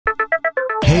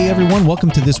Hey everyone,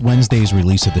 welcome to this Wednesday's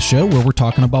release of the show where we're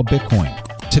talking about Bitcoin.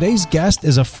 Today's guest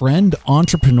is a friend,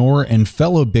 entrepreneur, and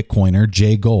fellow Bitcoiner,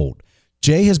 Jay Gould.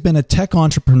 Jay has been a tech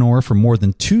entrepreneur for more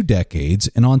than 2 decades,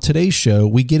 and on today's show,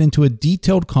 we get into a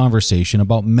detailed conversation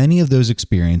about many of those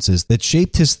experiences that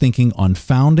shaped his thinking on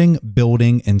founding,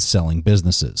 building, and selling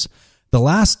businesses. The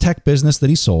last tech business that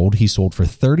he sold for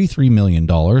 $33 million,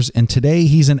 and today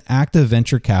he's an active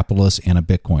venture capitalist and a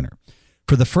Bitcoiner.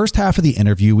 For the first half of the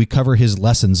interview, we cover his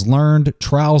lessons learned,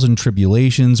 trials and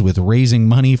tribulations with raising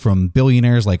money from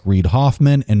billionaires like Reid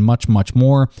Hoffman, and much, much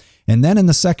more. And then in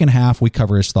the second half, we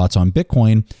cover his thoughts on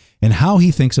Bitcoin and how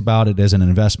he thinks about it as an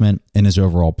investment in his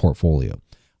overall portfolio.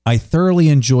 I thoroughly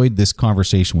enjoyed this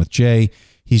conversation with Jay.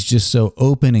 He's just so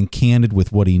open and candid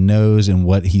with what he knows and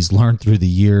what he's learned through the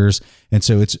years. And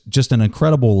so it's just an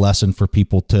incredible lesson for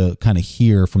people to kind of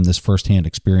hear from this firsthand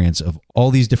experience of all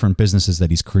these different businesses that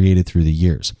he's created through the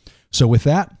years. So with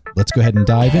that, let's go ahead and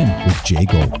dive in with Jay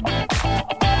Gould.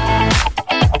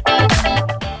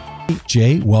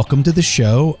 Jay, welcome to the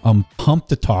show. I'm pumped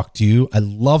to talk to you. I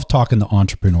love talking to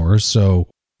entrepreneurs, so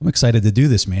I'm excited to do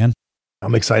this, man.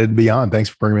 I'm excited to be on. Thanks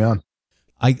for bringing me on.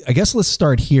 I guess let's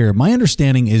start here. My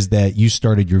understanding is that you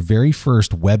started your very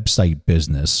first website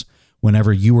business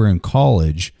whenever you were in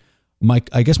college.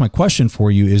 I guess my question for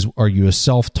you is, are you a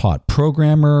self-taught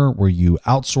programmer? Were you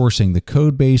outsourcing the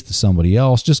code base to somebody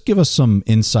else? Just give us some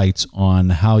insights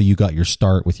on how you got your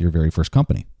start with your very first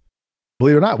company.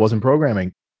 Believe it or not, I wasn't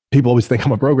programming. People always think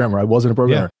I'm a programmer. I wasn't a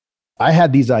programmer. Yeah. I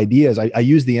had these ideas. I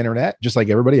use the internet just like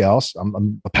everybody else.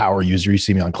 I'm a power user. You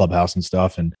see me on Clubhouse and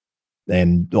stuff and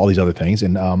all these other things.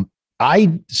 And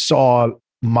I saw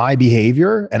my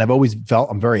behavior, and I've always felt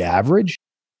I'm very average.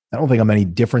 I don't think I'm any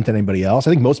different than anybody else.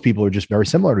 I think most people are just very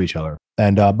similar to each other.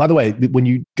 And by the way, when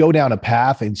you go down a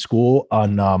path in school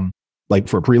on like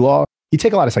for pre-law, you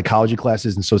take a lot of psychology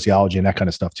classes and sociology and that kind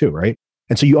of stuff too, right?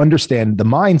 And so you understand the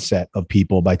mindset of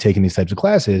people by taking these types of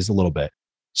classes a little bit.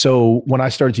 So when I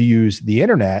started to use the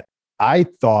internet, I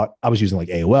thought I was using like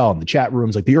AOL and the chat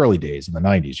rooms, like the early days in the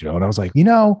 90s, and I was like,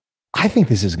 I think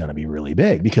this is going to be really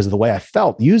big because of the way I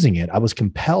felt using it. I was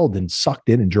compelled and sucked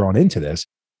in and drawn into this.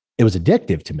 It was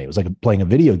addictive to me. It was like playing a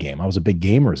video game. I was a big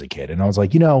gamer as a kid. And I was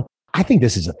like, I think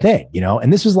this is a thing,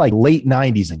 and this was like late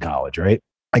 90s in college, right?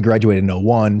 I graduated in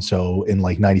 01. So in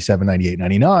like 97, 98,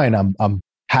 99, I'm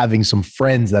having some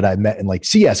friends that I met in like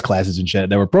CS classes and shit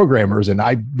that were programmers. And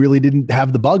I really didn't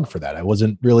have the bug for that. I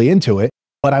wasn't really into it,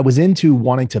 but I was into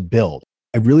wanting to build.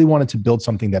 I really wanted to build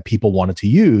something that people wanted to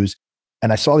use.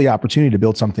 And I saw the opportunity to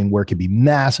build something where it could be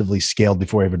massively scaled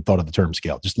before I even thought of the term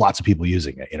scale, just lots of people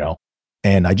using it,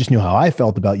 And I just knew how I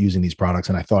felt about using these products.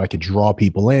 And I thought I could draw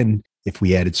people in if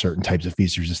we added certain types of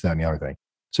features, this, that, and the other thing.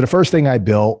 So the first thing I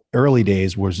built early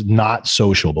days was not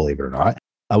social, believe it or not.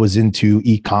 I was into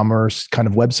e-commerce kind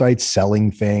of websites,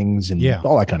 selling things and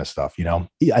all that kind of stuff, SEM,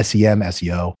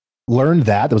 SEO. Learned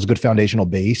that. There was a good foundational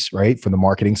base, right, for the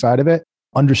marketing side of it.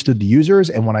 Understood the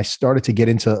users. And when I started to get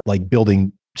into like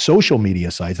building social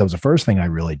media sites, that was the first thing I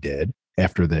really did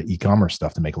after the e-commerce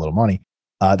stuff to make a little money.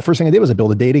 The first thing I did was I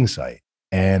built a dating site,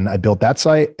 and I built that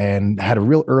site and had a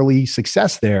real early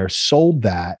success there. Sold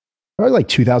that probably like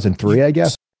 2003, I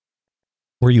guess.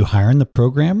 Were you hiring the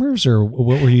programmers or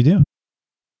what were you doing?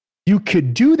 You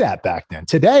could do that back then.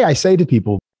 Today, I say to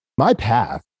people, my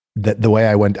path, that the way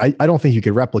I went, I don't think you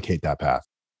could replicate that path.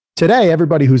 Today,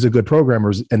 everybody who's a good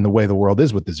programmer, and the way the world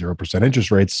is with the 0% interest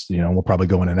rates, we'll probably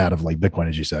go in and out of like Bitcoin,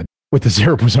 as you said, with the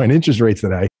 0% interest rates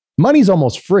today, money's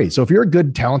almost free. So if you're a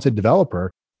good, talented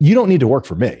developer, you don't need to work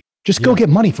for me. Just go get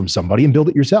money from somebody and build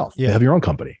it yourself. You have your own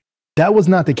company. That was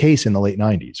not the case in the late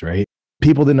 90s, right?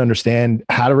 People didn't understand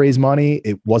how to raise money.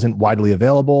 It wasn't widely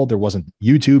available. There wasn't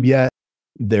YouTube yet.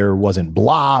 There wasn't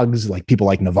blogs, like people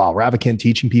like Naval Ravikant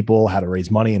teaching people how to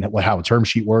raise money and how a term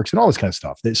sheet works and all this kind of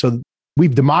stuff. So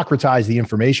we've democratized the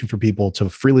information for people to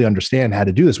freely understand how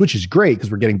to do this, which is great because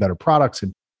we're getting better products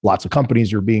and lots of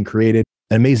companies are being created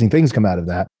and amazing things come out of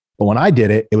that. But when I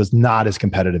did it, it was not as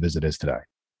competitive as it is today.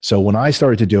 So when I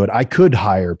started to do it, I could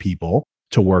hire people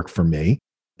to work for me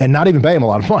and not even pay them a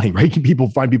lot of money, right?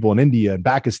 Find people in India and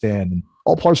Pakistan and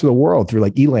all parts of the world through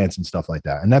like Elance and stuff like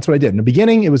that. And that's what I did. In the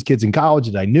beginning, it was kids in college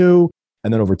that I knew.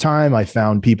 And then over time, I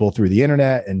found people through the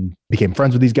internet and became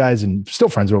friends with these guys and still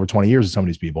friends for over 20 years with some of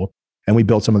these people. And we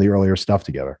built some of the earlier stuff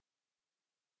together.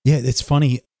 Yeah, it's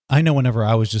funny. I know whenever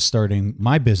I was just starting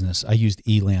my business, I used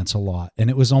Elance a lot. And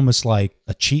it was almost like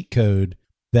a cheat code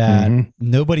that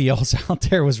nobody else out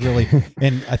there was really.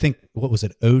 And I think, what was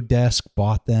it? Odesk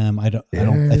bought them. I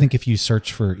think if you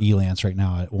search for Elance right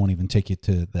now, it won't even take you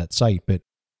to that site. But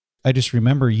I just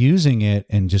remember using it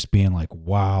and just being like,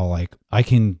 wow, like I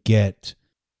can get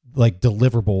like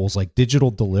deliverables, like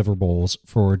digital deliverables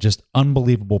for just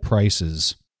unbelievable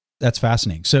prices. That's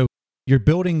fascinating. So you're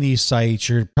building these sites,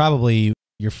 you're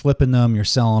flipping them, you're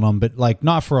selling them, but like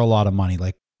not for a lot of money,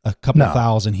 like a couple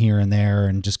thousand here and there,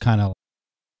 and just kind of.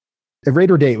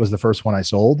 Raider Date was the first one I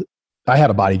sold. I had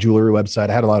a body jewelry website.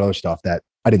 I had a lot of other stuff that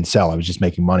I didn't sell. I was just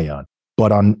making money on.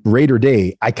 But on Raider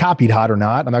Day, I copied Hot or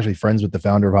Not. I'm actually friends with the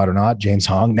founder of Hot or Not, James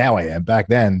Hong. Now I am. Back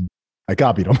then, I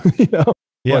copied him.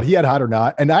 Yeah. But he had Hot or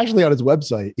Not. And actually on his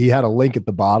website, he had a link at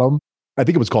the bottom. I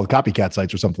think it was called Copycat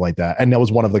Sites or something like that. And that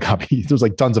was one of the copies. There was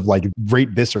like tons of like,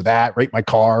 rate this or that, rate my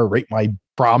car, rate my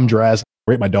prom dress,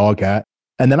 rate my dog cat.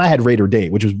 And then I had Raider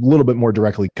Date, which was a little bit more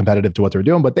directly competitive to what they were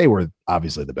doing, but they were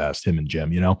obviously the best, him and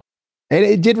Jim, And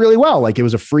it did really well. Like it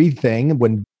was a free thing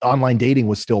when online dating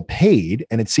was still paid.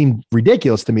 And it seemed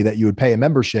ridiculous to me that you would pay a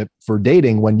membership for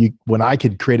dating when I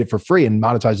could create it for free and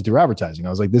monetize it through advertising. I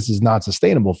was like, this is not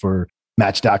sustainable for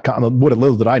Match.com. What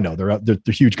little did I know? They're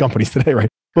huge companies today, right?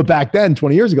 But back then,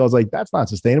 20 years ago, I was like, that's not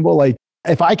sustainable. Like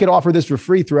if I could offer this for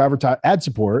free through ad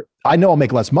support, I know I'll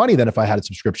make less money than if I had a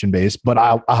subscription base, but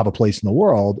I'll have a place in the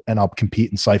world and I'll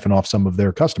compete and siphon off some of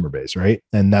their customer base, right?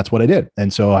 And that's what I did.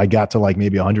 And so I got to like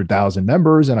maybe 100,000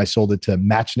 members and I sold it to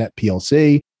MatchNet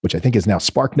PLC, which I think is now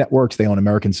Spark Networks. They own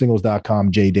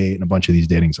AmericanSingles.com, JDate, and a bunch of these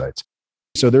dating sites.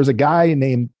 So there's a guy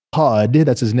named Pud,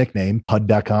 that's his nickname,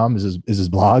 Pud.com is his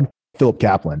blog, Philip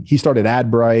Kaplan. He started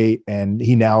AdBright and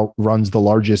he now runs the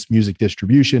largest music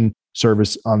distribution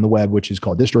service on the web, which is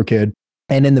called DistroKid.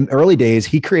 And in the early days,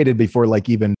 he created before like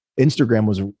even Instagram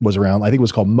was around, I think it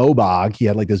was called Mobog. He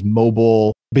had like this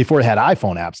mobile, before it had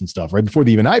iPhone apps and stuff, right? Before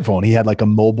the even iPhone, he had like a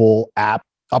mobile app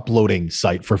uploading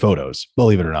site for photos,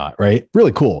 believe it or not, right?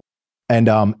 Really cool. And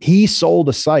he sold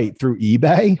a site through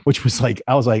eBay, which was like,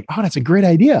 I was like, oh, that's a great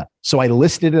idea. So I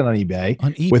listed it on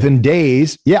eBay. Within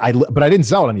days. Yeah, but I didn't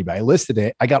sell it on eBay. I listed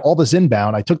it. I got all this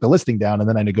inbound. I took the listing down and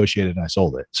then I negotiated and I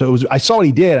sold it. So I saw what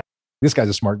he did. This guy's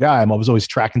a smart guy. I was always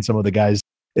tracking some of the guys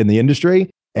in the industry.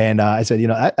 And I said,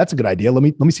 that's a good idea. Let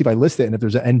me see if I list it.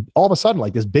 And and all of a sudden,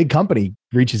 like this big company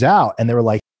reaches out and they were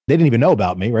like, they didn't even know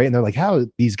about me, right? And they're like, how are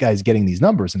these guys getting these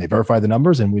numbers? And they verified the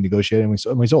numbers and we negotiated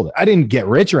and we sold it. I didn't get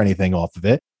rich or anything off of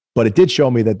it, but it did show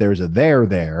me that there's a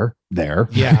there.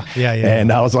 Yeah.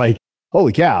 And I was like,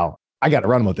 holy cow, I got to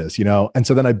run with this, And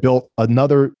so then I built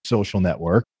another social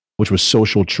network, which was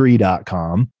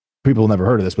socialtree.com. People never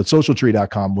heard of this, but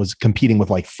socialtree.com was competing with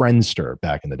like Friendster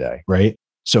back in the day, right?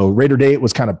 So Raider Date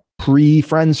was kind of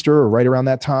pre-Friendster or right around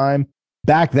that time.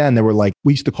 Back then, there were like,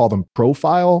 we used to call them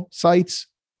profile sites.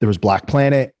 There was Black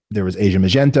Planet, there was Asia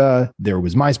Magenta, there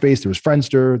was MySpace, there was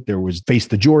Friendster, there was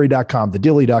FaceTheJury.com,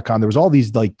 TheDilly.com. There was all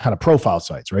these like kind of profile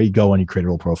sites, right? You go and you create a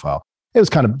little profile. It was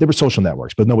they were social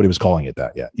networks, but nobody was calling it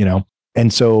that yet,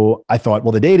 And so I thought,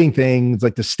 well, the dating thing, it's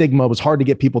like the stigma was hard to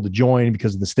get people to join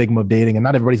because of the stigma of dating and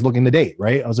not everybody's looking to date,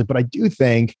 right? I was like, but I do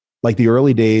think like the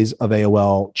early days of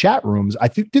AOL chat rooms, I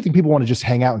do think people want to just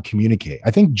hang out and communicate.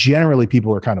 I think generally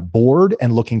people are kind of bored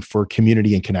and looking for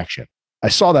community and connection. I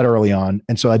saw that early on.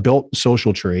 And so I built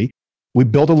Social Tree. We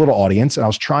built a little audience and I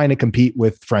was trying to compete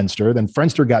with Friendster. Then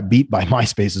Friendster got beat by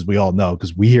MySpace, as we all know,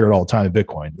 because we hear it all the time in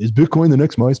Bitcoin. Is Bitcoin the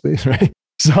next MySpace, right?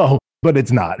 So, but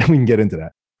it's not. We can get into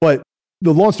that. But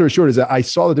the long story short is that I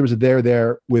saw that there was a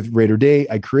there with Raider Day.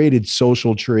 I created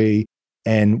Social Tree.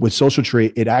 And with Social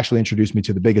Tree, it actually introduced me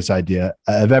to the biggest idea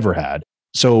I've ever had.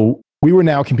 So we were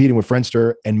now competing with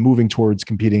Friendster and moving towards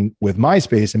competing with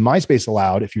MySpace. And MySpace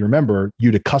allowed, if you remember, you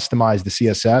to customize the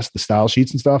CSS, the style sheets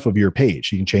and stuff of your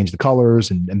page. You can change the colors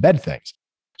and embed things.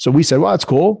 So we said, well, that's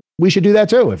cool. We should do that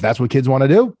too. If that's what kids want to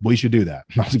do, we should do that.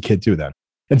 I was a kid too then.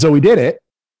 And so we did it.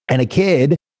 And a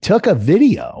kid took a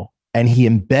video and he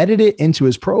embedded it into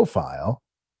his profile.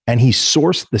 And he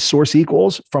sourced the source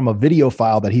equals from a video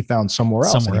file that he found somewhere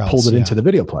else. And he pulled it into the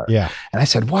video player. Yeah. And I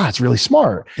said, wow, it's really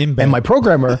smart. And my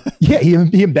programmer, he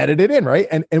embedded it in, right?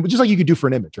 And it was just like you could do for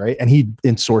an image, right? And he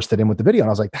sourced it in with the video. And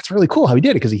I was like, that's really cool how he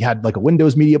did it. Because he had like a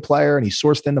Windows media player and he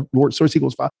sourced in the source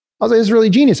equals file. I was like, this is really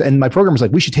genius. And my programmer was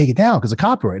like, we should take it down because of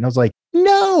copyright. And I was like,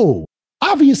 no,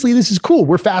 obviously this is cool.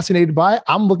 We're fascinated by it.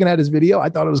 I'm looking at his video. I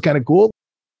thought it was kind of cool.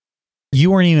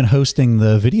 You weren't even hosting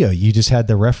the video. You just had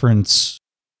the reference.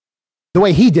 The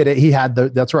way he did it, he had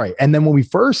that's right. And then when we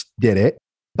first did it,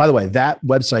 by the way, that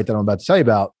website that I'm about to tell you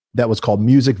about, that was called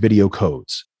Music Video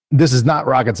Codes. This is not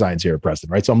rocket science here, Preston,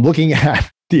 right? So I'm looking at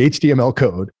the HTML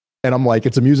code and I'm like,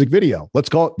 it's a music video. Let's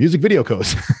call it Music Video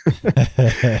Codes.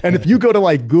 And if you go to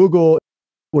like Google,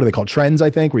 what are they called? Trends, I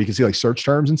think, where you can see like search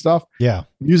terms and stuff. Yeah.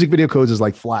 Music Video Codes is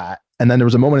like flat. And then there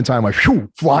was a moment in time like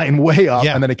flying way up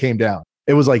and then it came down.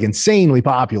 It was like insanely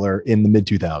popular in the mid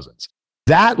 2000s.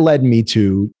 That led me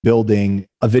to building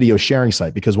a video sharing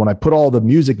site, because when I put all the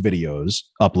music videos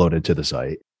uploaded to the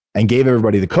site and gave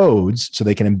everybody the codes so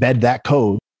they can embed that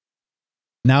code.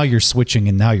 Now you're switching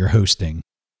and now you're hosting.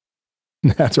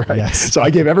 That's right. Yes. So I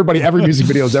gave everybody every music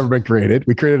video that's ever been created.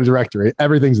 We created a directory.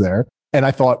 Everything's there. And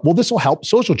I thought, well, this will help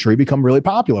Social Tree become really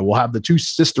popular. We'll have the two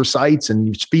sister sites and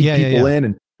you feed people in,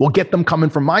 and we'll get them coming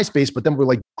from MySpace, but then we're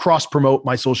like cross promote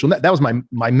my social net. That was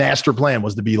my master plan,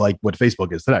 was to be like what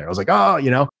Facebook is today. I was like, oh,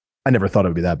 I never thought it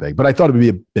would be that big, but I thought it would be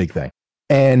a big thing.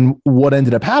 And what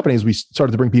ended up happening is we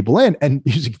started to bring people in, and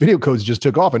music video codes just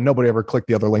took off, and nobody ever clicked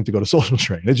the other link to go to Social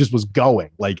Tree. It just was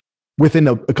going. Like within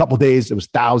a couple of days, it was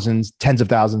thousands, tens of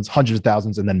thousands, hundreds of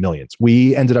thousands, and then millions.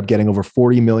 We ended up getting over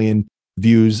 40 million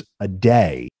views a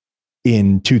day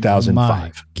in 2005.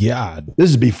 My God. This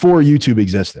is before YouTube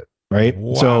existed, right?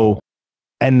 Wow. So,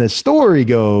 and the story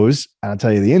goes, I'll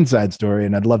tell you the inside story,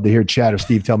 and I'd love to hear Chad or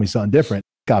Steve tell me something different.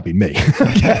 Copy me,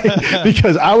 okay?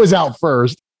 Because I was out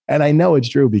first, and I know it's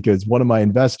true because one of my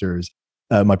investors,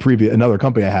 another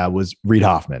company I had, was Reid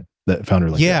Hoffman, the founder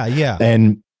of LinkedIn. Yeah.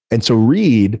 And so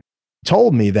Reid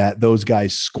told me that those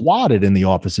guys squatted in the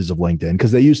offices of LinkedIn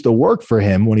because they used to work for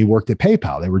him when he worked at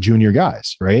PayPal. They were junior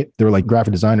guys, right? They were like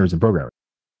graphic designers and programmers.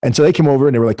 And so they came over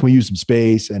and they were like, can we use some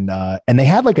space? And they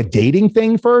had like a dating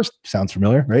thing first. Sounds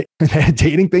familiar, right? They had a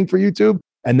dating thing for YouTube.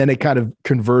 And then it kind of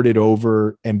converted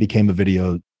over and became a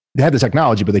video. They had the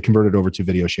technology, but they converted over to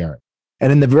video sharing.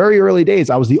 And in the very early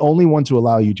days, I was the only one to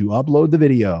allow you to upload the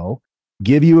video,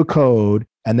 give you a code,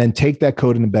 and then take that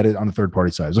code and embed it on the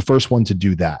third-party side. I was the first one to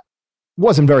do that. It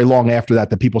wasn't very long after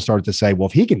that people started to say, well,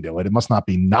 if he can do it, it must not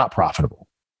be not profitable.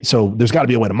 So there's got to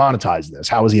be a way to monetize this.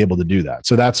 How is he able to do that?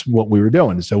 So that's what we were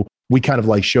doing. So we kind of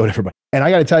like showed everybody. And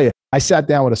I got to tell you, I sat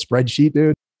down with a spreadsheet,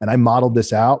 dude, and I modeled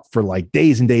this out for like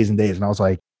days and days and days. And I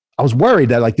was worried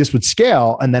that like this would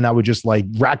scale, and then I would just like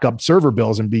rack up server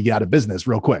bills and be out of business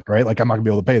real quick, right? Like I'm not gonna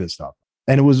be able to pay this stuff.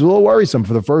 And it was a little worrisome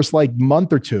for the first like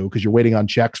month or two, because you're waiting on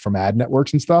checks from ad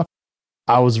networks and stuff.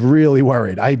 I was really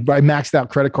worried. I maxed out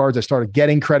credit cards. I started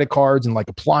getting credit cards and like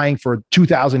applying for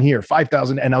 2,000 here,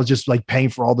 5,000. And I was just like paying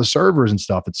for all the servers and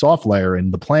stuff at SoftLayer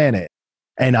and the Planet.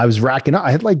 And I was racking up.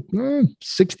 I had like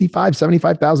 $65,000,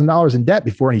 $75,000 in debt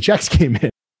before any checks came in.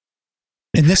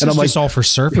 And this is just all for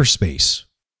server space.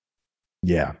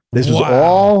 Yeah. This was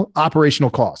all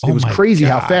operational costs. It was crazy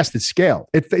how fast it scaled.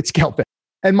 It scaled fast.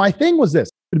 And my thing was this.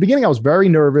 At the beginning, I was very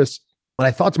nervous. But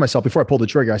I thought to myself before I pulled the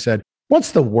trigger, I said,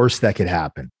 what's the worst that could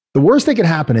happen? The worst that could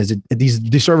happen is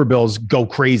these server bills go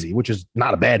crazy, which is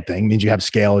not a bad thing. It means you have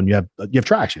scale and you have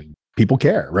traction. People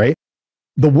care, right?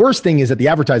 The worst thing is that the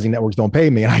advertising networks don't pay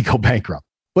me and I go bankrupt.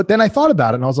 But then I thought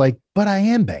about it and I was like, but I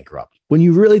am bankrupt. When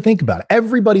you really think about it,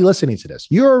 everybody listening to this,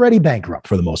 you're already bankrupt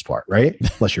for the most part, right?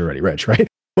 Unless you're already rich, right?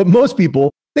 But most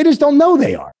people, they just don't know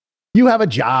they are. You have a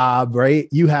job, right?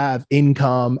 You have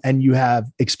income and you have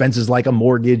expenses like a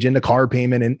mortgage and a car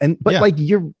payment. But like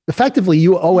you're effectively,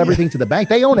 you owe everything to the bank.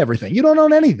 They own everything. You don't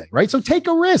own anything, right? So take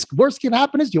a risk. Worst can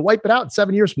happen is you wipe it out. And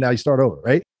 7 years from now, you start over,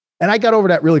 right? And I got over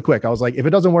that really quick. I was like, if it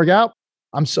doesn't work out,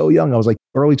 I'm so young. I was like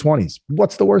early 20s.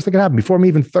 What's the worst that can happen? Before I'm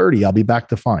even 30, I'll be back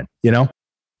to fine, Yeah.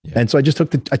 And so I took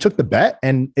the bet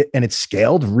and it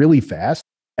scaled really fast.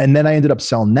 And then I ended up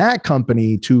selling that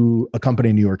company to a company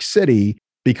in New York City,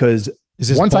 because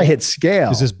once I hit scale,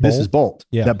 this is Bolt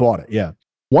that bought it. Yeah.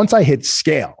 Once I hit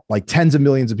scale, like tens of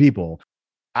millions of people,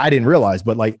 I didn't realize,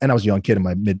 but and I was a young kid in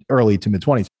my early to mid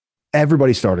 20s.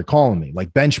 Everybody started calling me,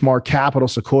 like Benchmark Capital,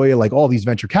 Sequoia, like all these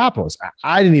venture capitalists.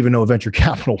 I didn't even know what venture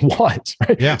capital was.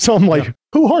 Right? Yeah. So I'm like,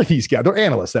 who are these guys? They're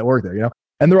analysts that work there,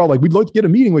 And they're all like, we'd like to get a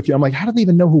meeting with you. I'm like, how do they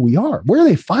even know who we are? Where are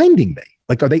they finding me?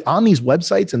 Like, are they on these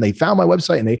websites and they found my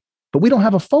website but we don't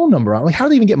have a phone number. I'm like, how do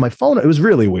they even get my phone? It was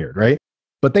really weird, right?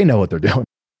 But they know what they're doing.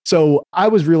 So I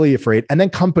was really afraid. And then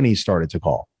companies started to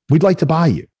call. We'd like to buy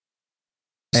you.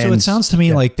 So it sounds to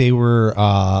me like they were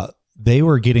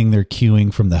getting their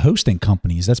queuing from the hosting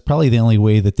companies. That's probably the only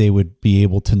way that they would be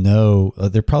able to know.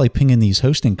 They're probably pinging these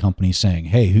hosting companies saying,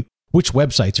 hey, which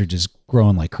websites are just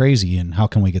growing like crazy and how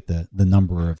can we get the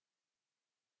number of.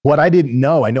 What I didn't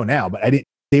know, I know now, but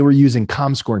they were using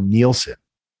ComScore Nielsen.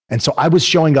 And so I was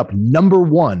showing up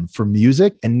 #1 for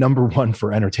music and #1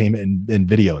 for entertainment and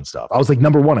video and stuff. I was like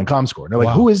 #1 on ComScore. And they're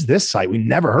like, who is this site? We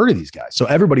never heard of these guys. So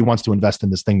everybody wants to invest in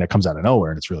this thing that comes out of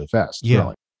nowhere and it's really fast. Yeah.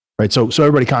 Really. Right. So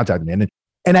everybody contacted me.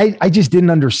 And I just didn't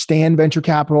understand venture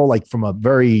capital, like from a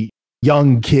very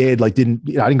young kid, I didn't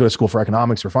go to school for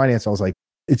economics or finance. I was like,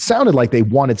 it sounded like they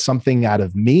wanted something out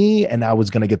of me and I was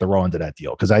going to get the raw end of that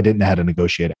deal because I didn't know how to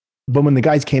negotiate it. But when the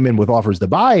guys came in with offers to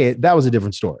buy it, that was a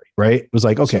different story, right? It was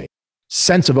like, okay,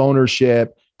 sense of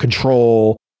ownership,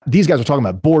 control, these guys were talking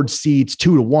about board seats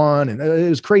 2-to-1, and it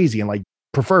was crazy, and like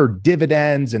preferred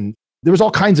dividends. And there was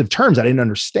all kinds of terms I didn't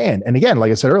understand. And again,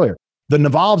 like I said earlier, the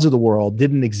Navals of the world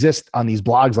didn't exist on these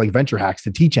blogs like Venture Hacks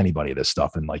to teach anybody this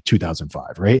stuff in like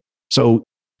 2005, right? So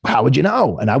how would you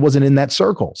know? And I wasn't in that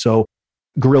circle. So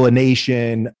Gorilla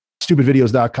Nation,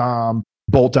 stupidvideos.com,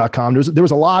 bolt.com. There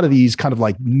was a lot of these kind of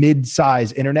like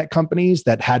mid-size internet companies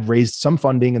that had raised some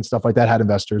funding and stuff like that, had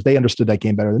investors. They understood that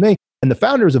game better than me. And the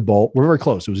founders of Bolt were very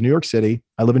close. It was New York City.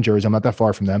 I live in Jersey. I'm not that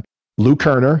far from them. Lou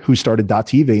Kerner, who started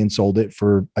 .tv and sold it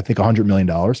for, I think, $100 million.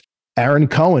 Aaron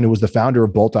Cohen, who was the founder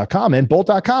of bolt.com. And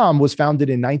bolt.com was founded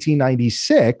in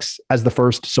 1996 as the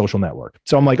first social network.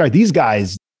 So I'm like, all right, these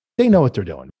guys, they know what they're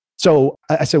doing. So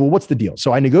I said, well, what's the deal?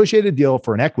 So I negotiated a deal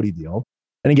for an equity deal.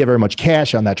 I didn't get very much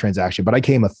cash on that transaction, but I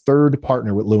became a third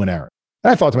partner with Lou and Aaron.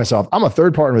 And I thought to myself, I'm a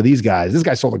third partner with these guys. This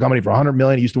guy sold a company for $100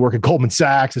 million. He used to work at Goldman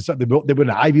Sachs. They went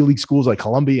to Ivy League schools like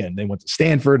Columbia, and they went to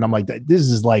Stanford. And I'm like, this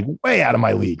is like way out of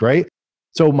my league, right?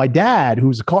 So my dad,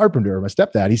 who's a carpenter, my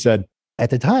stepdad, he said, at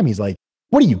the time, he's like,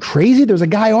 what are you, crazy? There's a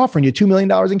guy offering you $2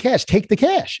 million in cash. Take the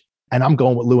cash. And I'm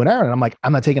going with Lou and Aaron. And I'm like,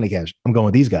 I'm not taking the cash. I'm going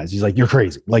with these guys. He's like, you're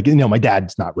crazy. Like, my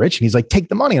dad's not rich. And he's like, take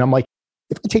the money. And I'm like,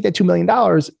 if I take that $2 million, I'm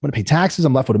going to pay taxes.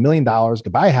 I'm left with $1 million to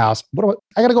buy a house.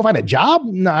 I got to go find a job?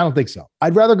 No, I don't think so.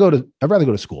 I'd rather go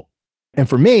to school. And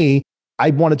for me,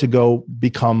 I wanted to go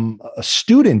become a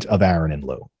student of Aaron and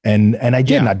Lou. And I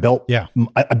did. Yeah. And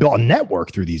I built a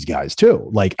network through these guys too.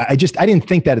 Like I didn't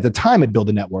think that at the time I'd build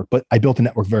a network, but I built a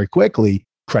network very quickly.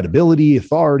 Credibility,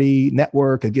 authority,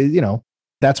 network,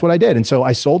 that's what I did. And so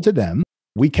I sold to them.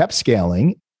 We kept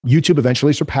scaling. YouTube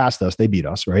eventually surpassed us. They beat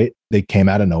us, right? They came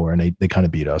out of nowhere and they kind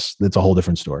of beat us. That's a whole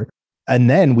different story. And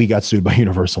then we got sued by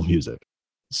Universal Music.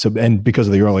 So, and because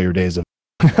of the earlier days of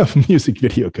music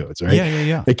video codes, right?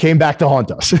 Yeah. It came back to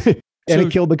haunt us and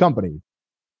it killed the company.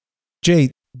 Jay,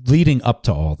 leading up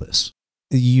to all this,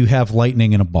 you have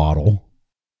lightning in a bottle.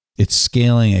 It's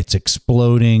scaling, it's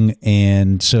exploding.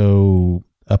 And so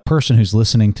a person who's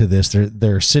listening to this,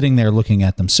 they're sitting there looking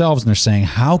at themselves and they're saying,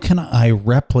 how can I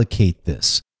replicate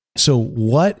this? So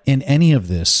what in any of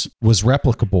this was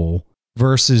replicable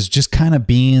versus just kind of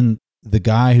being the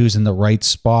guy who's in the right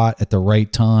spot at the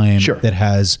right time? Sure. That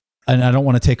has, and I don't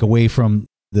want to take away from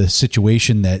the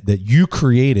situation that you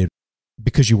created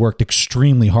because you worked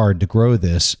extremely hard to grow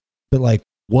this, but like,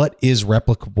 what is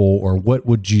replicable, or what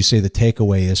would you say the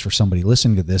takeaway is for somebody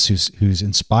listening to this who's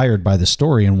inspired by the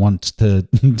story and wants to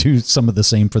do some of the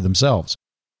same for themselves?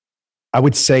 I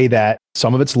would say that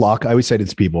some of it's luck. I would say to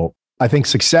these people, I think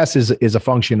success is a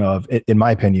function of, in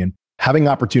my opinion, having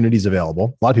opportunities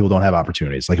available. A lot of people don't have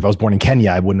opportunities. Like if I was born in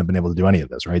Kenya, I wouldn't have been able to do any of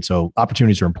this, right? So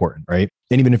opportunities are important, right?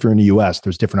 And even if you're in the US,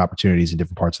 there's different opportunities in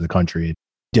different parts of the country,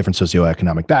 different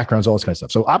socioeconomic backgrounds, all this kind of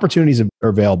stuff. So opportunities are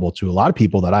available to a lot of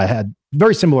people that I had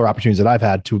very similar opportunities that I've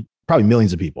had to probably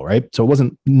millions of people, right? So it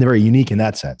wasn't very unique in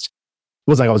that sense. It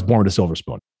wasn't like I was born with a silver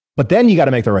spoon. But then you got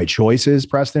to make the right choices,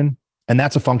 Preston. And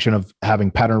that's a function of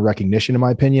having pattern recognition, in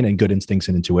my opinion, and good instincts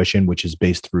and intuition, which is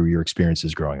based through your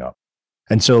experiences growing up.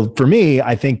 And so for me,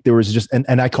 I think there was just,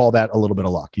 and I call that a little bit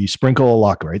of luck. You sprinkle a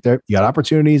luck right there. You got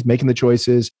opportunities, making the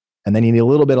choices, and then you need a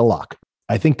little bit of luck.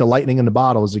 I think the lightning in the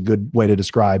bottle is a good way to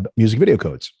describe music video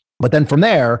codes. But then from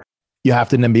there, you have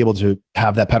to then be able to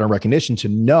have that pattern recognition to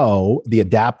know the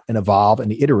adapt and evolve and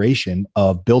the iteration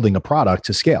of building a product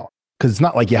to scale. Because it's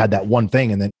not like you had that one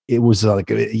thing and then it was like,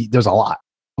 there's a lot.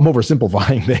 I'm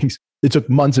oversimplifying things. It took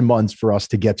months and months for us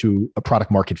to get to a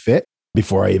product market fit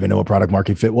before I even knew what product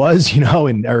market fit was,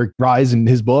 and Eric Ries in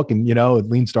his book and,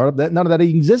 Lean Startup, that none of that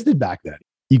existed back then.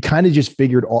 You kind of just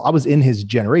figured I was in his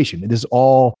generation. It is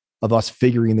all of us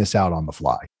figuring this out on the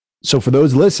fly. So for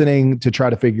those listening to try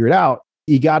to figure it out,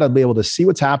 you got to be able to see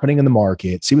what's happening in the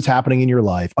market, see what's happening in your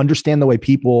life, understand the way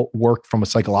people work from a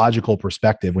psychological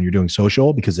perspective when you're doing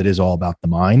social, because it is all about the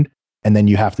mind. And then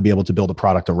you have to be able to build a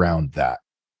product around that.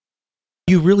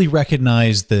 You really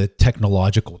recognize the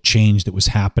technological change that was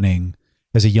happening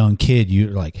as a young kid.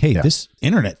 You're like, hey, this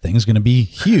internet thing is going to be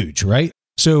huge, right?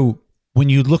 So when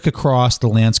you look across the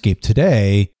landscape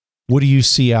today, what do you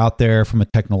see out there from a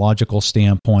technological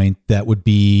standpoint that would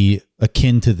be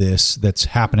akin to this that's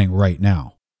happening right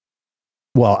now?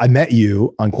 Well, I met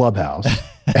you on Clubhouse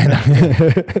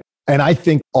and I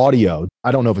think audio,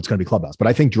 I don't know if it's going to be Clubhouse, but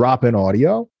I think drop-in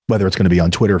audio, whether it's going to be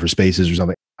on Twitter for Spaces or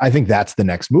something, I think that's the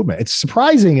next movement. It's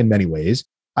surprising in many ways.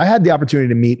 I had the opportunity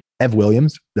to meet Ev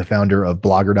Williams, the founder of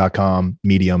blogger.com,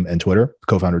 Medium, and Twitter,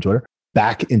 co-founder of Twitter,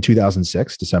 back in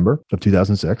 2006, December of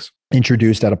 2006,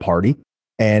 introduced at a party.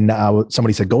 And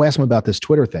somebody said, go ask him about this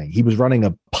Twitter thing. He was running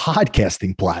a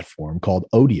podcasting platform called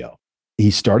Odeo.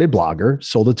 He started Blogger,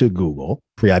 sold it to Google,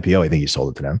 pre-IPO, I think he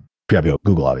sold it to them.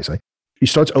 Google, obviously. He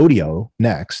starts Odeo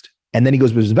next. And then he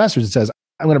goes to his investors and says,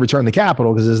 I'm going to return the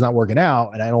capital because it's not working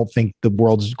out. And I don't think the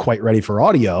world's quite ready for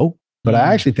audio. But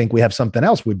I actually think we have something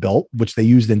else we built, which they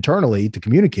used internally to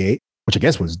communicate, which I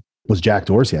guess was Jack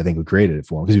Dorsey, I think, who created it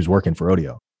for him because he was working for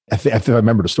Odeo. If I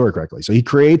remember the story correctly. So he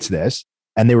creates this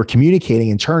and they were communicating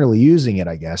internally using it,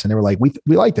 I guess. And they were like, we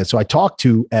like this. So I talked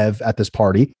to Ev at this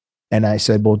party and I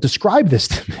said, well, describe this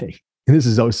to me. And this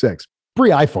is 06,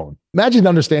 pre-iPhone. Imagine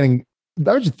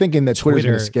thinking that Twitter's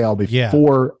going to scale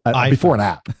before an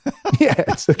app. Yeah,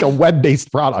 it's like a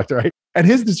web-based product, right? And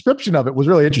his description of it was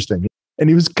really interesting. And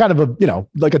he was kind of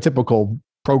like a typical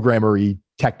programmer-y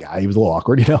tech guy. He was a little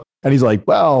awkward, And he's like,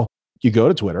 well, you go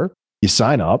to Twitter, you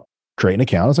sign up, create an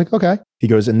account. I was like, okay. He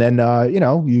goes, and then,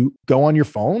 you go on your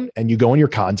phone and you go in your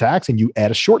contacts and you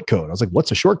add a short code. I was like,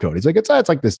 what's a short code? He's like, it's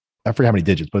like this, I forget how many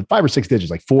digits, but 5 or 6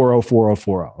 digits, like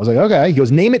 404040. I was like, okay. He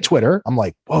goes, name it Twitter. I'm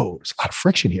like, whoa, there's a lot of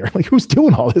friction here. Like, who's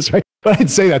doing all this, right? But I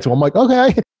didn't say that to him. I'm like,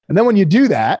 okay. And then when you do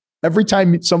that, every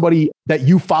time somebody that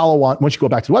you follow on, once you go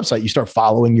back to the website, you start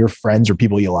following your friends or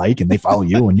people you like, and they follow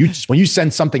you. And when you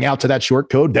send something out to that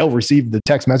short code, they'll receive the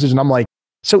text message. And I'm like,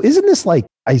 so isn't this like,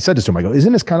 I said this to him, I go,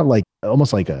 isn't this kind of like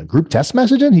almost like a group text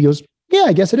messaging? He goes, yeah,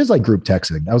 I guess it is like group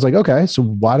texting. I was like, okay, so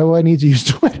why do I need to use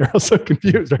Twitter? I was so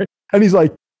confused, right? And he's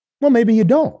like, well, maybe you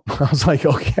don't. I was like,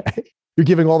 okay, you're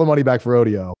giving all the money back for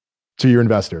Odeo to your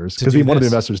investors. Because one of the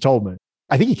investors told me,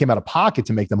 I think he came out of pocket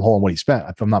to make them whole on what he spent,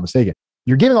 if I'm not mistaken.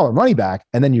 You're giving all the money back.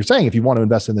 And then you're saying, if you want to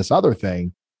invest in this other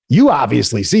thing, you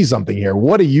obviously see something here.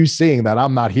 What are you seeing that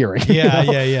I'm not hearing? Yeah,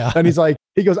 yeah. And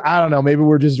he goes, I don't know, maybe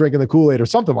we're just drinking the Kool-Aid or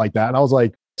something like that. And I was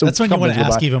like, so that's when you want to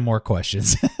ask even more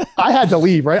questions. I had to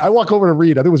leave, right? I walk over to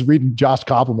read. I think it was reading Josh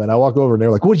Koppelman. I walk over and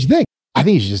they're like, what did you think? I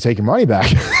think you should just take your money back.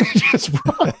 Just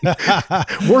run.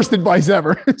 Worst advice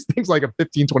ever. This thing's like a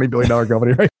 $15, $20 billion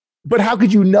company, right? But how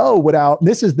could you know without,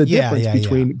 this is the difference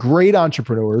between great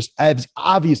entrepreneurs. Ev's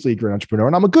obviously a great entrepreneur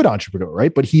and I'm a good entrepreneur,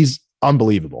 right? But he's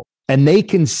unbelievable. And they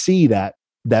can see that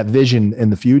vision in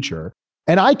the future.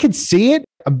 And I could see it.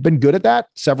 I've been good at that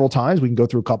several times. We can go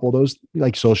through a couple of those,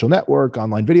 like social network,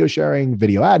 online video sharing,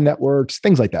 video ad networks,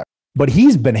 things like that. But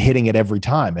he's been hitting it every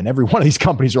time. And every one of these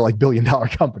companies are like billion-dollar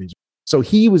companies. So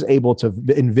he was able to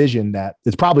envision that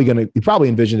he probably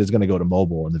envisioned it's going to go to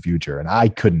mobile in the future. And I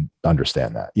couldn't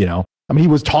understand that, I mean, he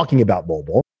was talking about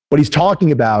mobile, but he's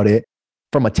talking about it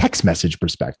from a text message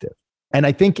perspective. And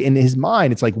I think in his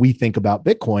mind, it's like we think about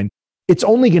Bitcoin, it's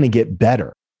only going to get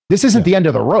better. This isn't the end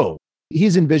of the road.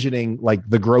 He's envisioning like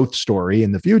the growth story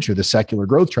in the future, the secular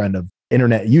growth trend of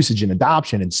internet usage and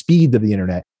adoption and speed of the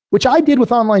internet, which I did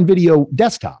with online video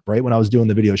desktop, right? When I was doing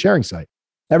the video sharing site.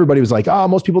 Everybody was like, oh,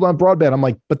 most people don't have broadband. I'm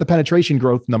like, but the penetration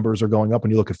growth numbers are going up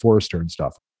when you look at Forrester and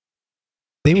stuff.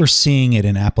 They were seeing it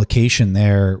in application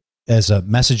there as a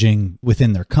messaging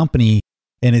within their company.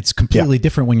 And it's completely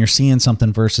different when you're seeing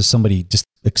something versus somebody just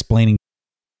explaining.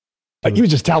 Like he was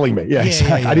just telling me. Yeah,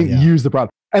 exactly. I didn't use the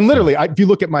product. And literally, if you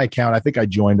look at my account, I think I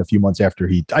joined a few months after I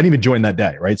didn't even join that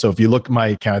day, right? So if you look at my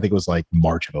account, I think it was like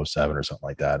March of 07 or something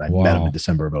like that. I met him in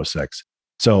December of 06.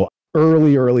 So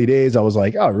early days, I was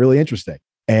like, oh, really interesting.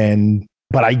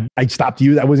 But I stopped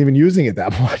using, I wasn't even using it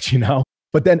that much,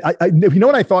 But then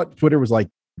when I thought Twitter was like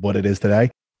what it is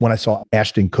today, when I saw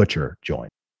Ashton Kutcher join,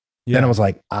 then I was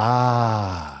like,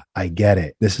 I get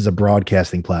it. This is a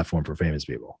broadcasting platform for famous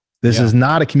people. This is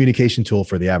not a communication tool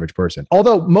for the average person.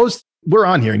 Although we're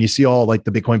on here and you see all like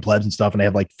the Bitcoin plebs and stuff, and they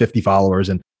have like 50 followers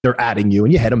and they're adding you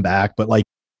and you head them back. But like,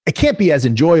 it can't be as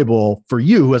enjoyable for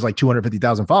you who has like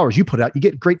 250,000 followers. You put out, you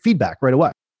get great feedback right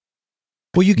away.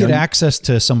 Well, you get access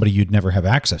to somebody you'd never have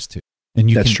access to. And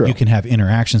you can have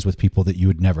interactions with people that you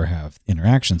would never have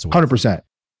interactions with. 100%.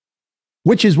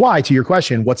 Which is why, to your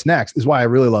question, what's next is why I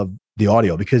really love the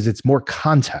audio, because it's more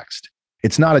context.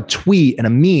 It's not a tweet and a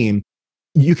meme.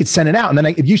 You could send it out. And then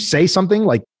if you say something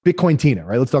like Bitcoin Tina,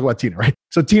 right? Let's talk about Tina, right?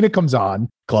 So Tina comes on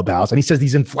Clubhouse and he says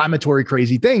these inflammatory,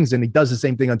 crazy things. And he does the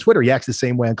same thing on Twitter. He acts the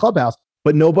same way on Clubhouse,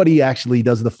 but nobody actually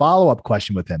does the follow-up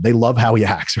question with him. They love how he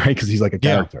acts, right? Because he's like a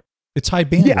character. It's high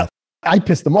bandwidth. Yeah. I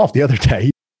pissed him off the other day.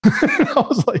 I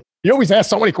was like, you always ask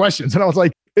so many questions. And I was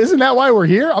like, isn't that why we're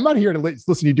here? I'm not here to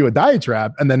listen to you do a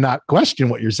diatribe and then not question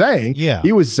what you're saying. Yeah.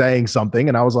 He was saying something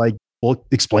and I was like, well,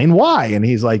 explain why. And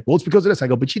he's like, well, it's because of this. I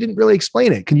go, but you didn't really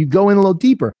explain it. Can you go in a little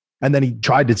deeper? And then he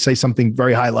tried to say something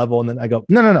very high level. And then I go,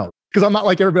 no. Because I'm not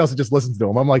like everybody else that just listens to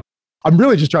him. I'm like, I'm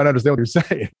really just trying to understand what you're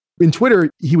saying. In Twitter,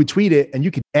 he would tweet it and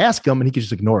you could ask him and he could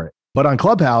just ignore it. But on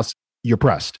Clubhouse, you're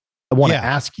pressed. I want to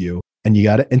ask you and you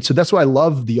got it. And so that's why I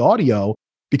love the audio,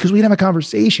 because we can have a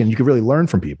conversation. You could really learn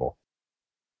from people.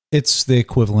 It's the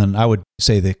equivalent, I would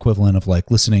say the equivalent of like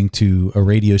listening to a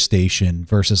radio station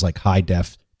versus like high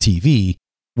def TV,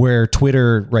 where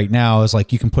Twitter right now is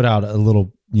like, you can put out a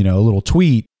little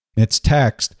tweet and it's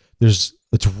text.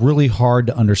 It's really hard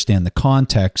to understand the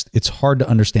context. It's hard to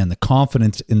understand the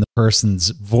confidence in the person's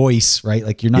voice, right?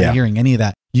 Like you're not hearing any of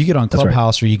that. You get on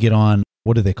Clubhouse or you get on,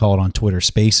 what do they call it on Twitter?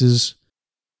 Spaces.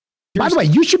 By the way,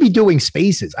 you should be doing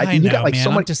Spaces. I know, got like man,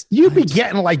 so much. You'd be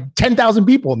getting like 10,000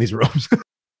 people in these rooms.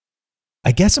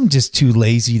 I guess I'm just too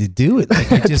lazy to do it.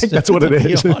 Like, I think that's what it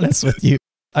is. To be honest with you,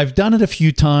 I've done it a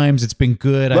few times. It's been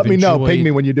good. Let me know. Ping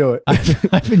me when you do it.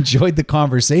 I've enjoyed the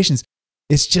conversations.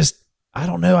 It's just, I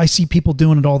don't know. I see people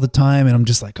doing it all the time, and I'm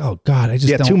just like, oh God, I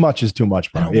just don't. Too much is too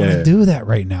much, bro. I don't want to do that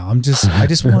right now. I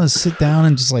just want to sit down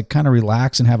and just like kind of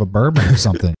relax and have a bourbon or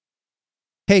something.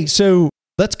 Hey, so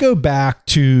let's go back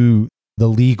to the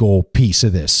legal piece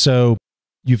of this. So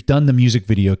you've done the music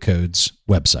video codes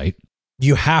website.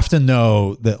 You have to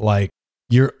know that like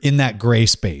you're in that gray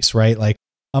space, right? Like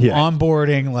I'm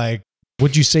onboarding like,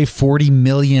 would you say 40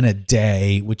 million a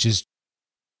day, which is.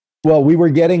 Well, we were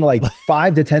getting like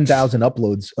 5,000 to 10,000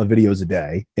 uploads of videos a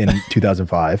day in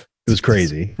 2005. It was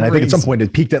crazy. And I think at some point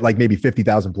it peaked at like maybe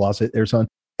 50,000 plus or something.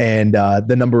 And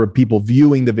the number of people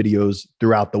viewing the videos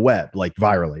throughout the web, like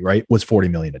virally, right, was 40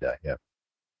 million a day. Yeah.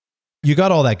 You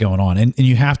got all that going on. And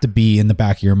you have to be in the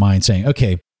back of your mind saying,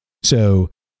 okay,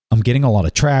 so I'm getting a lot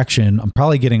of traction. I'm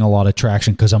probably getting a lot of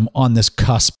traction because I'm on this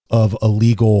cusp of a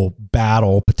legal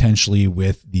battle potentially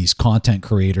with these content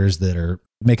creators that are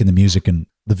making the music and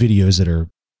the videos that are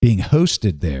being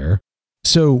hosted there.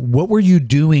 So what were you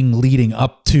doing leading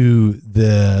up to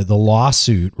the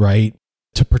lawsuit, right?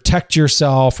 To protect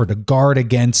yourself or to guard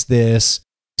against this?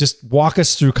 Just walk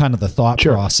us through kind of the thought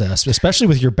process, especially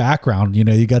with your background. You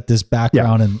know, you got this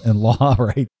background in law,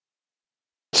 right?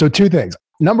 So two things.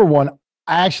 Number one,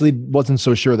 I actually wasn't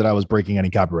so sure that I was breaking any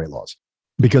copyright laws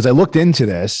because I looked into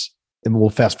this, and we'll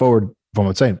fast forward from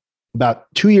what I'm saying. About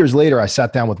 2 years later, I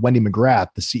sat down with Wendy McGrath,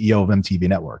 the CEO of MTV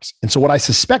Networks. And so what I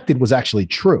suspected was actually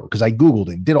true because I Googled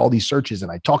and did all these searches and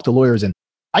I talked to lawyers and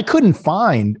I couldn't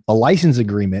find a license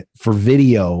agreement for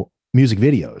music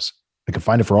videos. I could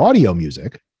find it for audio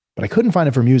music, but I couldn't find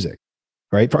it for music,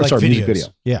 right? Music video.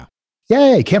 Yeah.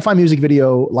 Yeah. You can't find music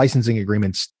video licensing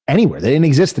agreements anywhere. They didn't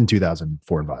exist in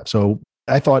 2004 and 5. So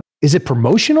I thought, is it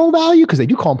promotional value? Because they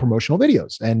do call them promotional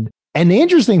videos. And the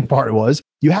interesting part was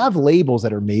you have labels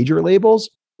that are major labels.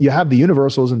 You have the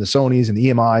Universals and the Sonys and the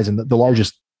EMIs and the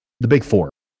largest, the big four.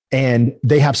 And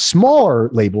they have smaller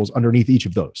labels underneath each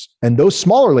of those. And those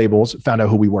smaller labels found out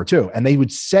who we were too. And they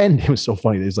would send, it was so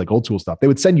funny, it was like old school stuff. They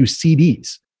would send you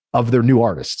CDs of their new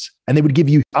artists. And they would give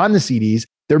you on the CDs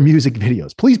their music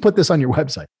videos. Please put this on your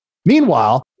website.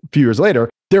 Meanwhile, a few years later,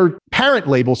 their parent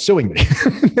label suing me.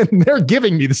 And they're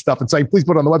giving me the stuff and saying, please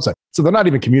put it on the website. So they're not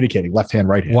even communicating left hand,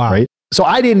 right hand, right? So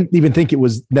I didn't even think it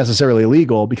was necessarily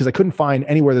illegal because I couldn't find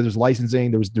anywhere that there's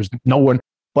licensing. There's no one.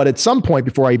 But at some point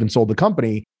before I even sold the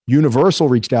company, Universal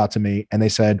reached out to me and they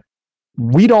said,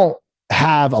 we don't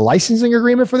have a licensing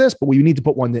agreement for this, but we need to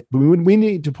put one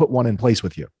in place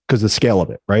with you because of the scale of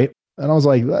it, right? And I was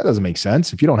like, that doesn't make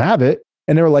sense if you don't have it.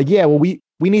 And they were like, yeah, well, we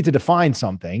need to define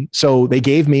something. So they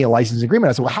gave me a licensing agreement.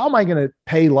 I said, well, how am I going to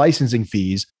pay licensing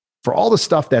fees for all the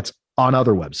stuff that's on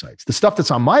other websites? The stuff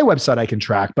that's on my website I can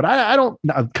track, but I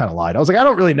kind of lied. I was like, I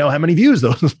don't really know how many views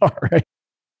those are, right?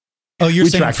 Oh, you're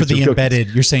saying for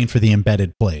the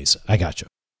embedded plays. I got you.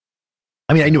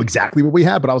 I mean, I knew exactly what we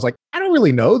had, but I was like, I don't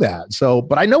really know that. So,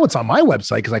 but I know it's on my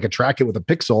website because I could track it with a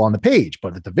pixel on the page,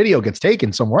 but if the video gets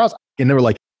taken somewhere else, and they were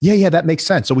like, yeah, that makes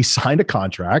sense. So we signed a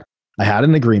contract. I had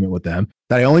an agreement with them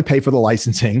that I only pay for the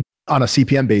licensing on a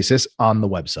CPM basis on the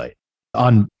website,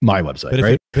 on my website,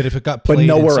 right? But if it got played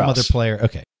in some other player,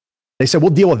 okay. They said,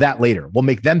 we'll deal with that later. We'll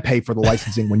make them pay for the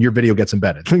licensing when your video gets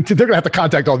embedded. They're going to have to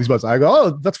contact all these websites. I go,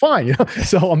 oh, that's fine. You know?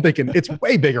 So I'm thinking it's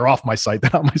way bigger off my site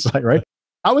than on my site, right?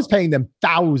 I was paying them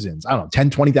thousands, I don't know,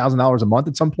 $10,000, $20,000 a month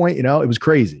at some point. You know, it was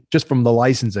crazy just from the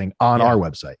licensing on our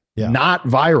website, not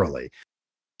virally.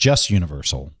 Just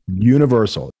Universal.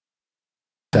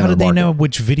 How did they know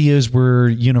which videos were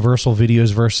Universal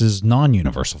videos versus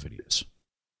non-Universal videos?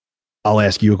 I'll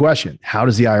ask you a question. How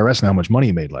does the IRS know how much money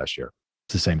you made last year?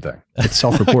 It's the same thing. It's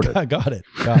self-reported. Got it.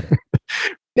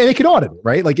 And they could audit it,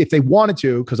 right? Like if they wanted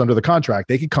to, because under the contract,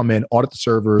 they could come in, audit the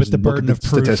servers, but the burden of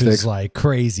proof statistics. Is like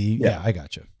crazy. Yeah, I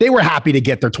got you. They were happy to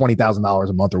get their $20,000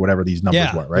 a month or whatever these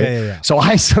numbers were, right? Yeah.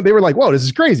 So they were like, whoa, this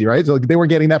is crazy, right? So they weren't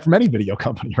getting that from any video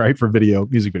company, right? For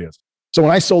music videos. So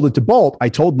when I sold it to Bolt, I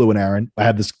told Lou and Aaron, I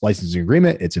have this licensing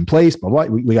agreement. It's in place, but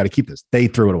we got to keep this. They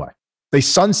threw it away. They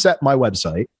sunset my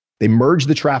website. They merged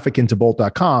the traffic into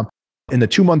bolt.com. In the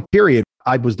 2-month period,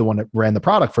 I was the one that ran the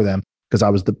product for them because I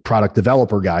was the product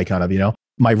developer guy kind of,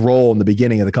 my role in the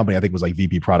beginning of the company, I think was like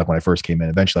VP product when I first came in.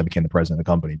 Eventually I became the president of the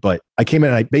company, but I came in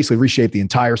and I basically reshaped the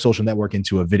entire social network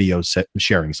into a video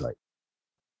sharing site.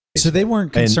 So they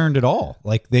weren't concerned at all.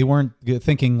 Like they weren't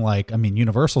thinking like, I mean,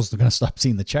 Universal's going to stop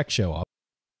seeing the check show up.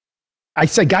 I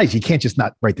said, guys, you can't just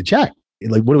not write the check.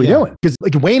 Like, what are we doing? Because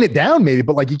like weighing it down maybe,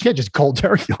 but like you can't just cold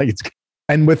turkey. Like it's,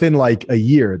 and within like a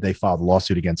year, they filed a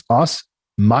lawsuit against us,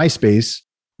 MySpace,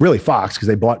 really Fox, because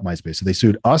they bought MySpace. So they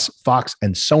sued us, Fox,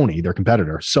 and Sony, their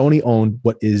competitor. Sony owned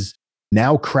what is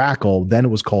now Crackle. Then it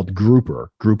was called Grouper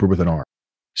with an R.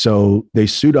 So they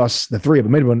sued us, the three of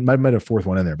them, might have a fourth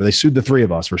one in there, but they sued the three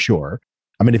of us for sure.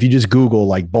 I mean, if you just Google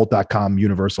like Bolt.com,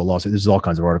 Universal lawsuit, this is all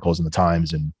kinds of articles in the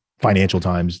Times and Financial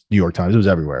Times, New York Times, it was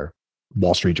everywhere.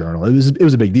 Wall Street Journal. It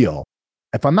was a big deal.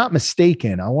 If I'm not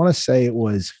mistaken, I want to say it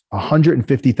was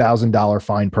 $150,000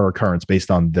 fine per occurrence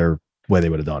based on their way they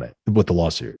would have done it with the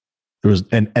lawsuit. There was,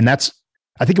 and that's,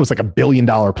 I think it was like $1 billion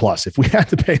plus if we had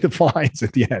to pay the fines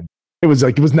at the end. It was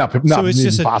not so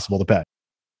it's impossible to pay.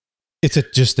 It's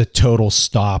just a total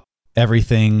stop.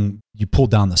 Everything you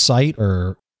pulled down the site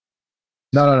or?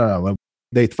 No.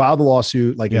 They filed the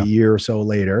lawsuit like a year or so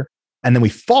later. And then we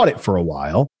fought it for a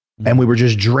while. And we were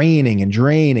just draining and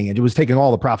it was taking all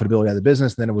the profitability out of the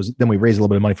business. And then we raised a little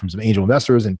bit of money from some angel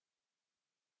investors and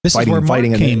this is where Mark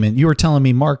came in. You were telling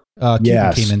me Mark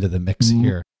Cuban came into the mix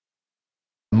here.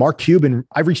 Mark Cuban,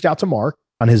 I reached out to Mark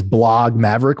on his blog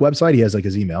Maverick website. He has like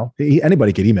his email.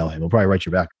 Anybody could email him. He'll probably write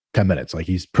you back 10 minutes. Like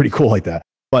he's pretty cool like that.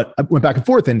 But I went back and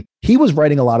forth and he was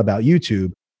writing a lot about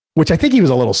YouTube, which I think he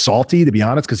was a little salty, to be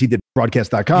honest, because he did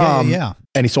broadcast.com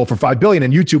and he sold for $5 billion.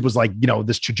 And YouTube was like,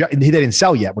 this trajectory, they didn't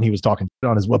sell yet when he was talking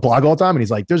on his blog all the time. And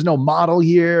he's like, there's no model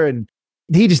here. And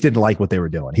he just didn't like what they were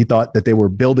doing. He thought that they were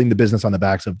building the business on the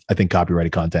backs of, I think,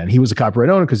 copyrighted content. And he was a copyright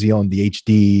owner because he owned the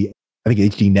HD, I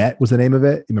think HD Net was the name of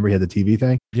it. Remember he had the TV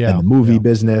thing? Yeah. And the movie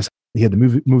business. He had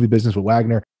the movie business with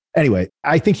Wagner. Anyway,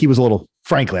 I think he was a little,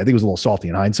 frankly, I think he was a little salty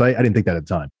in hindsight. I didn't think that at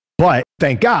the time. But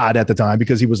thank God at the time,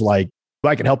 because he was like,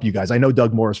 I can help you guys. I know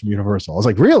Doug Morris from Universal. I was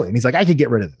like, really? And he's like, I could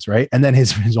get rid of this, right? And then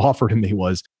his offer to me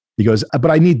was, he goes, but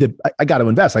I got to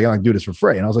invest. I got to do this for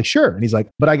free. And I was like, sure. And he's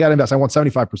like, but I got to invest. I want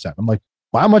 75%. I'm like,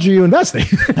 well, how much are you investing?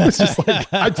 It's just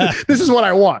like, this is what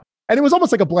I want. And it was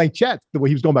almost like a blank check the way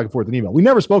he was going back and forth in email. We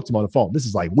never spoke to him on the phone. This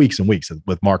is like weeks and weeks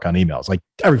with Mark on emails, like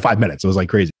every 5 minutes. It was like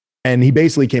crazy. And he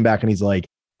basically came back and he's like,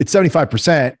 it's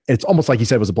 75%. It's almost like he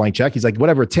said it was a blank check. He's like,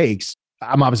 whatever it takes,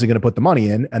 I'm obviously going to put the money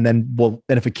in. And then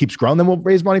if it keeps growing, then we'll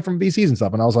raise money from VCs and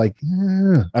stuff. And I was like,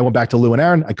 I went back to Lou and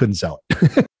Aaron. I couldn't sell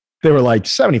it. They were like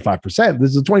 75%.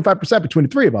 This is 25% between the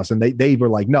three of us. And they were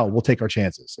like, no, we'll take our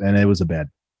chances. And it was a bad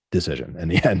decision in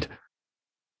the end.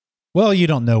 Well, you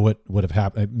don't know what would have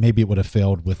happened. Maybe it would have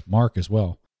failed with Mark as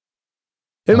well.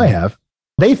 It may have.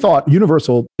 They thought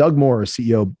Universal, Doug Morris,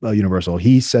 CEO of Universal,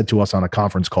 he said to us on a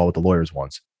conference call with the lawyers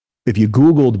once, if you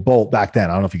Googled Bolt back then,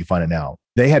 I don't know if you can find it now,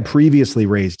 they had previously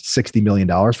raised $60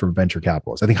 million from venture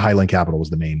capitalists. I think Highland Capital was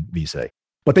the main VC.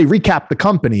 But they recapped the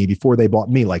company before they bought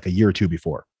me, like a year or two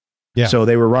before. Yeah. So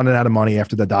they were running out of money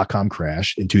after the dot-com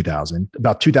crash in 2000,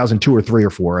 about 2002 or 3 or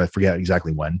 4. I forget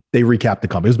exactly when. They recapped the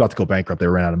company. It was about to go bankrupt. They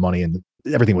ran out of money and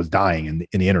everything was dying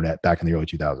in the internet back in the early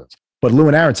 2000s. But Lou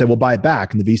and Aaron said, we'll buy it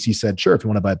back. And the VC said, sure, if you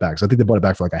want to buy it back. So I think they bought it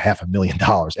back for like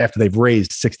 $500,000 after they've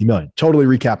raised $60 million. Totally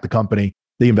recapped the company.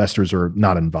 The investors are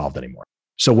not involved anymore.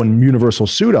 So when Universal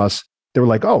sued us, they were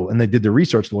like, oh, and they did the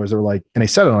research, the lawyers. They were like, and they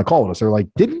said it on a call with us. They were like,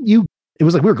 didn't you? It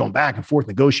was like we were going back and forth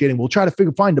negotiating. We'll try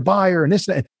to find a buyer and this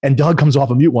and that. And Doug comes off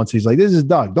of mute once. He's like, this is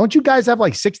Doug. Don't you guys have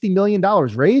like $60 million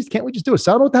raised? Can't we just do a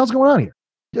settlement? What the hell's going on here?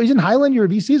 He's in Highland. Your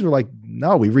VCs were like,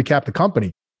 no, we recapped the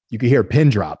company. You could hear a pin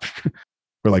drop.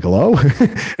 We're like, hello?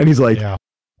 And he's like, yeah,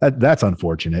 that's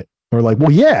unfortunate. We're like,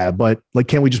 well, yeah, but like,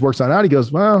 can't we just work something out? He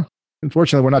goes, well,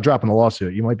 unfortunately, we're not dropping the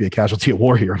lawsuit. You might be a casualty of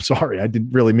war here. I'm sorry. I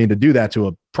didn't really mean to do that to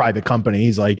a private company.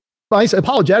 He's like, well, he's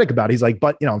apologetic about it. He's like,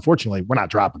 but unfortunately, we're not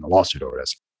dropping the lawsuit over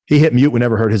this. He hit mute. We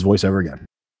never heard his voice ever again.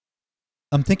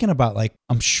 I'm thinking about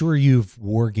I'm sure you've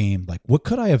wargamed, what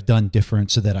could I have done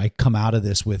different so that I come out of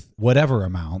this with whatever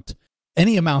amount?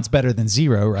 Any amount's better than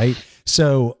zero, right?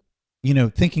 So,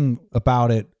 thinking about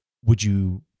it, would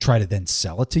you try to then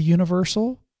sell it to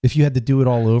Universal if you had to do it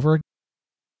all over?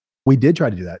 We did try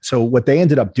to do that. So what they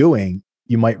ended up doing,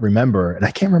 you might remember, and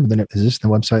I can't remember the name. Is this the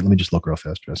website? Let me just look real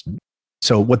fast, Preston.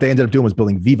 So what they ended up doing was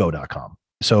building Vivo.com.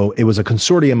 So it was a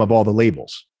consortium of all the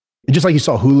labels. And just like you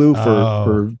saw Hulu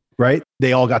for right?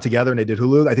 They all got together and they did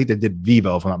Hulu. I think they did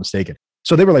Vivo, if I'm not mistaken.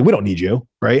 So they were like, we don't need you,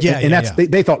 right? Yeah, and that's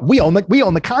they thought we own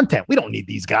the content. We don't need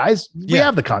these guys. We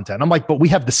have the content. I'm like, but we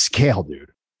have the scale,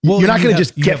 dude. Well, you're not going to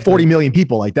just get 40 million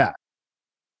people like that.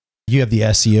 You have the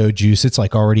SEO juice. It's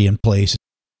like already in place.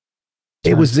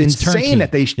 It was insane turnkey.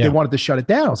 that they wanted to shut it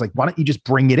down. I was like, why don't you just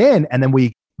bring it in and then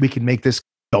we can make this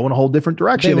go in a whole different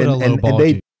direction.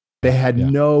 And they had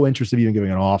no interest of even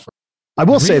giving an offer. I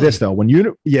will say this though,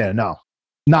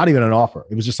 not even an offer.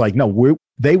 It was just like, no,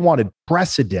 they wanted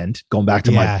precedent, going back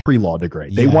to my pre-law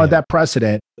degree. They wanted that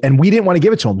precedent and we didn't want to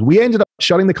give it to them. We ended up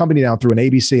shutting the company down through an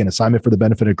ABC, an assignment for the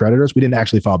benefit of creditors. We didn't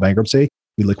actually file bankruptcy.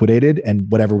 We liquidated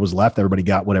and whatever was left, everybody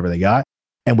got whatever they got.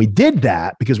 And we did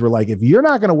that because we're like, if you're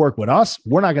not going to work with us,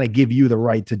 we're not going to give you the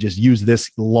right to just use this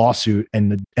lawsuit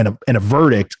and a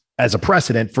verdict as a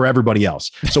precedent for everybody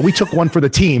else. So we took one for the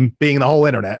team, being the whole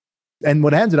internet. And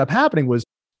what ended up happening was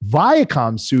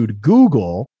Viacom sued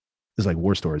Google. It's like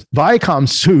war stories. Viacom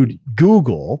sued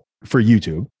Google for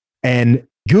YouTube, and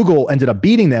Google ended up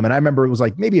beating them. And I remember it was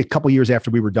like maybe a couple years after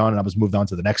we were done and I was moved on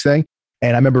to the next thing.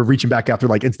 And I remember reaching back out through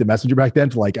like instant messenger back then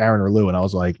to like Aaron or Lou. And I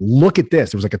was like, look at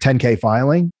this. It was like a 10K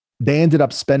filing. They ended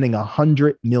up spending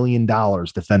 $100 million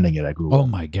defending it at Google. Oh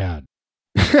my God.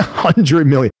 100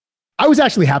 million. I was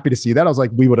actually happy to see that. I was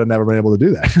like, we would have never been able to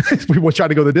do that. We were trying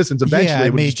to go the distance. Eventually,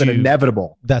 it would have been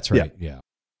inevitable. That's right. Yeah.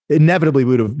 Inevitably,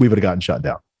 we would have gotten shut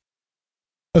down.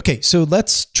 Okay, so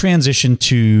let's transition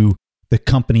to the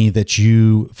company that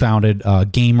you founded,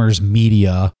 Gamers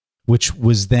Media, which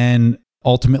was then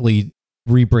ultimately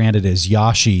rebranded as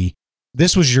Yashi.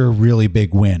 This was your really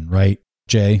big win, right,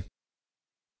 Jay?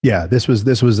 Yeah, this was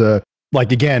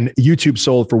again, YouTube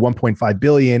sold for 1.5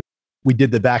 billion. We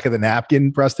did the back of the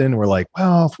napkin, Preston. We're like,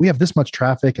 well, if we have this much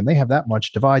traffic and they have that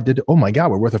much divided, oh my God,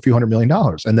 we're worth a few $100 million,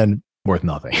 and then worth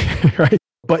nothing, right?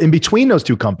 But in between those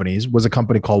two companies was a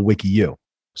company called WikiU.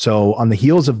 So on the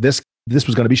heels of this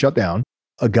was going to be shut down.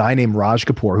 A guy named Raj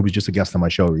Kapoor, who was just a guest on my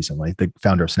show recently, the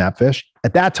founder of Snapfish.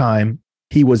 At that time,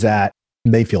 he was at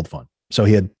Mayfield Fund. So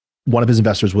he had one of his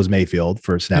investors was Mayfield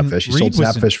for Snapfish. He sold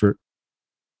Snapfish for.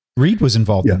 Reed was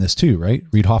involved in this too, right?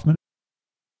 Reed Hoffman.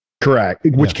 Correct,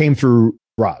 which came through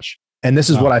Raj. And this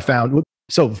is what I found.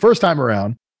 So the first time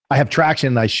around, I have traction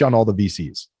and I shun all the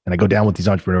VCs. And I go down with these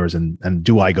entrepreneurs and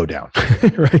do I go down?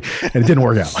 Right? And it didn't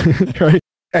work out. Right?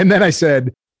 And then I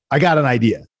said, I got an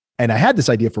idea. And I had this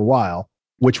idea for a while,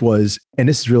 which was, and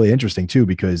this is really interesting too,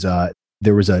 because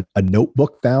there was a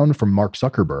notebook found from Mark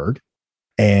Zuckerberg.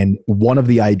 And one of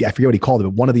the ideas, I forget what he called it,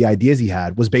 but one of the ideas he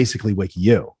had was basically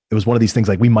WikiU. It was one of these things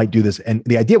like, we might do this. And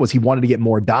the idea was he wanted to get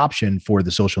more adoption for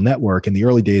the social network. In the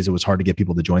early days, it was hard to get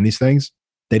people to join these things.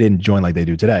 They didn't join like they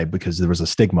do today because there was a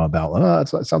stigma about, it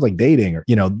sounds like dating, or,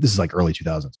 this is like early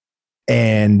 2000s.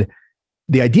 And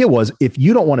the idea was, if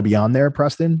you don't want to be on there,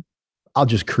 Preston, I'll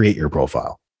just create your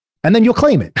profile and then you'll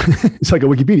claim it. It's like a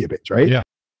Wikipedia page, right? Yeah.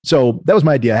 So that was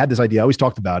my idea. I had this idea. I always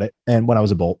talked about it. And when I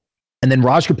was a Bolt, and then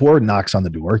Raj Kapoor knocks on the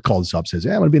door, calls us up, says,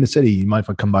 I'm going to be in the city. You mind if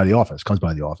I come by the office? Comes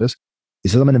by the office. He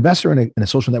says, I'm an investor in a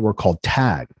social network called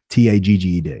Tag,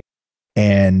 Tagged.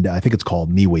 And I think it's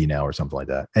called MeWe now or something like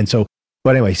that. And so,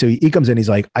 but anyway, so he comes in, he's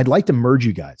like, I'd like to merge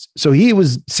you guys. So he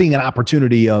was seeing an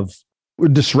opportunity of a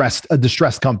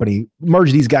distressed company,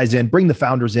 merge these guys in, bring the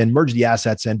founders in, merge the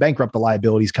assets in, bankrupt the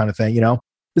liabilities kind of thing. This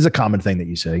is a common thing that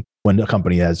you see when a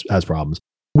company has problems.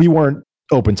 We weren't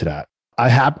open to that. I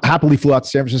happily flew out to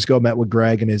San Francisco, met with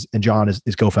Greg and John,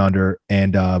 his co-founder,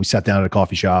 and we sat down at a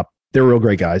coffee shop. They were real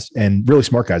great guys and really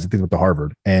smart guys. I think went to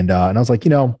Harvard. And I was like,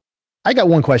 I got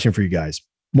one question for you guys.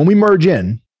 When we merge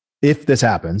in, if this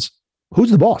happens, who's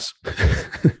the boss?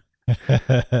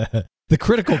 The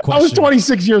critical question. I was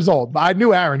 26 years old. I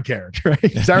knew Aaron cared, right?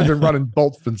 Because Aaron's been running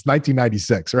Bolt since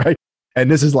 1996, right? And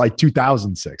this is like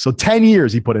 2006. So 10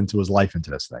 years he put into his life into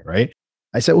this thing, right?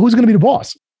 I said, well, who's going to be the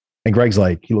boss? And Greg's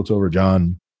like, he looks over at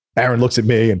John. Aaron looks at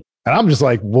me, and I'm just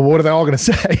like, well, what are they all going to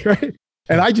say, right?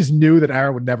 And I just knew that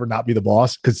Aaron would never not be the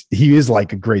boss because he is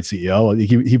like a great CEO.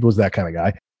 He was that kind of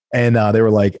guy. And they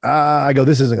were like, I go,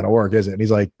 this isn't going to work, is it? And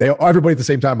he's like, everybody at the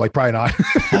same time, like, probably not.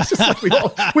 It's just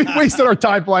like we wasted our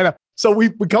time flying out. So we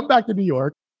come back to New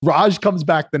York. Raj comes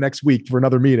back the next week for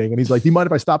another meeting. And he's like, do you mind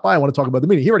if I stop by? I want to talk about the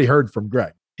meeting. He already heard from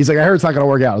Greg. He's like, I heard it's not going to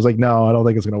work out. I was like, no, I don't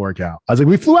think it's going to work out. I was like,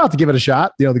 we flew out to give it a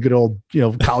shot. The good old,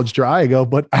 college try. I go,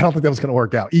 but I don't think that was going to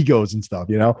work out. Egos and stuff,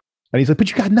 And he's like, but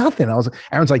you got nothing. I was like,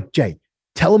 Aaron's like, Jay,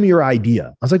 tell him your idea.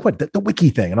 I was like, what? The wiki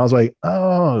thing. And I was like,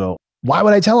 oh, why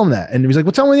would I tell him that? And he was like,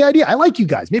 well, tell him the idea. I like you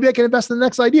guys. Maybe I can invest in the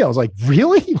next idea. I was like,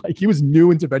 really? Like, he was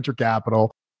new into venture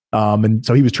capital. And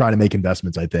so he was trying to make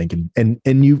investments, I think.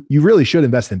 And you really should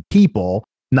invest in people,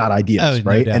 not ideas,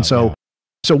 right? No doubt, and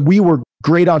so we were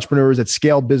great entrepreneurs that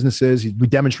scaled businesses. We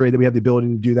demonstrated that we have the ability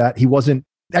to do that. He wasn't,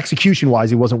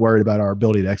 execution-wise, he wasn't worried about our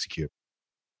ability to execute.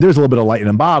 There's a little bit of lightning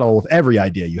in a bottle with every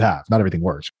idea you have. Not everything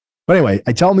works. But anyway,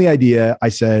 I tell him the idea. I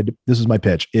said, this is my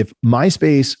pitch. If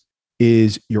MySpace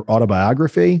is your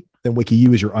autobiography, then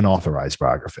WikiU is your unauthorized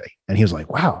biography. And he was like,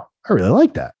 wow, I really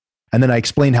like that. And then I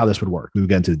explained how this would work. We would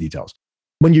get into the details.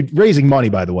 When you're raising money,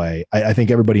 by the way, I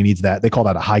think everybody needs that. They call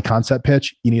that a high concept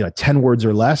pitch. You need 10 words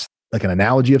or less, like an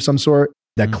analogy of some sort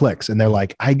that clicks. And they're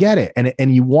like, I get it.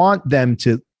 And you want them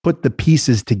to put the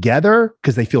pieces together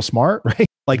because they feel smart, right?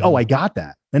 Like, oh, I got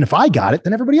that. And if I got it,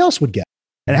 then everybody else would get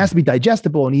it. And it has to be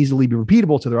digestible and easily be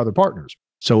repeatable to their other partners.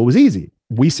 So it was easy.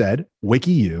 We said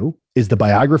WikiU is the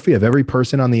biography of every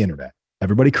person on the internet.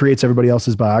 Everybody creates everybody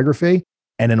else's biography.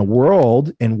 And in a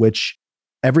world in which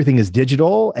everything is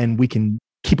digital and we can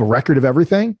keep a record of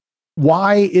everything,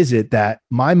 why is it that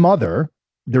my mother,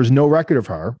 there's no record of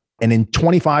her, and in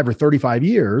 25 or 35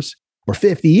 years or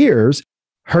 50 years,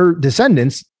 her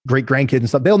descendants, great grandkids and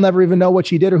stuff, they'll never even know what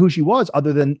she did or who she was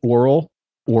other than oral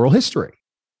history.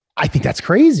 I think that's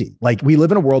crazy. Like, we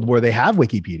live in a world where they have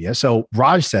Wikipedia. So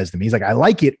Raj says to me, he's like, I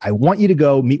like it. I want you to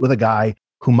go meet with a guy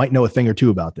who might know a thing or two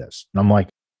about this. And I'm like,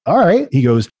 all right. He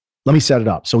goes, let me set it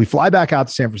up. So we fly back out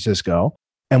to San Francisco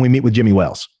and we meet with Jimmy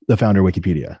Wales, the founder of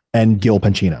Wikipedia, and Gil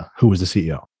Pencina, who was the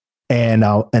CEO. And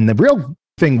the real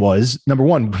thing was, number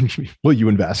one, will you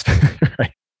invest?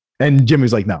 Right? And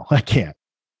Jimmy's like, no, I can't.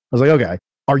 I was like, okay,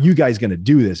 are you guys going to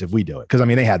do this if we do it? Because I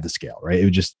mean, they had the scale, right? It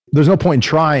was just, there's no point in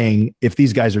trying if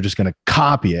these guys are just going to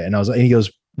copy it. And he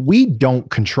goes, we don't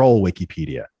control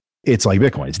Wikipedia. It's like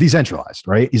Bitcoin. It's decentralized,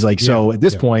 right? He's like, so at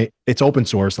this point, it's open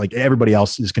source. Like, everybody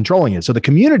else is controlling it. So the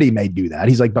community may do that.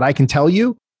 He's like, but I can tell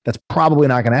you that's probably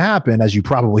not going to happen, as you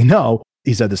probably know.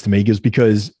 He said this to me. He goes,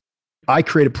 because I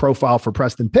create a profile for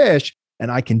Preston Pysh,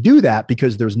 and I can do that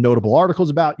because there's notable articles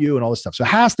about you and all this stuff. So it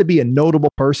has to be a notable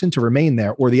person to remain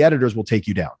there, or the editors will take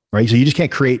you down, right? So you just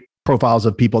can't create profiles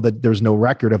of people that there's no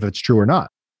record of if it's true or not.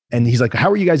 And he's like,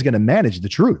 how are you guys going to manage the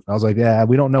truth? I was like, yeah,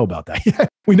 we don't know about that.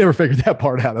 We never figured that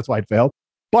part out. That's why it failed.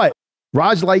 But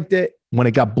Raj liked it. When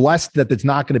it got blessed that it's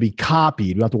not going to be copied,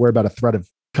 we don't have to worry about a threat of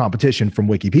competition from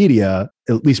Wikipedia.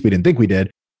 At least we didn't think we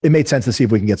did. It made sense to see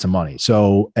if we can get some money.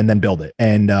 So, and then build it.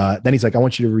 And then he's like, I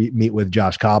want you to meet with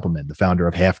Josh Koppelman, the founder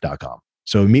of half.com.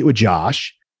 So we meet with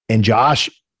Josh, and Josh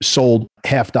sold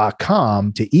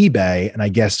half.com to eBay. And I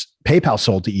guess PayPal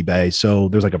sold to eBay. So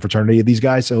there's like a fraternity of these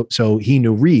guys. So he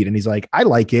knew Reed, and he's like, I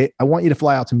like it. I want you to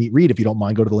fly out to meet Reed. If you don't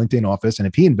mind, go to the LinkedIn office. And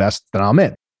if he invests, then I'm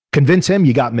in. Convince him,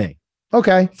 you got me.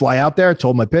 Okay. Fly out there,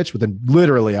 told my pitch within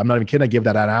literally, I'm not even kidding. I give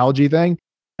that analogy thing.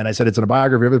 And I said, it's in a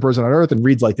biography of every person on earth. And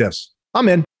Reed's like this, I'm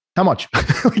in. How much?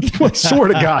 Like, swear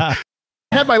to God.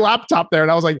 I had my laptop there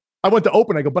and I was like, I went to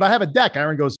open. I go, but I have a deck.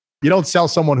 Aaron goes, you don't sell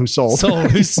someone who sold.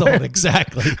 Who sold,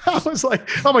 exactly. I was like,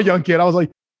 I'm a young kid. I was like,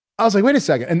 wait a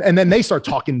second. And then they start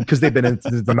talking because they've been in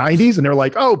the 90s and they're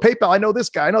like, oh, PayPal, I know this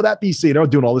guy. I know that BC. They're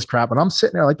doing all this crap. And I'm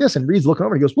sitting there like this. And Reed's looking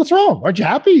over and he goes, what's wrong? Aren't you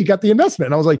happy? You got the investment.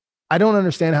 And I was like, I don't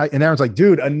understand how. And Aaron's like,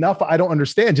 dude, enough. I don't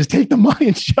understand. Just take the money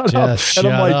and shut up. Shut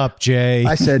I'm like, up, Jay.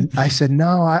 I said,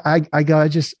 no, I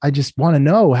just want to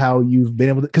know how you've been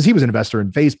able to, because he was an investor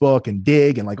in Facebook and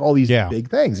Dig and like all these big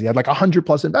things. He had like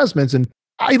 100+ investments. And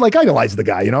I like idolized the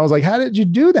guy, I was like, how did you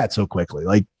do that so quickly?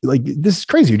 Like this is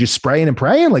crazy. You're just spraying and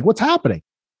praying. Like, what's happening?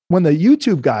 When the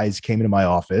YouTube guys came into my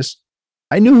office,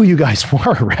 I knew who you guys were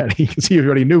already because he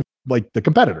already knew like the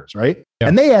competitors, right? Yeah.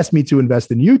 And they asked me to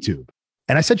invest in YouTube.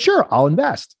 And I said, sure, I'll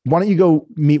invest. Why don't you go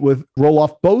meet with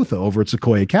Roloff Botha over at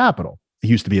Sequoia Capital? He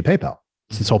used to be at PayPal.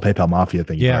 It's this whole PayPal Mafia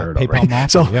thing. Yeah, heard PayPal of, right?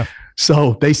 Mafia.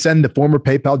 So they send the former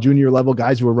PayPal junior level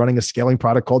guys who are running a scaling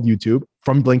product called YouTube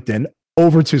from LinkedIn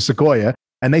over to Sequoia.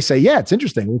 And they say, yeah, it's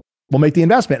interesting. We'll make the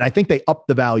investment. And I think they upped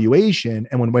the valuation.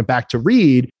 And when it went back to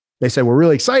Reed, they said, we're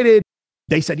really excited.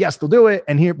 They said, yes, they'll do it.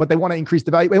 But they want to increase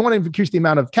the value. They want to increase the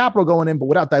amount of capital going in, but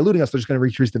without diluting us, they're just going to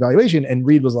increase the valuation. And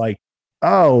Reed was like,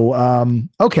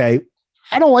 okay.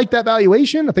 I don't like that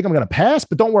valuation. I think I'm going to pass,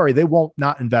 but don't worry. They won't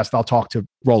not invest. I'll talk to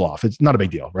Roloff. It's not a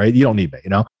big deal, right? You don't need me,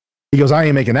 He goes, I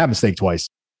ain't making that mistake twice.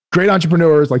 Great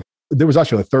entrepreneurs. Like, there was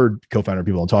actually a third co-founder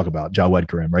people don't talk about, Jawed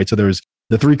Karim, right? So there's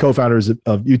the 3 co-founders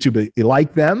of YouTube. He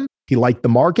liked them. He liked the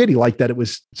market. He liked that it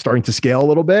was starting to scale a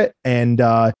little bit. And,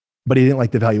 but he didn't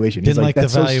like the valuation. Didn't like the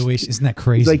valuation. Isn't that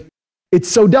crazy? He's like, it's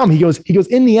so dumb. He goes,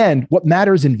 in the end, what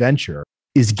matters in venture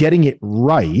is getting it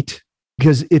right.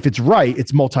 Because if it's right,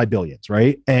 it's multi-billions,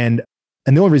 right? And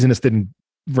the only reason this didn't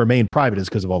remain private is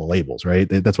because of all the labels, right?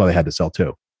 That's why they had to sell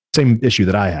too. Same issue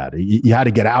that I had. You had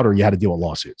to get out or you had to deal with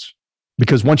lawsuits.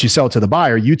 Because once you sell it to the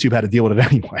buyer, YouTube had to deal with it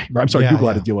anyway. Right? I'm sorry, Google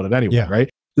had to deal with it anyway, right?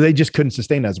 They just couldn't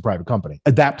sustain it as a private company.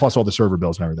 That plus all the server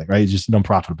bills and everything, right? It's just an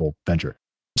unprofitable venture.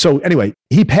 So anyway,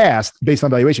 he passed based on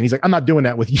valuation. He's like, I'm not doing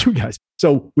that with you guys.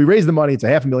 So we raised the money. It's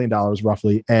 $500,000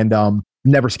 roughly. And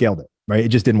never scaled it, right? It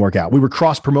just didn't work out. We were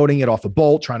cross promoting it off of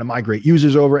Bolt, trying to migrate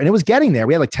users over, and it was getting there.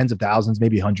 We had like tens of thousands,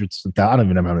 maybe hundreds of thousands. I don't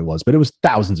even know how many it was, but it was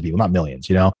thousands of people, not millions,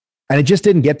 and it just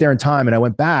didn't get there in time. And I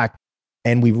went back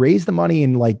and we raised the money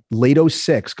in like late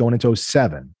 06 going into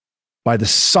 07. By the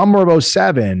summer of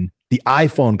 07, the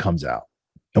iPhone comes out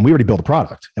and we already built a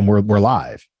product and we're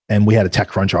live. And we had a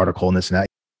TechCrunch article and this and that.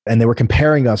 And they were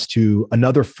comparing us to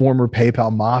another former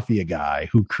PayPal mafia guy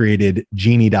who created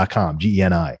Genie.com,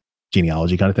 Geni,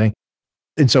 genealogy kind of thing.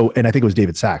 And I think it was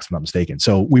David Sachs, if I'm not mistaken.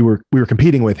 So we were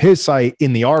competing with his site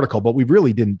in the article, but we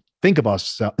really didn't think of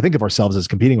ourselves as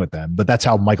competing with them. But that's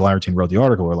how Michael Arrington wrote the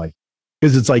article. We're like,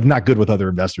 because it's like not good with other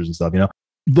investors and stuff,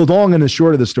 The long and the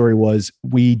short of the story was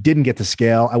we didn't get to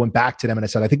scale. I went back to them and I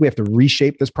said, I think we have to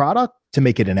reshape this product to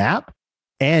make it an app.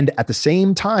 And at the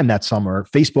same time that summer,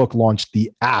 Facebook launched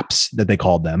the apps that they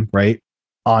called them, right,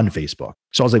 on Facebook.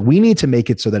 So I was like, we need to make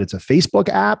it so that it's a Facebook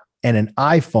app and an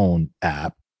iPhone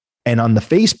app. And on the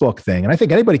Facebook thing, and I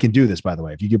think anybody can do this, by the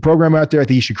way. If you get a program out there, I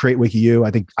think you should create WikiU. I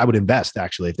think I would invest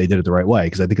actually if they did it the right way,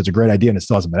 because I think it's a great idea and it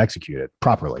still hasn't been executed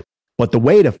properly. But the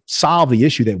way to solve the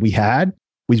issue that we had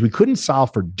was we couldn't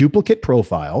solve for duplicate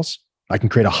profiles. I can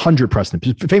create 100 Preston,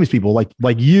 famous people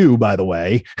like you, by the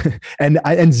way,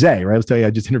 and Zay, right? I was telling you,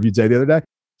 I just interviewed Zay the other day,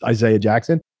 Isaiah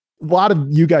Jackson. A lot of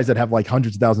you guys that have like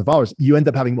hundreds of thousands of followers, you end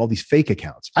up having all these fake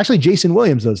accounts. Actually, Jason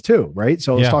Williams does too, right?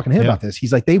 So I was talking to him about this.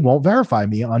 He's like, they won't verify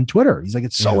me on Twitter. He's like,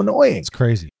 it's so annoying. It's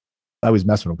crazy. I was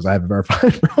messing with him because I haven't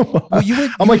verified. Well,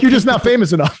 I'm like, you're just not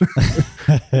famous enough.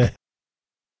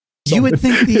 You would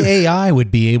think the AI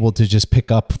would be able to just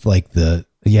pick up like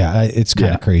it's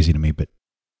kind of crazy to me, but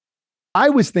I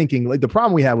was thinking like the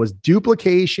problem we had was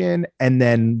duplication and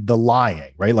then the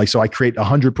lying, right? Like, so I create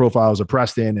 100 profiles of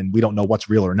Preston and we don't know what's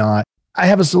real or not. I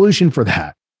have a solution for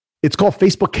that. It's called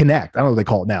Facebook Connect. I don't know what they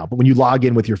call it now, but when you log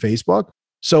in with your Facebook,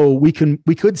 so we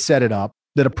could set it up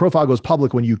that a profile goes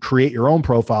public when you create your own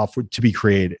profile to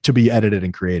be edited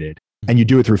and created. And you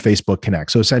do it through Facebook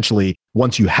Connect. So essentially,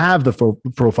 once you have the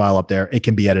profile up there, it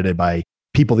can be edited by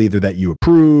people either that you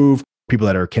approve, people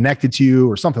that are connected to you,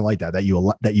 or something like that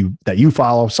you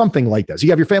follow, something like that. So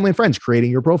you have your family and friends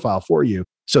creating your profile for you,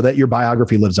 so that your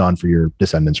biography lives on for your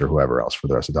descendants or whoever else for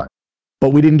the rest of the time. But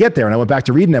we didn't get there, and I went back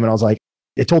to reading them, and I was like,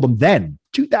 I told them then,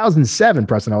 2007,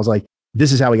 Preston. I was like,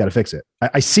 this is how we got to fix it.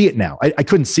 I see it now. I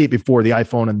couldn't see it before the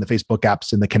iPhone and the Facebook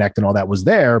apps and the Connect and all that was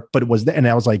there, but it was there, and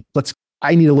I was like,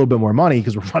 I need a little bit more money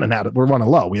because we're running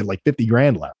low. We had like 50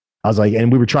 grand left. I was like,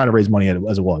 and we were trying to raise money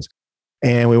as it was.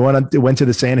 And we went to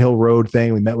the Sand Hill Road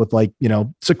thing. We met with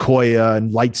Sequoia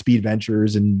and Lightspeed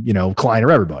Ventures and,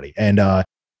 Kleiner, everybody. And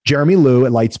Jeremy Liu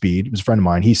at Lightspeed was a friend of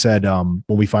mine. He said, when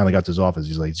we finally got to his office,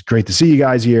 he's like, it's great to see you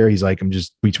guys here. He's like,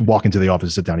 we walk into the office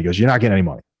and sit down. He goes, you're not getting any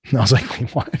money. And I was like,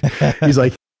 what? He's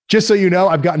like, just so you know,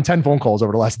 I've gotten 10 phone calls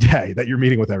over the last day that you're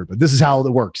meeting with everybody. This is how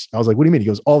it works. I was like, what do you mean? He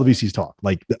goes, all the VCs talk.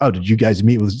 Like, oh, did you guys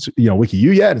meet with,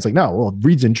 WikiU yet? And it's like, no, well,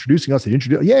 Reed's introducing us.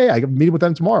 Yeah, I got a meeting with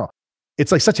them tomorrow.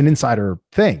 It's like such an insider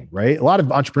thing, right? A lot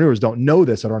of entrepreneurs don't know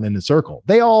this that aren't in the circle.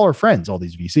 They all are friends, all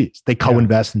these VCs. They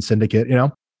co-invest and syndicate,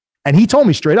 And he told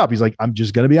me straight up, he's like, I'm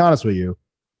just going to be honest with you.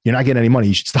 You're not getting any money.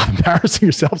 You should stop embarrassing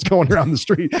yourselves going around the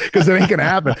street because it ain't going to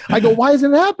happen. I go, why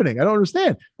isn't it happening? I don't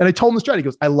understand. And I told him the strategy. He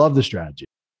goes, I love the strategy,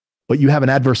 but you have an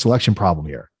adverse selection problem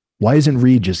here. Why isn't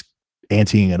Reed just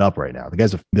anteing it up right now? The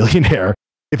guy's a millionaire.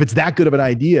 If it's that good of an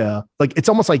idea, like it's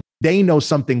almost like they know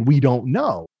something we don't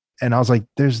know. And I was like,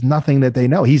 there's nothing that they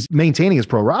know. He's maintaining his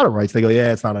pro rata rights. They go,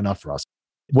 yeah, it's not enough for us.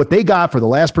 What they got for the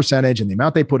last percentage and the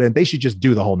amount they put in, they should just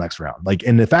do the whole next round. Like,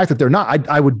 and the fact that they're not,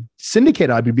 I would syndicate.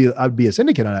 I'd be a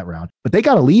syndicate on that round, but they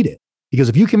got to lead it, because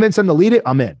if you convince them to lead it,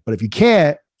 I'm in. But if you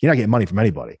can't, you're not getting money from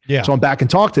anybody. Yeah. So I'm back and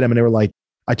talked to them, and they were like,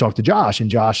 I talked to Josh,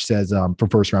 and Josh says from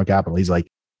First Round Capital, he's like,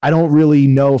 I don't really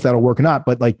know if that'll work or not,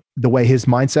 but like the way his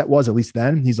mindset was, at least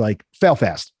then, he's like, fail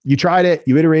fast. You tried it,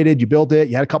 you iterated, you built it,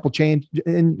 you had a couple change,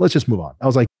 and let's just move on. I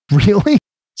was like, really?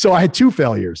 So I had 2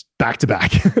 failures back to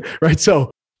back, right?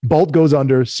 So Bolt goes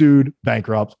under, sued,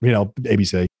 bankrupt,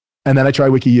 ABC. And then I try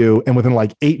WikiU, and within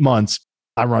like 8 months,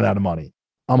 I run out of money.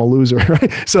 I'm a loser,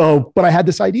 right? So, but I had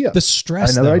this idea. The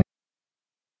stress though,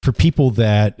 for people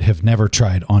that have never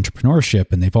tried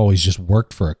entrepreneurship and they've always just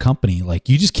worked for a company, like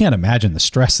you just can't imagine the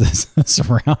stress that's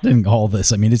surrounding all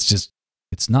this. I mean, it's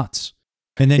nuts.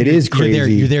 And then is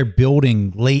crazy. You're there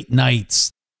building late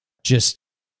nights, just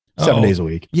 7 days a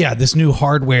week. Yeah. This new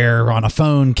hardware on a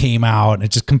phone came out and it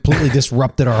just completely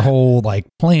disrupted our whole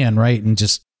plan. Right. And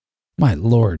just, my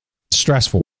Lord,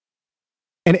 stressful.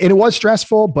 And it was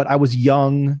stressful, but I was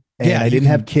young and I didn't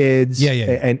have kids. Yeah.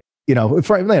 And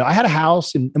I had a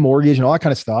house and a mortgage and all that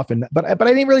kind of stuff. But I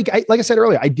didn't really, like I said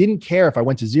earlier, I didn't care if I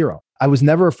went to zero. I was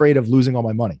never afraid of losing all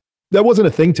my money. That wasn't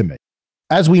a thing to me.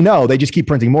 As we know, they just keep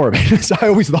printing more of it. So I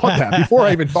always thought that before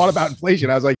I even thought about inflation.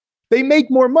 I was like, they make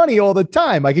more money all the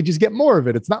time. I could just get more of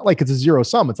it. It's not like it's a zero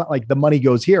sum. It's not like the money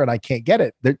goes here and I can't get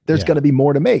it. There's going to be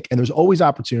more to make. And there's always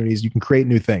opportunities. You can create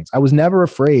new things. I was never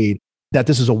afraid that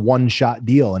this is a one-shot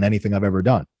deal in anything I've ever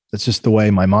done. That's just the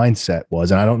way my mindset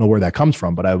was. And I don't know where that comes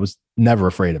from, but I was never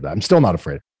afraid of that. I'm still not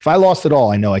afraid. If I lost it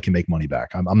all, I know I can make money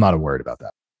back. I'm not worried about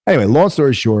that. Anyway, long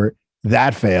story short,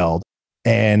 that failed.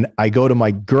 And I go to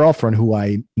my girlfriend who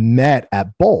I met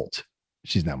at Bolt.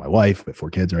 She's now my wife with 4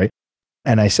 kids, right?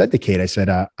 And I said to Kate, I said,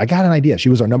 I got an idea. She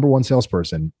was our number 1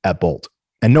 salesperson at Bolt.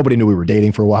 And nobody knew we were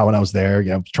dating for a while when I was there,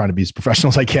 trying to be as professional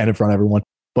as I can in front of everyone.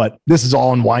 But this is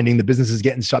all unwinding. The business is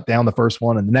getting shut down, the first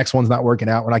one, and the next one's not working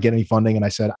out. We're not getting any funding. And I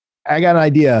said, I got an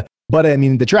idea, but I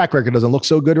mean, the track record doesn't look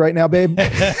so good right now, babe.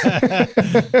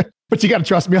 But you got to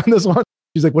trust me on this one.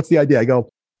 She's like, what's the idea? I go,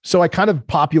 so I kind of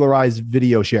popularized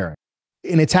video sharing.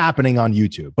 And it's happening on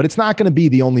YouTube, but it's not going to be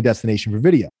the only destination for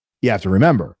video. You have to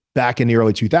remember, back in the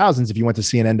early 2000s, if you went to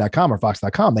CNN.com or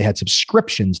Fox.com, they had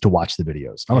subscriptions to watch the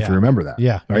videos. I don't know if you remember that.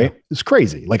 Yeah. Right. Yeah. It's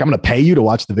crazy. Like, I'm going to pay you to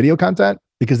watch the video content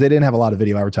because they didn't have a lot of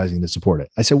video advertising to support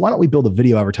it. I said, why don't we build a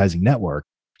video advertising network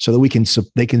so that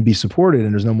they can be supported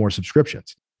and there's no more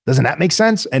subscriptions? Doesn't that make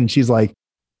sense? And she's like,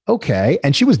 okay.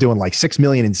 And she was doing like 6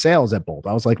 million in sales at Bolt.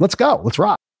 I was like, let's go, let's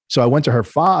rock. So I went to her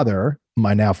father,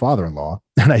 my now father-in-law,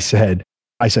 and I said,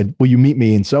 will you meet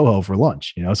me in Soho for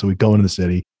lunch? So we go into the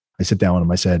city. I sit down with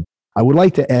him. I said, I would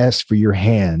like to ask for your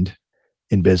hand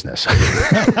in business.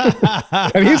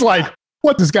 And he's like,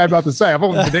 what's this guy about to say? I've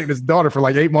only been dating his daughter for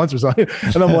like 8 months or something.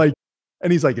 And I'm like,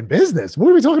 and he's like, in business?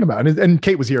 What are we talking about? And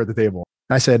Kate was here at the table.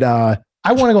 And I said, I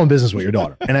want to go in business with your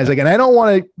daughter. And I was like, and I don't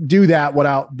want to do that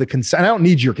without the consent. I don't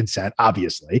need your consent,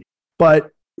 obviously, but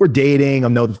we're dating.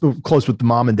 I'm close with the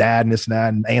mom and dad and this and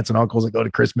that, and aunts and uncles that go to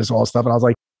Christmas and all that stuff. And I was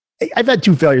like, I've had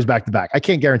 2 failures back to back. I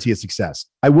can't guarantee a success.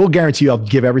 I will guarantee you I'll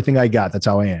give everything I got. That's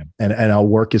how I am. And I'll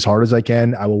work as hard as I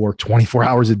can. I will work 24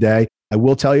 hours a day. I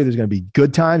will tell you there's going to be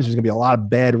good times. There's going to be a lot of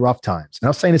bad, rough times. And I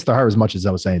was saying this to her as much as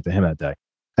I was saying it to him that day.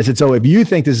 I said, so if you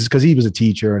think this is because he was a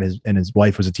teacher and his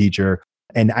wife was a teacher,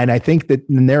 and I think that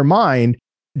in their mind,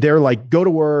 they're like, go to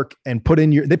work and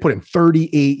they put in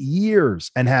 38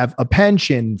 years and have a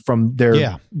pension from their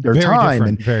time.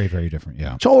 And very, very different.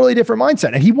 Yeah. Totally different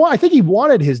mindset. And I think he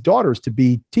wanted his daughters to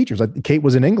be teachers. Kate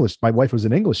was an English. My wife was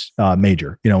an English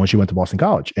major, when she went to Boston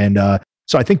College. And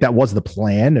so I think that was the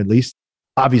plan, at least.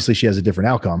 Obviously she has a different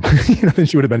outcome than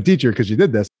she would have been a teacher because she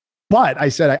did this. But I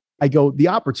said, I go, the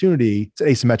opportunity, it's an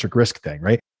asymmetric risk thing,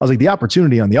 right? I was like, the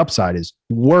opportunity on the upside is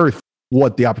worth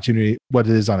what it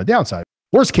is on the downside.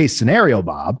 Worst case scenario,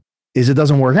 Bob, is it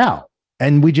doesn't work out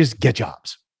and we just get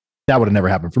jobs. That would have never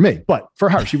happened for me, but for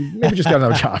her, she maybe just got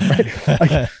another job,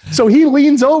 right? So he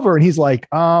leans over and he's like,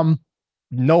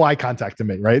 no eye contact to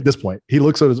me, right? At this point, he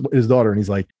looks at his daughter and he's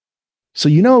like, so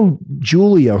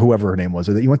Julia, whoever her name was,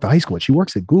 that you went to high school with, she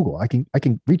works at Google. I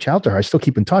can reach out to her. I still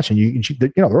keep in touch, and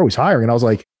they're always hiring. And I was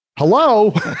like,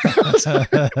 hello,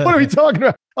 what are we talking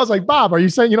about? I was like, Bob, are you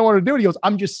saying you don't want to do it? He goes,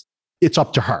 it's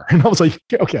up to her. And I was like,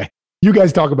 okay, you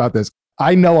guys talk about this.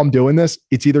 I know I'm doing this.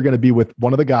 It's either going to be with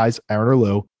one of the guys, Aaron or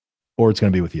Lou, or it's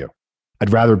going to be with you.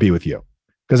 I'd rather be with you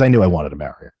because I knew I wanted to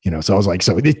marry her, So I was like,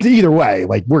 so either way,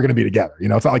 like we're going to be together,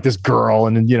 It's not like this girl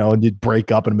and then, and you'd break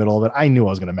up in the middle of it. I knew I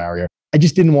was going to marry her. I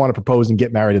just didn't want to propose and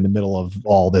get married in the middle of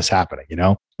all this happening,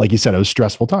 Like you said, it was a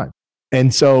stressful time.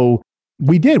 And so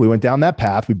we went down that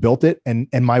path, we built it. And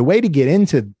my way to get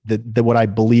into the what I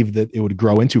believed that it would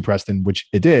grow into, Preston, which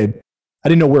it did, I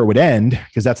didn't know where it would end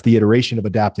because that's the iteration of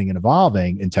adapting and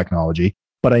evolving in technology.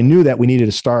 But I knew that we needed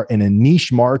to start in a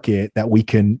niche market that we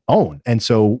can own. And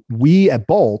so we at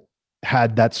Bolt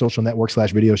had that social network /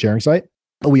 video sharing site,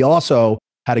 but we also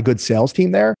had a good sales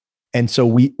team there. And so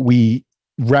we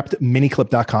repped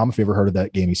miniclip.com, if you ever heard of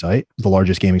that gaming site, the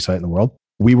largest gaming site in the world.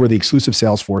 We were the exclusive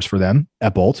sales force for them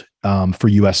at Bolt for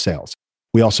US sales.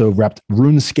 We also repped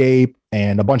RuneScape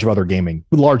and a bunch of other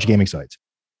large gaming sites.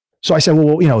 So I said,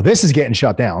 well, this is getting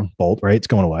shut down, Bolt, right? It's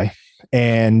going away.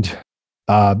 And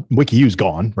WikiU's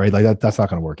gone, right? Like that's not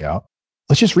going to work out.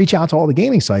 Let's just reach out to all the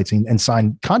gaming sites and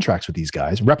sign contracts with these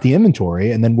guys, rep the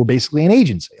inventory, and then we're basically an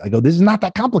agency. I go, this is not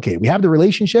that complicated. We have the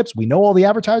relationships, we know all the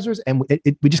advertisers, and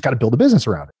we just got to build a business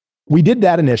around it. We did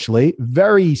that initially,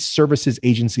 very services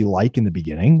agency-like in the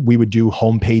beginning. We would do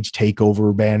homepage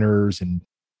takeover banners and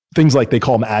things like they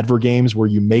call them advert games where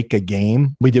you make a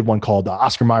game. We did one called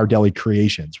Oscar Mayer Deli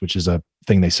Creations, which is a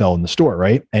thing they sell in the store,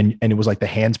 right? And it was like the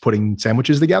hands putting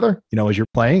sandwiches together, as you're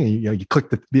playing, and, you click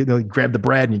you grab the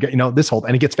bread and you get, this whole,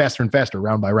 and it gets faster and faster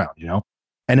round by round,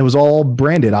 and it was all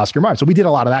branded Oscar Mayer. So we did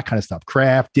a lot of that kind of stuff,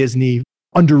 Kraft, Disney,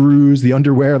 Underoos, the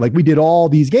underwear. Like we did all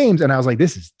these games. And I was like,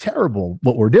 this is terrible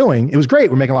what we're doing. It was great.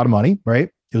 We're making a lot of money, right?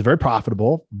 It was very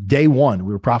profitable. Day one,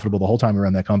 we were profitable the whole time we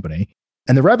ran that company.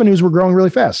 And the revenues were growing really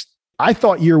fast. I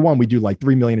thought year one, we'd do like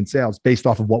 3 million in sales based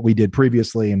off of what we did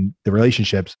previously and the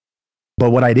relationships.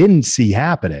 But what I didn't see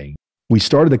happening, we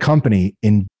started the company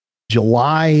in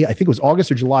July, I think it was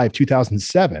August or July of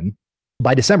 2007.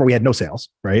 By December, we had no sales,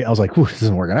 right? I was like, this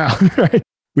isn't working out, right?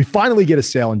 We finally get a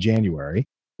sale in January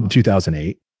of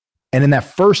 2008. And in that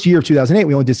first year of 2008,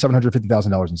 we only did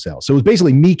 $750,000 in sales. So it was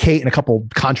basically me, Kate, and a couple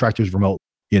contractors remote,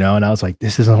 and I was like,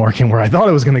 this isn't working where I thought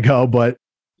it was going to go, but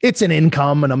it's an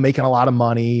income and I'm making a lot of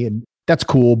money and that's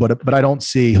cool. But I don't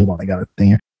see, hold on, I got a thing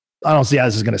here. I don't see how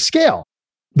this is going to scale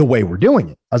the way we're doing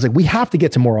it. I was like, we have to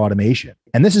get to more automation.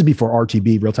 And this is before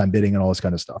RTB, real-time bidding and all this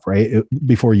kind of stuff, right?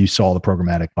 Before you saw the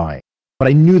programmatic buying. But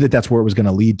I knew that that's where it was going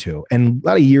to lead to. And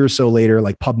about a year or so later,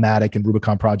 like Pubmatic and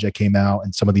Rubicon Project came out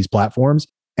and some of these platforms.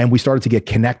 And we started to get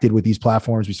connected with these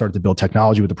platforms. We started to build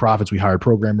technology with the profits. We hired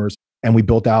programmers and we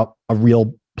built out a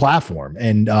real platform.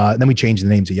 And then we changed the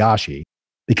name to Yashi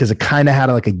because it kind of had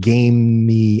like a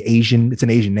gamey Asian, it's an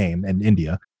Asian name in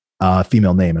India,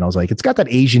 female name. And I was like, it's got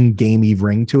that Asian gamey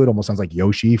ring to it. Almost sounds like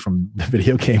Yoshi from the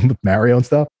video game with Mario and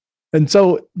stuff. And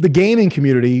so the gaming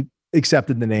community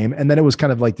accepted the name. And then it was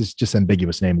kind of like this just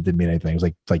ambiguous name. It didn't mean anything. It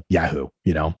was like Yahoo,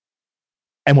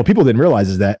 And what people didn't realize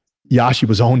is that Yashi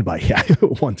was owned by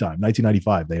Yahoo at one time,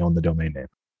 1995. They owned the domain name.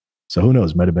 So who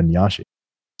knows? Might have been Yashi.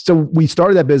 So we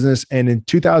started that business. And in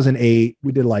 2008,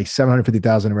 we did like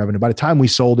 750,000 in revenue. By the time we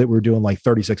sold it, we were doing like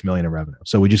 36 million in revenue.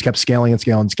 So we just kept scaling and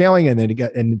scaling and scaling. And then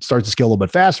it started to scale a little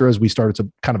bit faster as we started to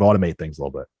kind of automate things a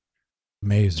little bit.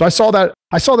 Amazing. So I saw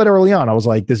that early on. I was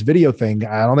like, this video thing,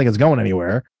 I don't think it's going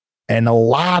anywhere. And a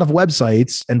lot of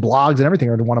websites and blogs and everything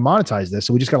are going to want to monetize this.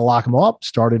 So we just got to lock them up,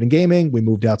 started in gaming. We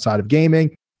moved outside of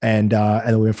gaming and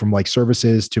then we went from like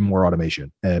services to more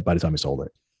automation by the time we sold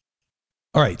it.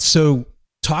 All right. So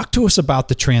talk to us about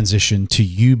the transition to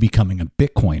you becoming a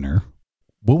Bitcoiner.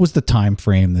 What was the time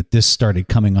frame that this started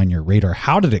coming on your radar?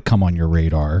 How did it come on your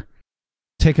radar?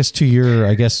 Take us to your,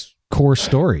 I guess, core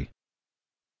story.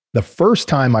 The first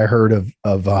time I heard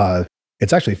of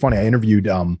it's actually funny. I interviewed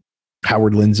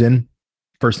Howard Lindzen,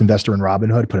 first investor in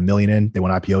Robinhood, put $1 million in. They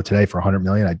went IPO today for $100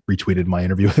 million. I retweeted my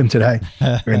interview with him today.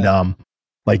 And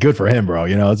like, good for him, bro.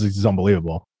 It's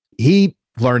unbelievable. He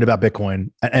learned about Bitcoin.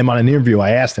 And on an interview,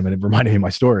 I asked him, and it reminded me of my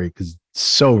story because it's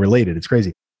so related. It's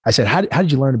crazy. I said, how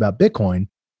did you learn about Bitcoin?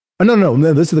 Oh,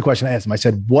 no. This is the question I asked him. I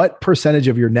said, what percentage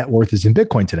of your net worth is in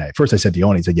Bitcoin today? First, I said, do you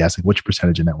own it? He said, yes. Like, which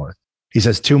percentage of net worth? He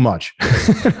says, too much.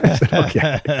 I said,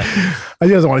 okay. He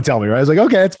doesn't want to tell me, right? I was like,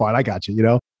 okay, it's fine. I got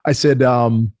you, I said,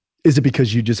 is it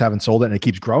because you just haven't sold it and it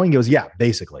keeps growing? He goes, yeah,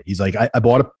 basically. He's like, I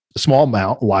bought a small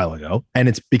amount a while ago and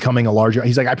it's becoming a larger.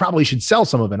 He's like, I probably should sell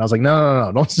some of it. And I was like,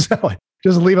 no, don't sell it.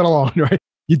 Just leave it alone, right?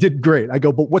 You did great. I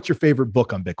go, but what's your favorite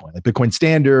book on Bitcoin? Like Bitcoin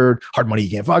Standard, Hard Money You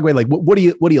Can't Fog Away. Like, what do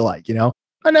you like?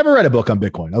 I never read a book on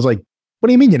Bitcoin. I was like, what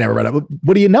do you mean you never read it?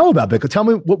 What do you know about Bitcoin? Tell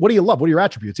me, what do you love? What are your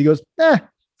attributes? He goes,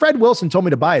 Fred Wilson told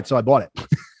me to buy it, so I bought it.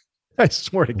 I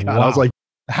swear to God. Wow. I was like,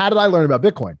 how did I learn about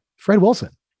Bitcoin? Fred Wilson.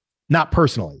 Not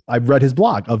personally. I've read his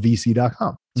blog,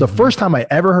 avc.com. So first time I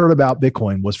ever heard about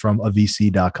Bitcoin was from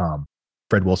avc.com,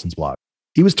 Fred Wilson's blog.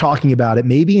 He was talking about it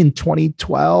maybe in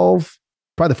 2012,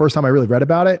 probably the first time I really read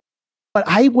about it. But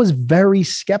I was very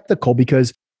skeptical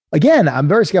because, again, I'm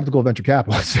very skeptical of venture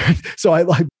capitalists. So I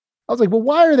was like, well,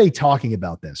 why are they talking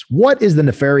about this? What is the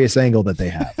nefarious angle that they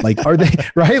have? Like, are they,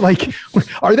 right? Like,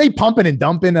 are they pumping and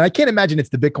dumping? And I can't imagine it's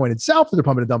the Bitcoin itself that they're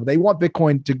pumping and dumping. They want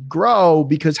Bitcoin to grow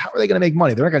because how are they going to make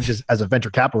money? They're not going to just, as a venture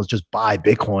capitalist, just buy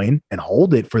Bitcoin and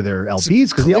hold it for their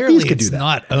LPs because the LPs could do that. It's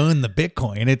not own the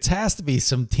Bitcoin. It has to be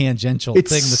some tangential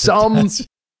thing.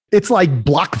 It's like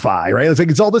BlockFi, right?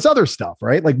 It's all this other stuff,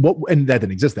 right? Like and that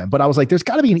didn't exist then. But I was like, there's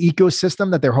got to be an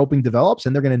ecosystem that they're hoping develops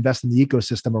and they're going to invest in the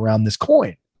ecosystem around this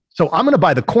coin. So I'm going to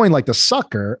buy the coin like the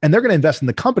sucker and they're going to invest in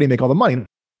the company and make all the money. I'm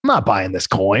not buying this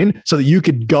coin so that you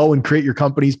could go and create your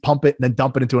companies, pump it, and then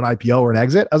dump it into an IPO or an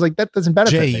exit. I was like, that doesn't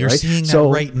benefit me, Jay, you're seeing that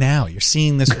right now. You're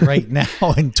seeing this right now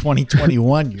in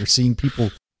 2021. You're seeing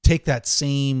people take that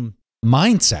same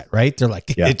mindset, right? They're like,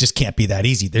 it just can't be that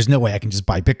easy. There's no way I can just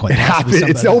buy Bitcoin.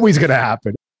 It's always going to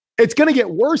happen. It's going to get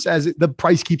worse as the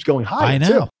price keeps going higher. I know.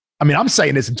 Too. I mean, I'm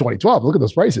saying this in 2012. Look at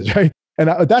those prices, right? And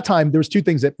at that time, there was two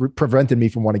things that prevented me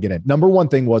from wanting to get in. Number one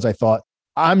thing was I thought,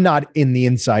 I'm not in the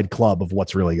inside club of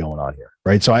what's really going on here,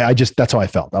 right? So I just, that's how I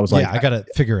felt. I was like, I got to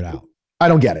figure it out. I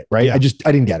don't get it, right? Yeah.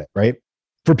 I didn't get it, right?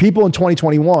 For people in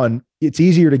 2021, it's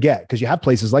easier to get because you have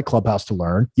places like Clubhouse to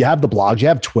learn. You have the blogs, you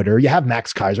have Twitter, you have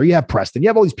Max Kaiser, you have Preston, you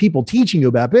have all these people teaching you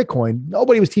about Bitcoin.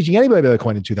 Nobody was teaching anybody about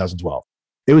Bitcoin in 2012.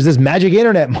 It was this magic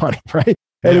internet money, right?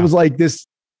 And it was like this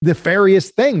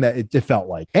nefarious thing that it felt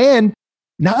like. And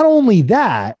not only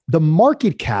that, the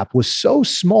market cap was so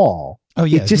small. Oh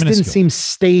yeah, it just didn't seem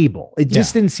stable. It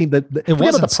just didn't seem that. It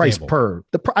wasn't the price per.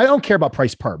 I don't care about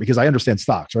price per because I understand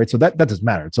stocks, right? So that doesn't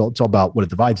matter. It's all about what it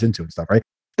divides into and stuff, right?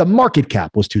 The market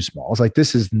cap was too small. I was like,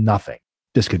 this is nothing.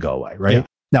 This could go away, right? Yeah.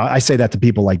 Now I say that to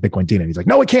people like Bitcoin Tina. He's like,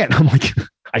 no, it can't. I'm like,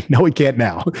 I know it can't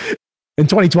now. In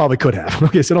 2012, it could have.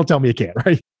 Okay, so don't tell me it can't,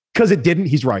 right? Because it didn't.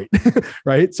 He's right,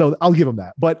 right? So I'll give him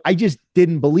that. But I just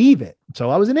didn't believe it. So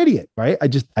I was an idiot, right? I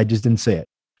just didn't see it.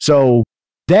 So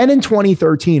then in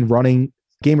 2013, running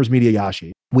Gamers Media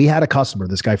Yashi, we had a customer,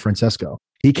 this guy, Francesco.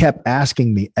 He kept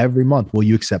asking me every month, will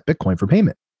you accept Bitcoin for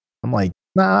payment? I'm like,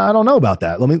 nah, I don't know about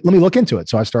that. Let me look into it.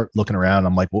 So I start looking around.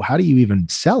 I'm like, well, how do you even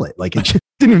sell it? Like, it just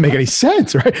didn't even make any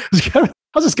sense, right?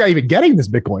 How's this guy even getting this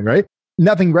Bitcoin, right?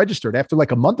 Nothing registered. After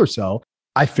like a month or so,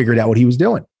 I figured out what he was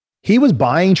doing. He was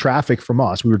buying traffic from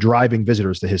us. We were driving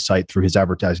visitors to his site through his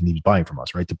advertising he was buying from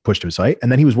us, right, to push to his site.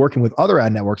 And then he was working with other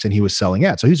ad networks and he was selling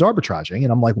ads. So he was arbitraging.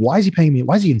 And I'm like, why is he paying me?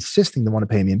 Why is he insisting to want to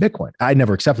pay me in Bitcoin? I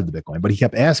never accepted the Bitcoin, but he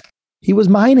kept asking. He was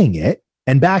mining it.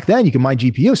 And back then you can mine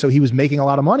GPU. So he was making a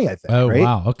lot of money, I think. Oh, right?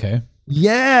 wow. Okay.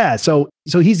 Yeah. So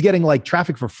he's getting like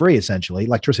traffic for free, essentially,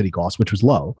 electricity costs, which was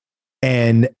low.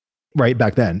 And right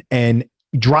back then. And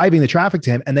driving the traffic to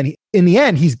him. And then in the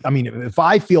end, if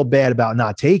I feel bad about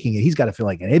not taking it, he's got to feel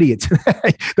like an idiot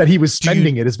that he was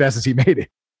spending it as fast as he made it.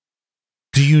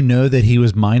 Do you know that he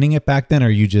was mining it back then? Or are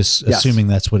you just assuming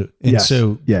that's what it, and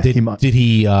so did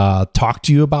he talk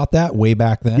to you about that way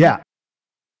back then? Yeah.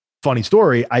 Funny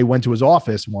story. I went to his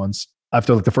office once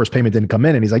after like the first payment didn't come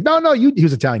in. And he's like, no, he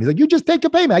was Italian. He's like, you just take a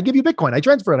payment. I give you Bitcoin. I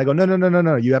transfer it. I go,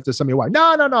 no. You have to send me a wire.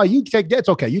 No. You take it. It's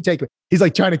okay. You take it. He's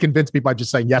like trying to convince me by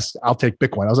just saying, yes, I'll take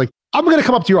Bitcoin. I was like, I'm going to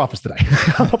come up to your office today.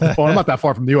 I'm not that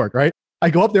far from New York, right? I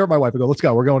go up there with my wife. I go, let's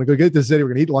go. We're going to go get to the city. We're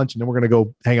going to eat lunch. And then we're going to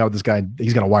go hang out with this guy. And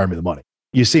he's going to wire me the money.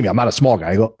 You see me. I'm not a small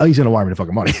guy. I go, oh, he's going to wire me the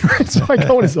fucking money. So I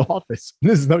go in his office.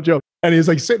 This is no joke. And he's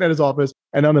like sitting at his office.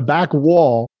 And on the back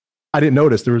wall, I didn't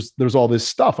notice there's all this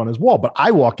stuff on his wall. But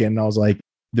I walk in and I was like,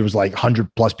 there was like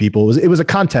 100+ people. It was a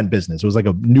content business. It was like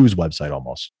a news website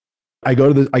almost. I go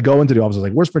into the office. I was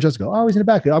like, where's Francesco? Oh, he's in the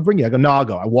back. I'll bring you. I go, no, I'll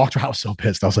go. I walked around. I was so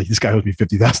pissed. I was like, this guy owes me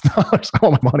 $50,000. I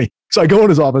want my money. So I go in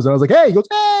his office and I was like, hey, he goes,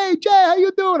 hey, Jay, how you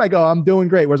doing? I go, I'm doing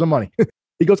great. Where's my money?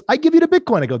 He goes, I give you the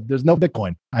Bitcoin. I go, there's no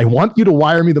Bitcoin. I want you to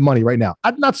wire me the money right now.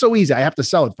 Not so easy. I have to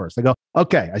sell it first. I go,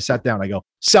 okay. I sat down. I go,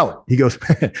 sell it. He goes,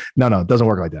 no, it doesn't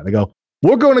work like that. I go,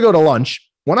 we're going to go to lunch.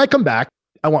 When I come back,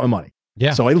 I want my money.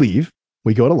 Yeah. So I leave.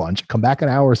 We go to lunch, come back an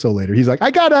hour or so later. He's like, I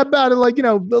got about it, like,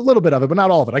 a little bit of it, but not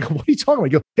all of it. I go, what are you talking about?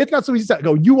 He goes, it's not so easy. I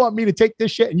go, you want me to take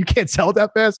this shit and you can't sell it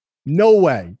that fast? No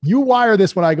way. You wire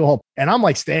this when I go home. And I'm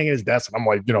like staying at his desk and I'm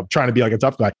like, trying to be like a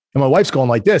tough guy. And my wife's going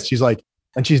like this. She's like,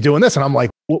 and she's doing this. And I'm like,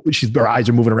 her eyes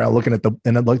are moving around looking at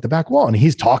the back wall. And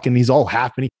he's talking. He's all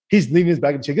happy. He's leaning his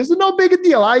back and she goes, it's no big a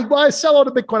deal. I sell all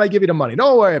the Bitcoin. I give you the money.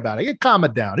 Don't worry about it. Calm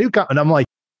it down. And I'm like,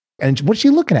 and what's she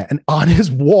looking at? And on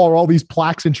his wall are all these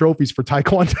plaques and trophies for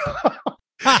Taekwondo.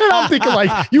 And I'm thinking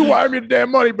like, you wire me the damn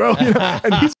money, bro.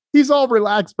 And he's all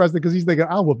relaxed, Preston, because he's thinking,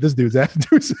 I'll whoop this dude's ass in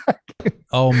 2 seconds.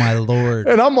 Oh my Lord.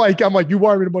 And I'm like, you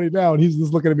wire me the money now. And he's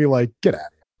just looking at me like, get out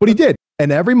of here. But he did.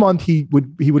 And every month he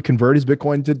would convert his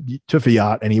Bitcoin to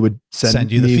fiat and he would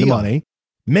send you the money.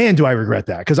 Man, do I regret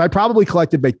that. Because I probably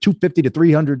collected like $250,000 to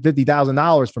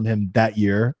 $350,000 from him that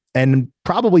year. And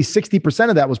probably 60%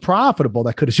 of that was profitable.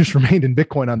 That could have just remained in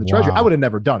Bitcoin on the treasury. I would have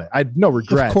never done it. I had no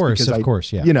regrets. Of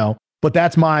course. Yeah. But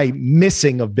that's my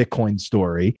missing of Bitcoin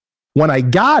story. When I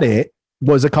got it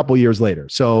was a couple years later.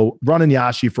 So running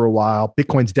Yashi for a while,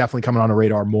 Bitcoin's definitely coming on the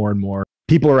radar more and more.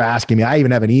 People are asking me. I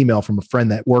even have an email from a friend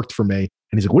that worked for me.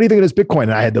 And he's like, what do you think of this Bitcoin?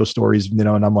 And I had those stories, and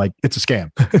I'm like, it's a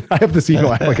scam. I have this email.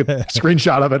 I have like a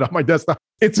screenshot of it on my desktop.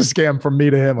 It's a scam from me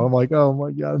to him. I'm like, oh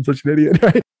my God, I'm such an idiot.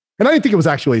 Right? And I didn't think it was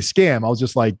actually a scam. I was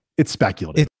just like, it's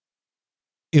speculative.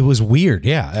 It was weird.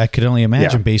 Yeah. I could only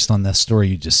imagine based on the story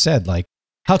you just said, like,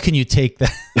 how can you take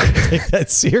that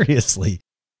seriously?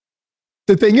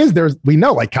 The thing is, we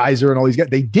know like Kaiser and all these guys,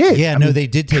 they did. Yeah, they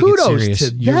did take it serious.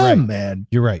 To them, man.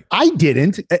 You're right. I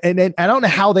didn't. And I don't know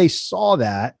how they saw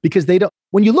that because they don't,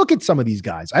 when you look at some of these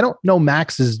guys, I don't know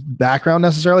Max's background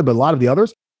necessarily, but a lot of the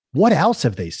others, what else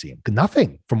have they seen?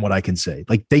 Nothing from what I can say.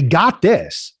 Like they got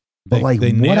this. But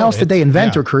what else did they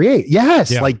invent or create? Yes.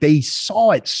 Yeah. Like they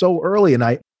saw it so early.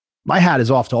 And my hat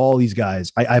is off to all these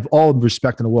guys. I have all the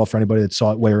respect in the world for anybody that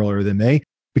saw it way earlier than me,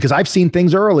 because I've seen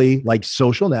things early, like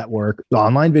social network,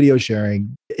 online video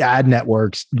sharing, ad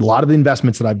networks, a lot of the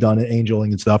investments that I've done in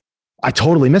angeling and stuff. I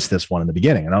totally missed this one in the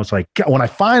beginning. And I was like, when I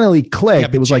finally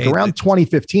clicked, it was like around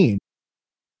 2015.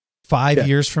 5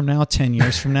 years from now, 10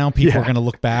 years from now, people are going to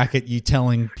look back at you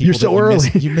telling people you're so early.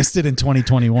 You missed it in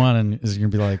 2021, and you're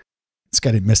going to be like, this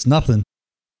guy didn't miss nothing.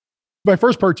 My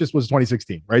first purchase was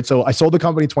 2016, right? So I sold the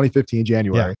company 2015,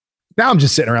 January. Yeah. Now I'm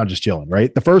just sitting around just chilling,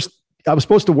 right? I was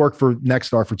supposed to work for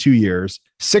Nexstar for 2 years.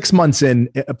 6 months in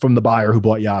from the buyer who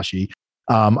bought Yashi,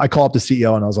 I call up the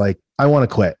CEO and I was like, I want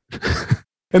to quit.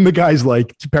 And the guy's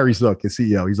like, Perry Sook, the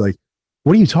CEO, he's like,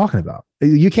 what are you talking about?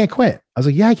 You can't quit. I was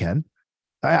like, yeah, I can.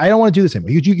 I don't want to do this anymore.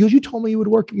 You told me you would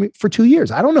work for 2 years.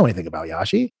 I don't know anything about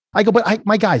Yashi. I go, but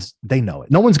my guys, they know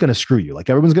it. No one's going to screw you. Like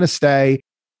everyone's going to stay.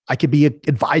 I could be an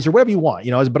advisor, whatever you want,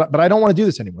 but I don't want to do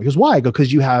this anymore. He goes, why? I go,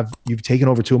 because you've taken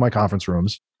over 2 of my conference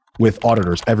rooms with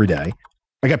auditors every day.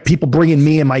 I got people bringing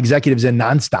me and my executives in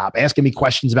nonstop, asking me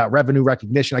questions about revenue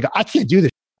recognition. I go, I can't do this.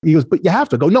 He goes, but you have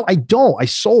to. I go, no, I don't. I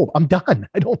sold. I'm done.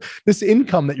 This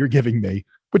income that you're giving me,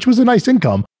 which was a nice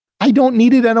income, I don't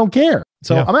need it. I don't care.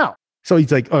 So I'm out. So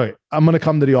he's like, all right, I'm going to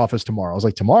come to the office tomorrow. I was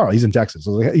like, tomorrow? He's in Texas.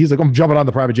 He's like, I'm jumping on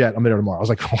the private jet. I'm there tomorrow. I was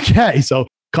like, okay. So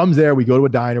comes there. We go to a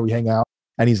diner. We hang out.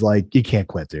 And he's like, you can't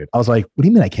quit, dude. I was like, what do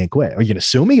you mean I can't quit? Are you going to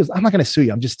sue me? He goes, I'm not going to sue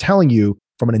you. I'm just telling you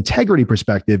from an integrity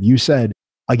perspective, you said,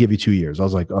 I'll give you 2 years. I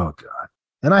was like, oh God.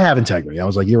 And I have integrity. I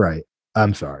was like, you're right.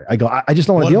 I'm sorry. I go, I just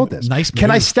don't want to deal with this. Nice Can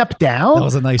move. I step down? That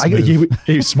was a nice move.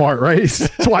 He's smart, right?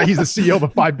 That's why he's the CEO of a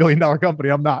 $5 billion company.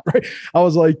 I'm not, right? I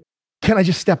was like, can I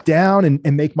just step down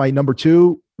and make my number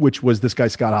 2, which was this guy,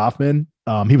 Scott Hoffman.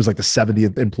 He was like the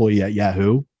 70th employee at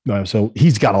Yahoo. So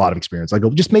he's got a lot of experience. I go,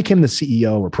 just make him the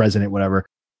CEO or president, whatever,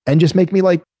 and just make me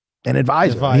like an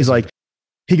advisor. And he's like,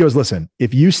 he goes, listen,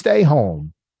 if you stay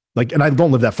home, like, and I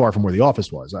don't live that far from where the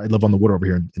office was. I live on the wood over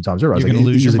here in Tom's River. You're going to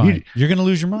lose your mind. You're going to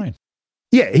lose your mind.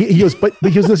 Yeah. He goes, but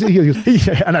because listen, he goes,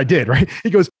 and I did, right? He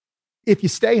goes, if you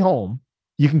stay home,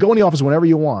 you can go in the office whenever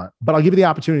you want, but I'll give you the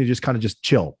opportunity to just kind of just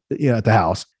chill, at the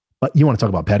house. But you want to talk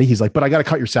about petty? He's like, but I got to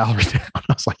cut your salary down.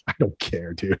 I was like, I don't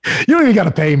care, dude. You don't even got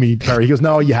to pay me, Perry. He goes,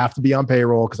 no, you have to be on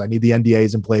payroll because I need the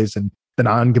NDAs in place and the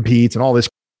non-competes and all this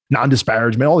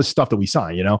non-disparagement, all this stuff that we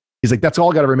sign, He's like, that's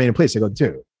all got to remain in place. I go,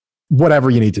 dude, whatever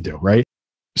you need to do, right?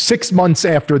 6 months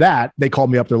after that, they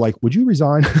called me up. They're like, would you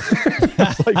resign?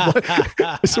 I was like,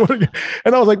 what?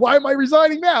 And I was like, why am I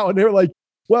resigning now? And they were like,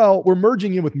 well, we're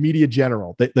merging in with Media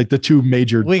General, like the 2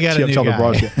 major. We got a new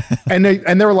guy. and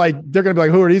they're like, they're going to be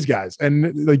like, who are these guys?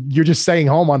 And like, you're just staying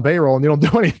home on payroll and you don't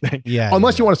do anything. Yeah.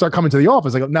 Unless you want to start coming to the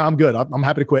office. I go, no, I'm good. I'm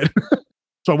happy to quit.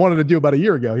 So I wanted to do about a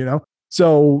year ago,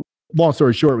 So long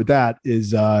story short with that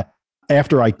is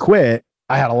after I quit,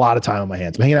 I had a lot of time on my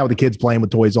hands. I'm hanging out with the kids, playing with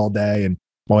toys all day. And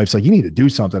my wife's like, you need to do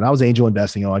something. I was angel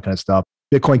investing, all that kind of stuff.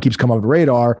 Bitcoin keeps coming up the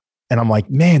radar. And I'm like,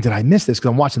 man, did I miss this?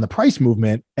 Because I'm watching the price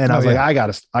movement. And I was like, I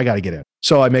gotta get in.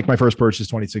 So I make my first purchase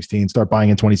 2016, start buying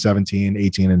in 2017,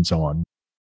 18, and so on.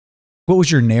 What was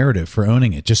your narrative for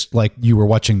owning it? Just like you were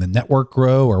watching the network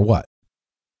grow or what?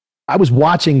 I was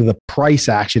watching the price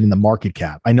action in the market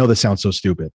cap. I know this sounds so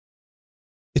stupid.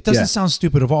 It doesn't sound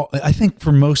stupid at all. I think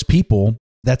for most people,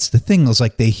 that's the thing. It's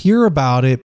like they hear about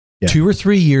it 2 or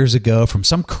 3 years ago from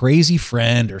some crazy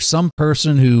friend or some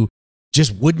person who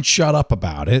just wouldn't shut up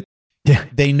about it. Yeah.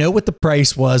 They know what the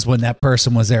price was when that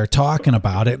person was there talking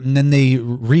about it. And then they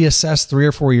reassess 3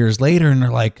 or 4 years later and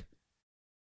they're like,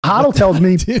 Hoddle tells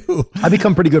me, I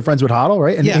become pretty good friends with Hoddle,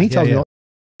 right? And he tells me,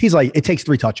 he's like, it takes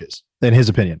 3 touches in his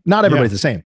opinion. Not everybody's the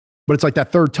same, but it's like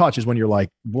that 3rd touch is when you're like,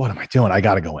 what am I doing? I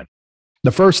got to go in.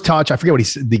 The first touch, I forget what he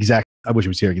said, the exact, I wish he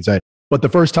was here, he could say, but the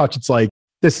first touch, it's like,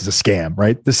 this is a scam,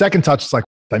 right? The second touch is like,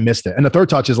 I missed it. And the third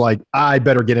touch is like, I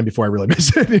better get in before I really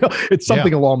miss it. It's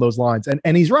something along those lines.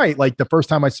 And he's right. Like the first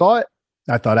time I saw it,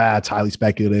 I thought, it's highly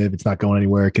speculative. It's not going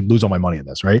anywhere. I could lose all my money in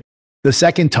this, right? The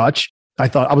second touch, I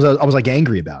thought I was like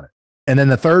angry about it. And then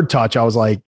the third touch, I was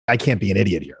like, I can't be an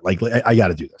idiot here. Like I got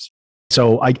to do this.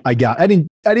 So I didn't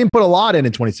put a lot in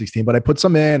 2016, but I put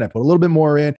some in. I put a little bit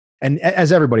more in. And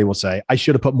as everybody will say, I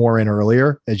should have put more in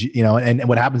earlier. As you know, and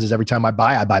what happens is every time I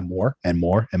buy more and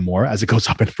more and more as it goes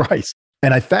up in price.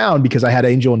 And I found, because I had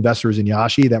angel investors in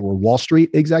Yashi that were Wall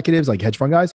Street executives, like hedge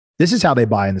fund guys, this is how they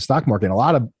buy in the stock market. And a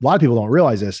lot of people don't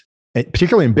realize this,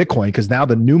 particularly in Bitcoin, because now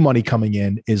the new money coming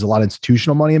in is a lot of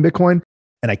institutional money in Bitcoin.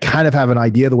 And I kind of have an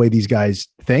idea the way these guys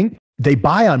think. They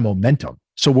buy on momentum.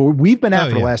 So what we've been at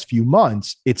for the last few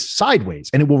months, it's sideways,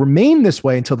 and it will remain this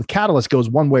way until the catalyst goes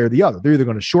one way or the other. They're either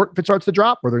going to short if it starts to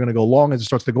drop, or they're going to go long as it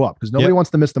starts to go up, because nobody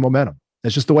wants to miss the momentum.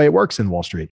 That's just the way it works in Wall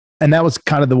Street. And that was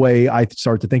kind of the way I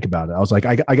started to think about it. I was like,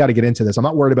 I got to get into this. I'm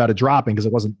not worried about it dropping because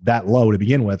it wasn't that low to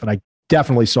begin with. And I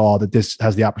definitely saw that this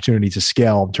has the opportunity to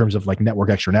scale in terms of like network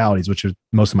externalities, which is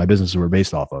most of my businesses were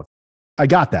based off of. I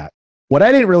got that. What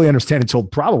I didn't really understand until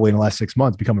probably in the last 6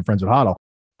 months, becoming friends with Hoddle,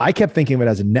 I kept thinking of it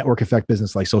as a network effect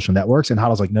business like social networks. And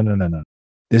Hodl's like, no, no, no, no.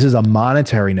 This is a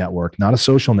monetary network, not a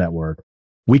social network.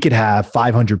 We could have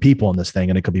 500 people in this thing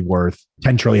and it could be worth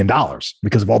 $10 trillion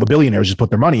because of all the billionaires just put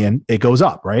their money in, it goes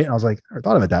up, right? And I was like, I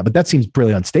thought about that, but that seems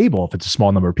really unstable if it's a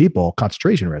small number of people,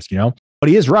 concentration risk, But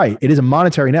he is right. It is a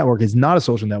monetary network. It's not a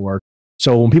social network.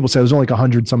 So when people say there's only like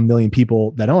 100 some million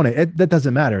people that own it, that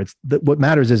doesn't matter. What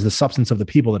matters is the substance of the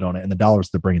people that own it and the dollars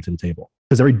they're bringing to the table.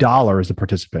 Because every dollar is the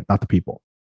participant, not the people.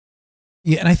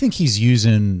 Yeah, and I think he's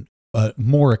using a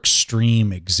more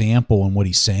extreme example in what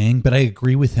he's saying, but I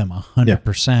agree with him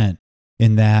 100%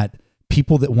 in that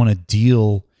people that want to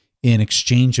deal in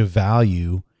exchange of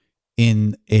value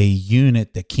in a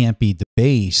unit that can't be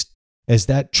debased, as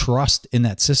that trust in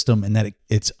that system and that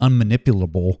it's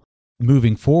unmanipulable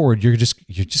moving forward, you're just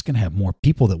going to have more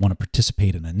people that want to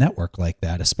participate in a network like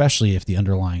that, especially if the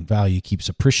underlying value keeps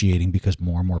appreciating because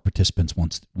more and more participants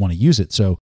want to use it.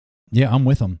 So yeah, I'm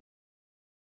with him.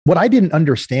 What I didn't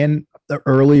understand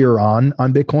earlier on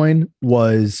Bitcoin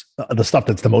was the stuff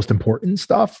that's the most important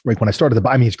stuff. Like when I started to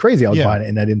buy, I mean, it's crazy. I was buying it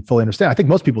and I didn't fully understand. I think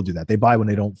most people do that. They buy when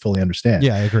they don't fully understand.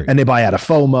 Yeah, I agree. And they buy out of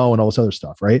FOMO and all this other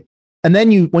stuff, right? And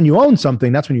then when you own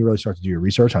something, that's when you really start to do your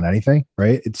research on anything,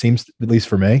 right? It seems, at least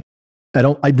for me,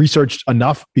 I researched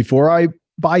enough before I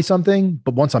buy something,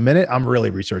 but once I'm in it, I'm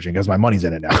really researching because my money's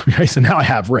in it now, right? So now I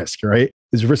have risk, right?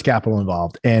 There's risk capital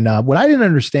involved. And what I didn't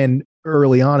understand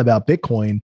early on about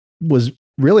Bitcoin was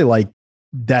really like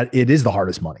that it is the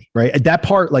hardest money, right? That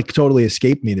part like totally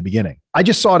escaped me in the beginning. I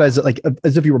just saw it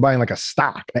as if you were buying like a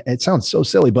stock. It sounds so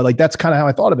silly, but like that's kind of how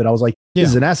I thought of it. I was like, this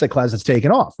is an asset class that's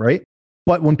taken off, right?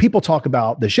 But when people talk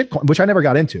about the shitcoin, which I never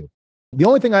got into, the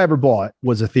only thing I ever bought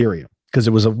was Ethereum because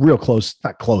it was a real close,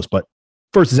 not close, but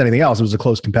versus anything else, it was a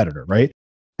close competitor, right?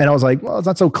 And I was like, well, it's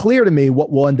not so clear to me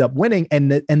what will end up winning.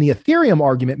 And the Ethereum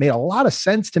argument made a lot of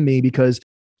sense to me because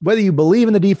whether you believe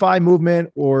in the DeFi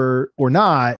movement or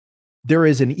not, there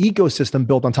is an ecosystem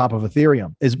built on top of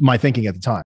Ethereum, is my thinking at the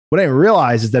time. What I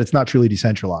realized is that it's not truly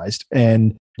decentralized.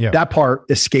 And that part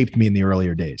escaped me in the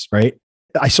earlier days, right?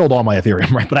 I sold all my Ethereum,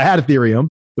 right? But I had Ethereum.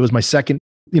 It was my second,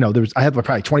 I had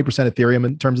probably 20% Ethereum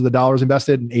in terms of the dollars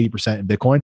invested and 80% in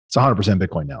Bitcoin. It's 100%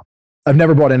 Bitcoin now. I've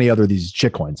never bought any other of these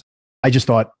shitcoins. I just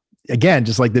thought, again,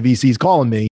 just like the VCs calling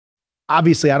me,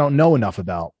 obviously I don't know enough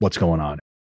about what's going on.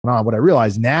 What I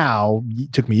realize now,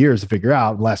 it took me years to figure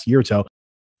out, the last year or so,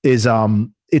 is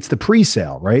it's the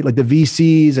pre-sale, right? Like the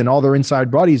VCs and all their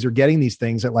inside buddies are getting these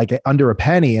things at like under a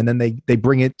penny, and then they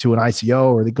bring it to an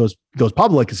ICO or it goes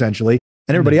public essentially,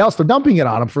 and everybody else, they're dumping it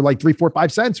on them for like 3, 4,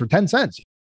 5 cents or 10 cents.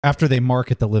 After they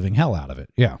market the living hell out of it.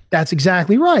 Yeah. That's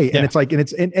exactly right. Yeah. And it's like, and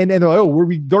they're like,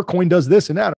 oh, their coin does this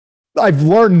and that. I've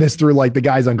learned this through like the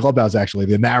guys on Clubhouse, actually,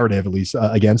 the narrative at least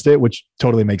against it, which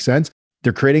totally makes sense.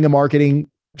 They're creating a marketing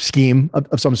scheme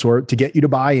of some sort to get you to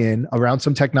buy in around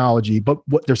some technology. But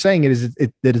what they're saying is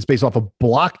that it's based off a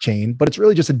blockchain, but it's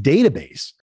really just a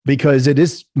database because it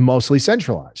is mostly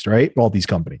centralized, right? All these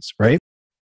companies, right?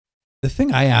 The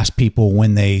thing I ask people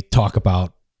when they talk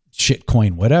about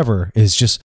shitcoin, whatever, is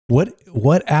just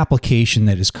what application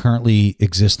that is currently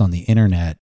exists on the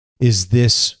internet is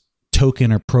this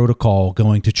token or protocol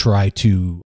going to try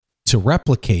to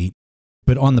replicate,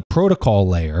 but on the protocol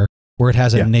layer where it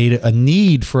has a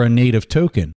need for a native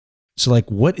token. So like,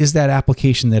 what is that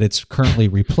application that it's currently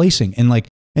replacing? And like,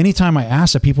 anytime I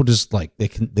ask that, people just like,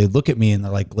 they look at me and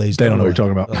they're like glazed. They don't know what you're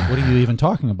talking about. Like, what are you even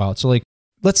talking about? So like,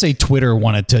 let's say Twitter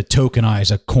wanted to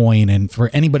tokenize a coin, and for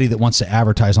anybody that wants to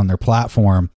advertise on their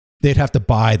platform, they'd have to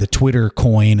buy the Twitter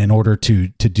coin in order to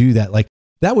do that. Like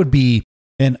that would be,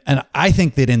 and I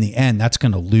think that in the end, that's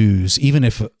going to lose, even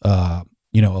if, a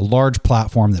large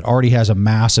platform that already has a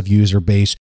massive user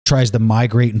base tries to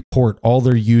migrate and port all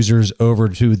their users over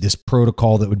to this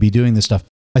protocol that would be doing this stuff.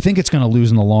 I think it's going to lose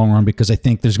in the long run because I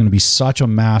think there's going to be such a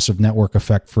massive network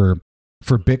effect for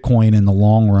Bitcoin in the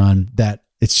long run that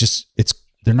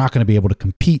they're not going to be able to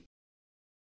compete.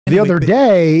 Anyway, the other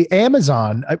day,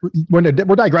 Amazon, we're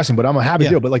digressing, but I'm a happy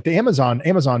deal. But like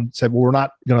Amazon said, well, we're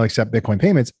not going to accept Bitcoin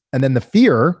payments. And then the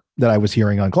fear that I was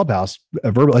hearing on Clubhouse, I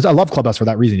love Clubhouse for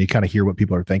that reason. You kind of hear what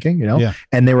people are thinking,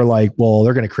 and they were like, well,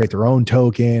 they're going to create their own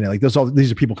token. And like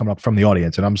these are people coming up from the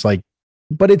audience. And I'm just like,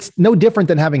 but it's no different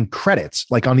than having credits.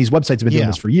 Like on these websites have been doing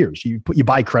this for years. You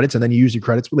buy credits and then you use your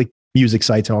credits with like music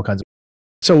sites and all kinds of.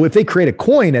 So if they create a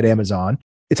coin at Amazon,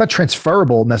 it's not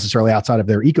transferable necessarily outside of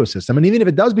their ecosystem. And even if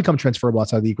it does become transferable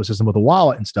outside of the ecosystem with a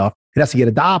wallet and stuff, it has to get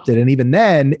adopted. And even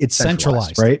then it's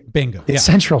centralized, right? Bingo. It's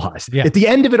centralized. Yeah. At the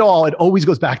end of it all, it always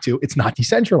goes back to, it's not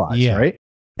decentralized, right?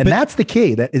 And that's the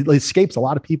key that it escapes a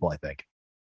lot of people, I think.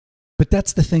 But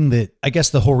that's the thing that, I guess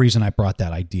the whole reason I brought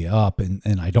that idea up, and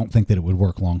I don't think that it would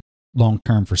work long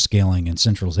long-term for scaling and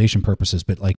centralization purposes.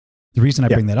 But like the reason I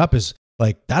bring that up is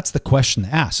like, that's the question to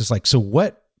ask. It's like, so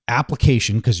what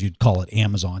application, because you'd call it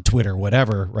Amazon, Twitter,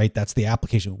 whatever, right? That's the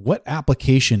application. What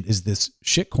application is this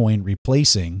shitcoin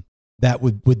replacing that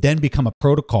would then become a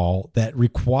protocol that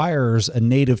requires a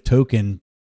native token?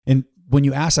 And when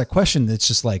you ask that question, it's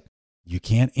just like, you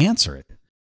can't answer it.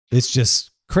 It's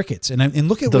just crickets. And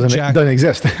look at what Jack doesn't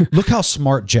exist. Look how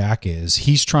smart Jack is.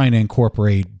 He's trying to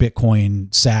incorporate Bitcoin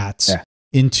sats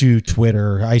into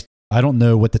Twitter. I don't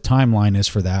know what the timeline is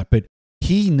for that, but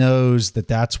he knows that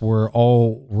that's where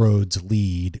all roads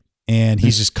lead, and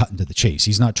he's just cutting to the chase.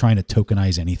 He's not trying to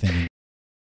tokenize anything.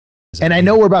 And I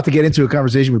know we're about to get into a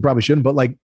conversation we probably shouldn't, but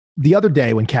like the other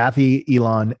day when Kathy,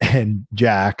 Elon, and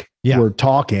Jack were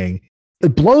talking,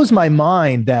 it blows my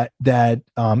mind that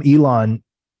Elon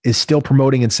is still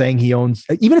promoting and saying he owns,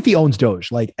 even if he owns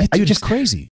Doge. Like, it's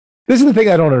crazy. This is the thing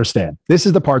I don't understand. This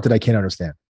is the part that I can't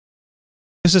understand.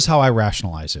 This is how I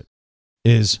rationalize it.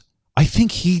 Is I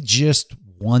think he just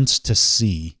wants to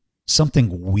see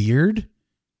something weird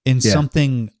and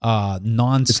something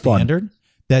non-standard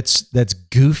that's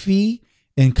goofy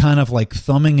and kind of like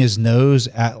thumbing his nose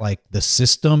at like the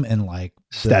system and like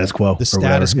status quo. The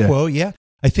status quo. Yeah.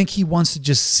 I think he wants to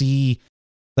just see,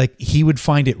 like, he would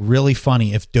find it really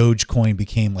funny if Dogecoin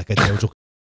became like a Doge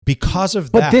because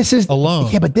of that. But this is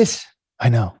alone. Yeah, but this, I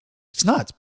know. It's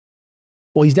nuts.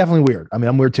 Well, he's definitely weird. I mean,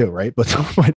 I'm weird too, right?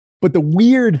 But the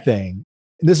weird thing,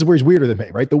 and this is where he's weirder than me,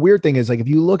 right? The weird thing is, like, if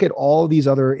you look at all these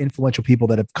other influential people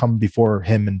that have come before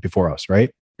him and before us, right?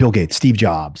 Bill Gates, Steve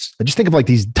Jobs. Just think of like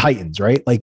these titans, right?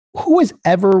 Like, who has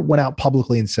ever went out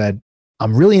publicly and said,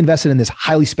 I'm really invested in this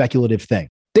highly speculative thing?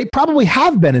 They probably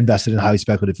have been invested in highly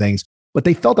speculative things, but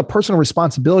they felt a personal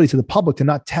responsibility to the public to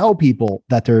not tell people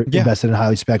that they're invested in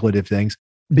highly speculative things,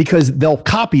 because they'll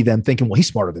copy them thinking, well, he's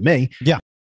smarter than me. Yeah.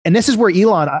 And this is where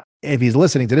Elon, if he's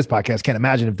listening to this podcast, can't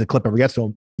imagine if the clip ever gets to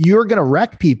him. You're going to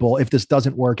wreck people if this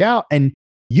doesn't work out. And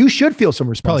you should feel some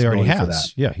responsibility for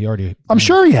that. Yeah, he already. I'm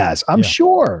sure he has. I'm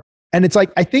sure. And it's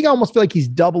like, I think I almost feel like he's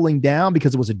doubling down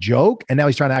because it was a joke. And now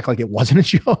he's trying to act like it wasn't a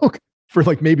joke for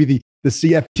like maybe the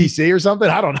CFTC or something.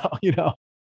 I don't know,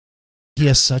 He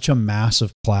has such a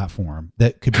massive platform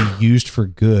that could be used for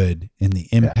good in the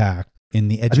impact, in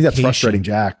the education. I think that's frustrating,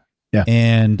 Jack. Yeah.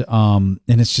 And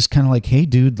it's just kind of like, hey,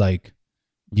 dude, like,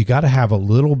 you got to have a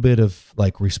little bit of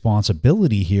like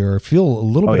responsibility here, feel a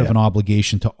little bit of an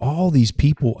obligation to all these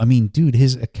people. I mean, dude,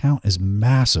 his account is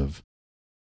massive.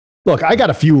 Look, I got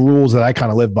a few rules that I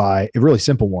kind of live by, really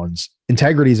simple ones.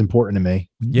 Integrity is important to me.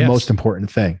 Yes. Most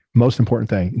important thing.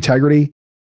 Integrity,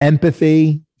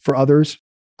 empathy for others.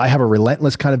 I have a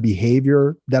relentless kind of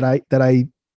behavior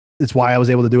it's why I was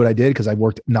able to do what I did, because I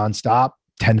worked nonstop,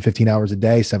 10 to 15 hours a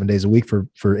day, 7 days a week for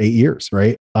 8 years,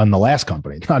 right? On the last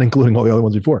company, not including all the other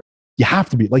ones before. You have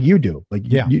to be like you do, like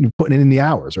you putting it in the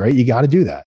hours, right? You got to do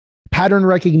that. Pattern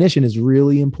recognition is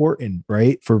really important,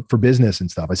 right? For business and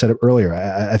stuff. I said it earlier.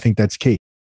 I think that's key.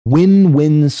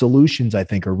 Win-win solutions, I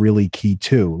think, are really key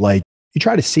too. Like, you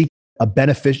try to seek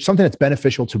something that's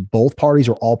beneficial to both parties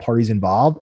or all parties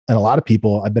involved. And a lot of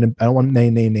people, I don't want to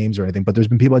name names or anything, but there's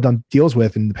been people I've done deals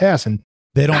with in the past, and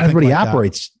they don't. Everybody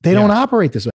operates. They don't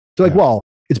operate this way. They're like, well,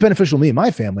 it's beneficial to me and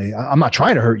my family. I'm not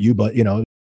trying to hurt you, but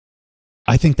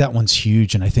I think that one's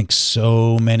huge, and I think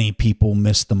so many people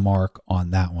miss the mark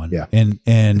on that one. Yeah, and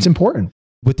it's important.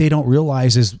 What they don't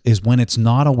realize is when it's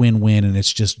not a win-win and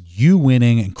it's just you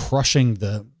winning and crushing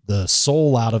the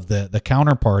soul out of the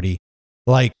counterparty.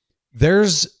 Like,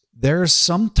 there's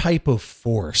some type of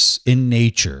force in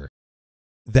nature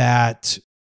that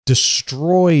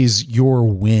destroys your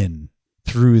win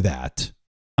through that.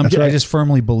 I just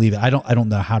firmly believe it. I don't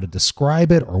know how to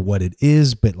describe it or what it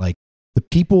is, but like, the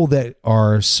people that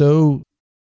are so,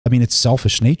 I mean, it's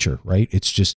selfish nature, right? It's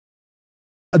just.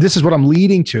 This is what I'm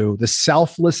leading to. The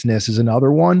selflessness is another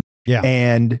one. Yeah.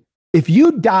 And if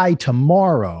you die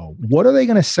tomorrow, what are they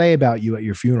going to say about you at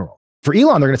your funeral? For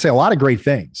Elon, they're going to say a lot of great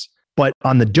things. But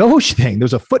on the Doge thing,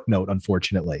 there's a footnote,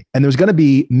 unfortunately. And there's going to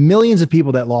be millions of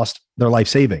people that lost their life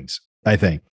savings, I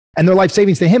think. And their life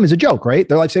savings to him is a joke, right?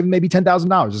 Their life saving maybe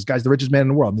 $10,000. This guy's the richest man in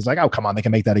the world. And he's like, oh, come on, they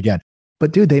can make that again.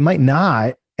 But dude, they might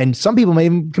not. And some people may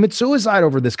even commit suicide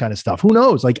over this kind of stuff. Who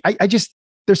knows? Like, I just,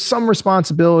 there's some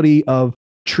responsibility of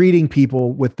treating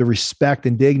people with the respect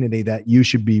and dignity that you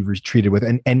should be treated with.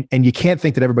 And you can't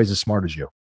think that everybody's as smart as you.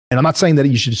 And I'm not saying that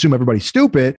you should assume everybody's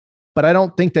stupid, but I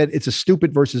don't think that it's a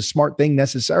stupid versus smart thing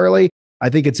necessarily. I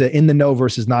think it's a in the know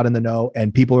versus not in the know.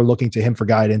 And people are looking to him for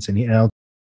guidance, and, well,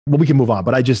 we can move on,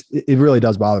 but it really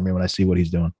does bother me when I see what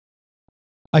he's doing.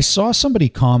 I saw somebody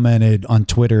commented on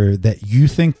Twitter that you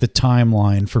think the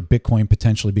timeline for Bitcoin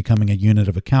potentially becoming a unit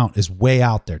of account is way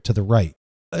out there to the right.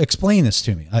 Explain this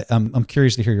to me. I'm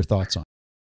curious to hear your thoughts on it.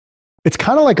 It's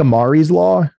kind of like Amari's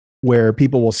law, where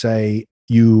people will say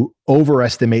you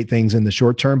overestimate things in the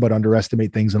short term, but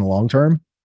underestimate things in the long term.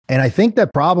 And I think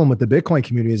that problem with the Bitcoin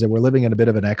community is that we're living in a bit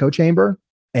of an echo chamber,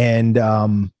 and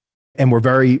we're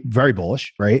very, very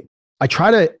bullish, right? I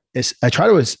try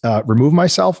to remove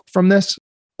myself from this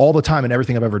all the time in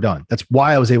everything I've ever done. That's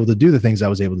why I was able to do the things I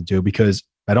was able to do, because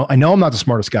I know I'm not the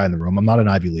smartest guy in the room. I'm not an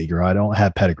Ivy Leaguer. I don't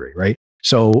have pedigree, right?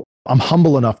 So I'm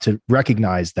humble enough to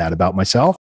recognize that about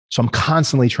myself. So I'm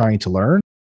constantly trying to learn.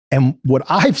 And what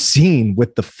I've seen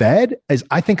with the Fed is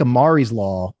I think Amari's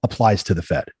law applies to the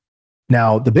Fed.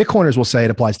 Now, the Bitcoiners will say it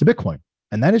applies to Bitcoin.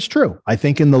 And that is true. I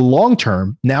think in the long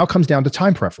term, now it comes down to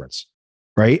time preference,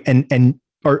 right? And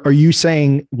are you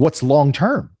saying what's long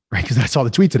term? Right? Because I saw the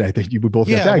tweet today that you would both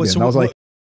get tagged in. And I was like,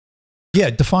 yeah,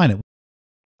 define it.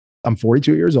 I'm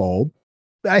 42 years old.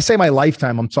 I say my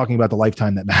lifetime, I'm talking about the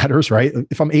lifetime that matters, right?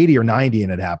 If I'm 80 or 90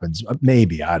 and it happens,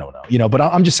 maybe, I don't know, but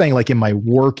I'm just saying, like, in my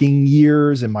working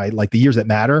years and the years that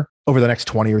matter over the next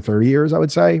 20 or 30 years, I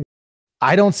would say,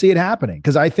 I don't see it happening,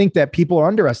 because I think that people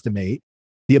underestimate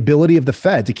the ability of the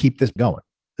Fed to keep this going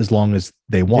as long as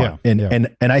they want. And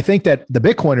I think that the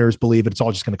Bitcoiners believe it's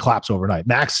all just going to collapse overnight.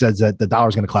 Max says that the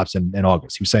dollar's going to collapse in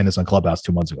August. He was saying this on Clubhouse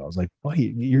 2 months ago. I was like, well,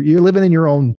 you're living in your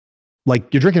own,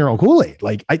 like, you're drinking your own Kool-Aid.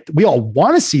 Like, we all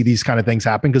want to see these kind of things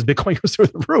happen because Bitcoin goes through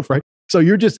the roof, right? So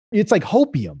it's like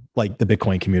hopium, like the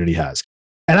Bitcoin community has.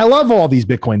 And I love all these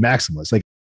Bitcoin maximalists,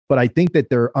 but I think that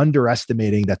they're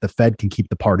underestimating that the Fed can keep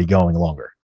the party going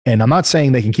longer. And I'm not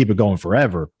saying they can keep it going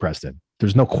forever, Preston.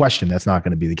 There's no question that's not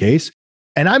going to be the case.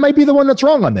 And I might be the one that's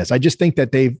wrong on this. I just think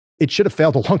that it should have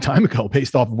failed a long time ago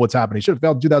based off of what's happening. It should have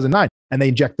failed in 2009 and they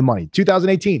inject the money.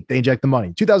 2018, they inject the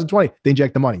money. 2020, they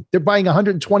inject the money. They're buying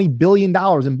 $120 billion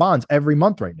in bonds every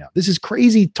month right now. This is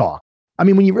crazy talk. I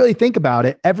mean, when you really think about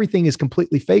it, everything is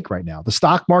completely fake right now. The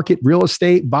stock market, real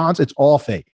estate, bonds, it's all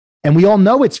fake. And we all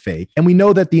know it's fake. And we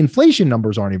know that the inflation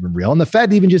numbers aren't even real. And the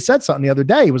Fed even just said something the other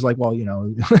day. He was like, well,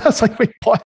 I was like, wait,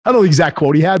 what? I don't know the exact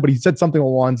quote he had, but he said something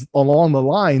along the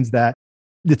lines that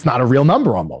it's not a real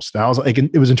number almost. And I was like,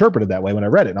 it was interpreted that way when I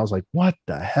read it. And I was like, what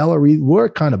the hell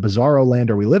what kind of bizarro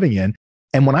land are we living in?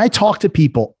 And when I talk to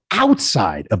people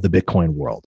outside of the Bitcoin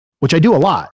world, which I do a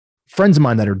lot, friends of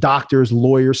mine that are doctors,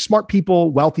 lawyers, smart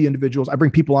people, wealthy individuals, I bring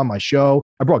people on my show.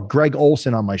 I brought Greg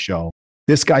Olson on my show.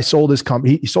 This guy sold his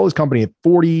company. He sold his company at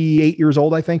 48 years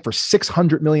old, I think, for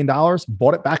 $600 million,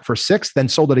 bought it back for $6 million, then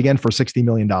sold it again for $60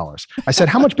 million. I said,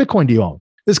 how much Bitcoin do you own?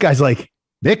 This guy's like,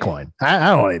 Bitcoin. I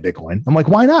don't own any Bitcoin. I'm like,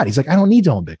 why not? He's like, I don't need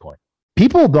to own Bitcoin.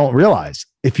 People don't realize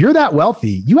if you're that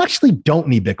wealthy, you actually don't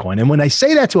need Bitcoin. And when I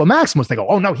say that to a maximalist, they go,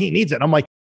 oh no, he needs it. And I'm like,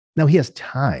 no, he has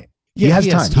time. He has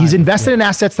time. He's invested in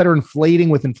assets that are inflating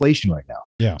with inflation right now.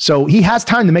 Yeah. So he has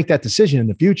time to make that decision in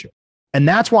the future. And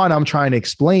that's why I'm trying to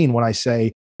explain when I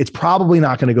say it's probably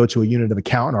not going to go to a unit of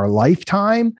account in our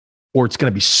lifetime, or it's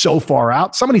going to be so far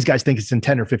out. Some of these guys think it's in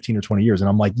 10 or 15 or 20 years. And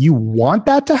I'm like, you want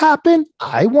that to happen?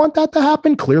 I want that to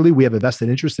happen. Clearly, we have a vested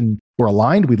interest and we're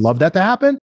aligned. We'd love that to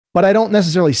happen. But I don't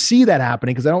necessarily see that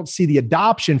happening because I don't see the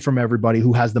adoption from everybody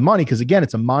who has the money. Because again,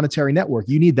 it's a monetary network.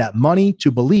 You need that money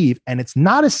to believe. And it's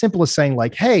not as simple as saying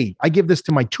like, hey, I give this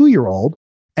to my 2-year-old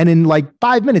and in like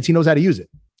 5 minutes, he knows how to use it.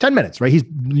 10 minutes, right? He's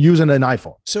using an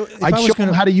iPhone. So I show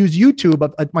him how to use YouTube.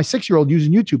 My 6-year-old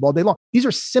using YouTube all day long. These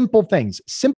are simple things.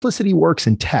 Simplicity works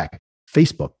in tech.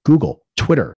 Facebook, Google,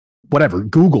 Twitter, whatever.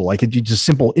 Google, like it's just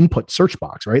simple input search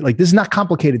box, right? Like this is not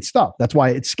complicated stuff. That's why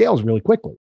it scales really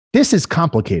quickly. This is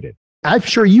complicated. I'm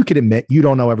sure you could admit you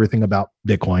don't know everything about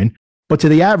Bitcoin, but to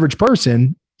the average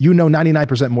person, you know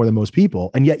 99% more than most people,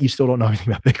 and yet you still don't know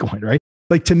anything about Bitcoin, right?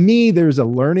 Like to me, there's a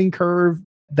learning curve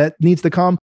that needs to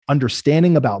come.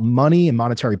 Understanding about money and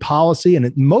monetary policy.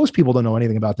 And most people don't know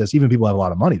anything about this. Even people who have a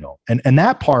lot of money don't. And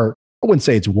that part, I wouldn't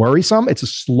say it's worrisome. It's a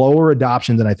slower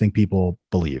adoption than I think people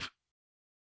believe.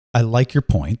 I like your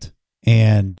point.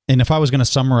 And if I was going to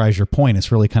summarize your point, it's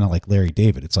really kind of like Larry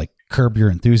David. It's like curb your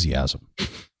enthusiasm.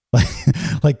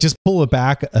 like just pull it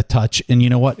back a touch. And you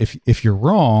know what? If you're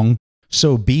wrong,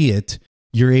 so be it.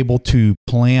 You're able to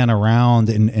plan around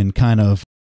and kind of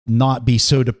not be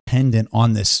so dependent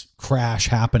on this crash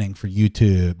happening for you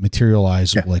to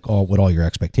materialize like what all your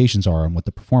expectations are and what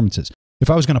the performance is. If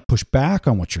I was going to push back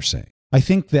on what you're saying, I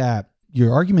think that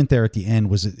your argument there at the end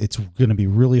was it's going to be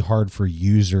really hard for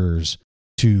users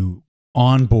to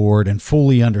onboard and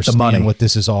fully understand what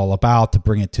this is all about to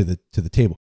bring it to the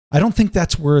table. I don't think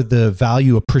that's where the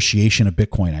value appreciation of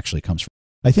Bitcoin actually comes from.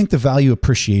 I think the value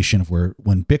appreciation of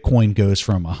when Bitcoin goes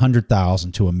from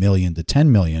 100,000 to 1 million to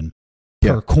 10 million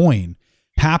per coin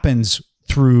happens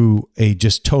through a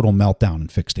just total meltdown in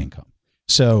fixed income.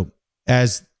 So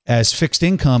as fixed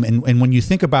income, and when you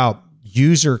think about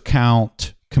user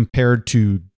count compared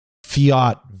to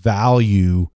fiat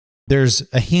value, there's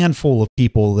a handful of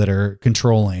people that are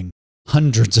controlling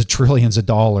hundreds of trillions of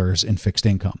dollars in fixed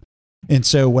income. And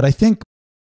so what I think,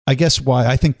 I guess why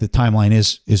I think the timeline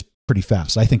is pretty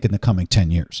fast. I think in the coming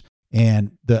 10 years.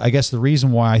 And I guess the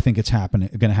reason why I think it's going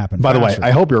to happen. By the way,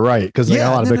 I hope you're right, because they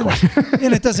got a lot of Bitcoin. No.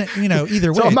 And it doesn't,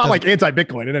 either way. So I'm not like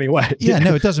anti-Bitcoin in any way. Yeah,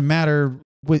 no, it doesn't matter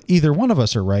with either one of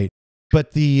us are right.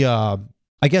 But I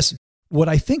guess what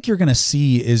I think you're going to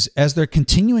see is as they're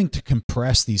continuing to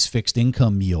compress these fixed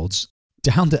income yields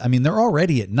down to, they're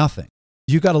already at nothing.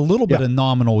 You got a little bit of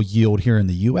nominal yield here in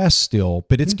the US still,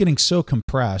 but it's getting so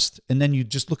compressed. And then you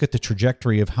just look at the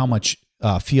trajectory of how much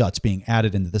fiat's being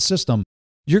added into the system.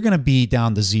 You're going to be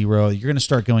down to zero. You're going to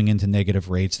start going into negative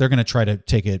rates. They're going to try to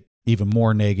take it even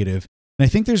more negative. And I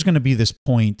think there's going to be this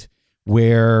point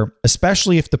where,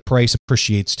 especially if the price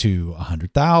appreciates to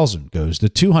 100,000, goes to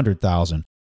 200,000,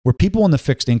 where people in the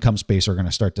fixed income space are going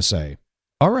to start to say,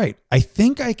 all right, I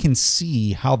think I can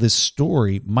see how this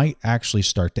story might actually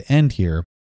start to end here.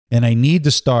 And I need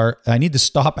to stop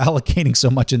allocating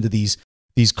so much into these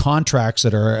contracts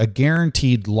that are a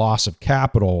guaranteed loss of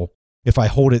capital if I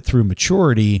hold it through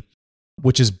maturity,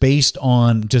 which is based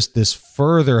on just this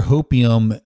further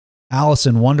hopium Alice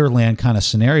in Wonderland kind of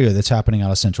scenario that's happening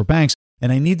out of central banks.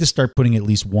 And I need to start putting at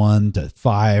least 1 to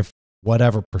 5,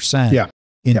 whatever percent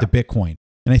into Bitcoin.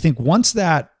 And I think once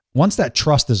that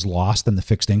trust is lost in the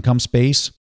fixed income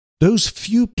space, those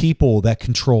few people that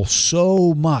control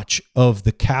so much of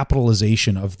the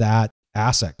capitalization of that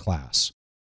asset class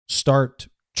start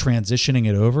transitioning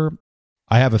it over.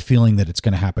 I have a feeling that it's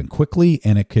going to happen quickly,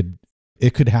 and it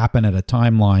could happen at a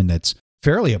timeline that's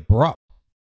fairly abrupt.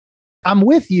 I'm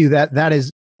with you that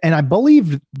is, and I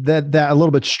believe that a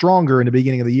little bit stronger in the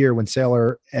beginning of the year when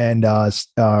Saylor and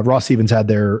Ross Stevens had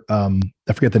their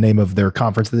I forget the name of their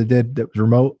conference that they did that was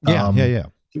remote. Yeah.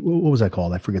 What was that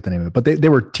called? I forget the name of it, but they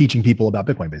were teaching people about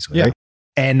Bitcoin basically, right?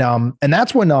 And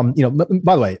that's when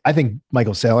by the way, I think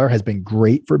Michael Saylor has been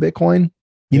great for Bitcoin.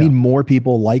 You need more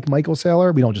people like Michael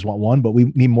Saylor. We don't just want one, but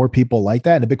we need more people like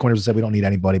that. And the Bitcoiners said we don't need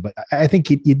anybody, but I think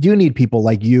you do need people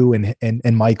like you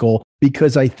and Michael,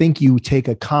 because I think you take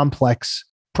a complex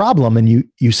problem and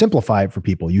you simplify it for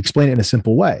people. You explain it in a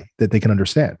simple way that they can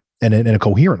understand and in a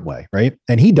coherent way, right?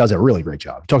 And he does a really great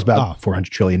job. He talks about $400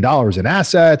 trillion in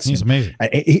assets. He's amazing.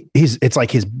 It's like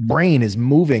his brain is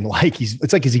moving like he's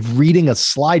reading a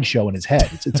slideshow in his head.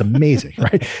 It's amazing,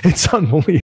 right? It's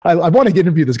unbelievable. I want to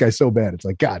interview this guy so bad. It's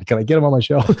like, God, can I get him on my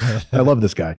show? I love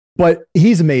this guy, but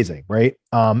he's amazing, right?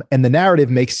 And the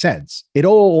narrative makes sense. It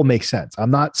all makes sense.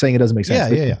 I'm not saying it doesn't make sense.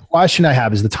 The question I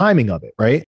have is the timing of it,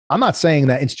 right? I'm not saying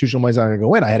that institutional money's not going to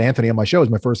go in. I had Anthony on my show as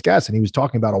my first guest, and he was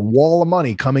talking about a wall of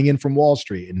money coming in from Wall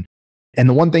Street. And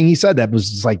the one thing he said that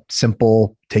was just like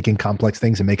simple, taking complex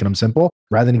things and making them simple,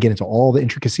 rather than get into all the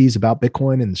intricacies about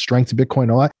Bitcoin and the strengths of Bitcoin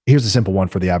and all that. Here's a simple one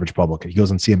for the average public. He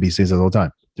goes on CNBC, says all the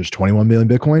time, there's 21 million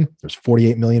Bitcoin. There's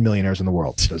 48 million millionaires in the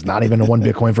world. There's not even a one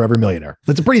Bitcoin for every millionaire.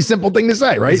 That's a pretty simple thing to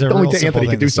say, right? Don't think Anthony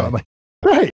could do something.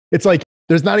 Right. It's like,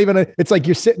 there's not even it's like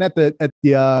you're sitting at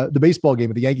the baseball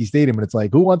game at the Yankee Stadium and it's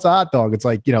like, who wants a hot dog? It's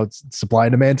like, it's supply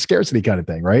and demand scarcity kind of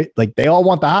thing, right? Like they all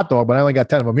want the hot dog, but I only got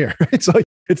 10 of them here. It's like,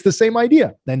 it's the same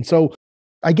idea. And so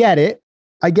I get it.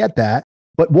 I get that.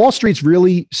 But Wall Street's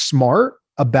really smart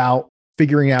about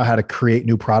figuring out how to create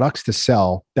new products to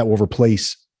sell that will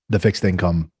replace the fixed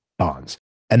income bonds.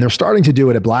 And they're starting to do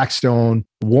it at Blackstone.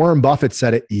 Warren Buffett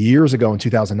said it years ago in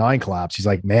 2009 collapse. He's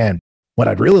like, man, what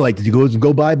I'd really like to do is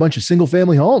go buy a bunch of single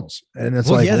family homes. And it's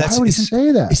why would he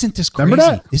say that? Isn't this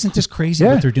crazy? Isn't this crazy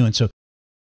what they're doing? So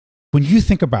when you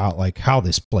think about like how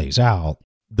this plays out,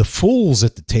 the fools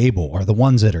at the table are the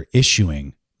ones that are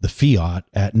issuing the fiat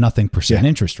at nothing percent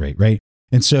interest rate, right?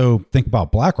 And so think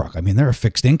about BlackRock. I mean, they're a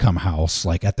fixed income house,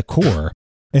 like at the core.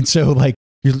 And so like,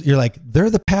 you're like, they're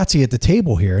the patsy at the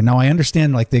table here. Now I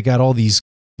understand like they got all these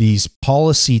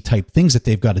policy type things that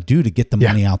they've got to do to get the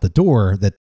money out the door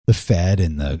that the Fed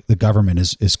and the government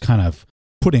is kind of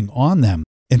putting on them.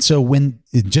 And so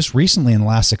just recently in the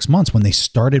last 6 months, when they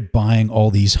started buying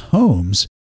all these homes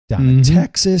down in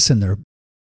Texas and they're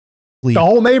the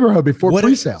whole neighborhood before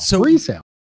pre-sale. Pre-sale.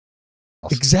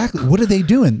 Exactly. What are they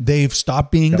doing? They've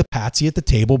stopped being the patsy at the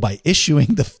table by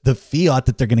issuing the fiat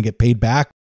that they're going to get paid back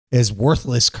as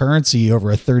worthless currency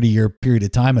over a 30-year period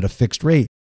of time at a fixed rate.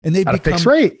 And they've become fixed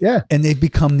rate, and they've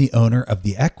become the owner of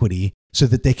the equity so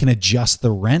that they can adjust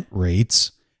the rent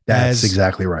rates That's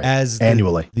exactly right. As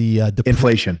annually, the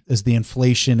inflation, as the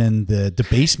inflation and the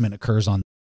debasement occurs on.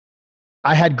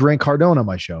 I had Grant Cardone on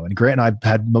my show, and Grant and I've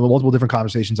had multiple different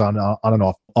conversations on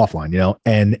and offline, you know,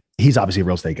 and he's obviously a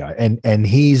real estate guy, and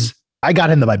I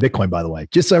got him to buy Bitcoin, by the way,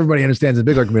 just so everybody understands the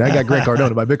Bitcoin community. I got Grant Cardone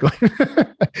to buy Bitcoin.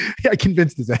 I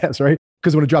convinced his ass, right?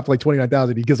 Because when it dropped to like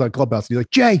 29,000, he gets on Clubhouse and he's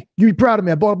like, Jay, you be proud of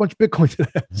me. I bought a bunch of Bitcoin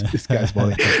today. This guy's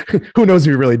funny. Who knows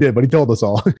if he really did, but he told us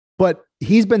all. But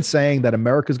he's been saying that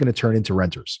America is going to turn into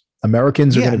renters.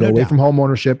 Americans are going to go away from home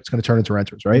ownership. It's going to turn into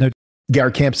renters, right?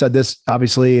 Garrett Camp said this,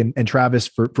 obviously, and Travis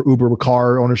for Uber with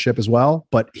car ownership as well.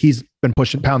 But he's been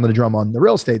pounding the drum on the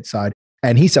real estate side.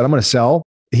 And he said, I'm going to sell.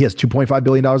 He has $2.5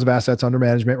 billion of assets under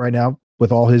management right now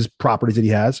with all his properties that he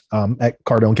has at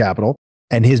Cardone Capital.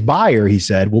 And his buyer, he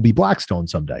said, will be Blackstone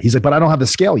someday. He's like, but I don't have the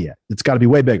scale yet. It's got to be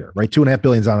way bigger, right? $2.5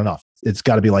 billion is not enough. It's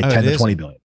got to be like 10 to 20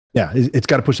 billion. Yeah, it's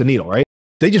got to push the needle, right?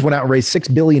 They just went out and raised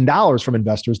 $6 billion from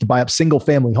investors to buy up single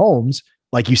family homes,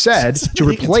 like you said, to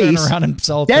replace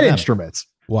debt instruments.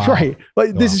 Wow. Right.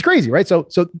 But this is crazy, right? So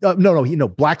no,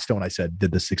 Blackstone, I said,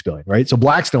 did the $6 billion, right? So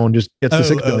Blackstone just gets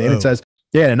the $6 billion. It says,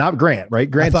 and not Grant,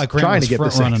 right? Grant's trying to get the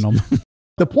 $6.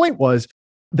 The point was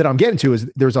that I'm getting to is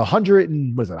there's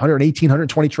 118,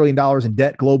 $120 trillion in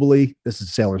debt globally. This is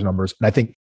Saylor's numbers. And I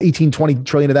think 18, 20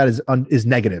 trillion of that is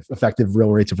negative. Effective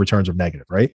real rates of returns are negative,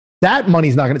 right? That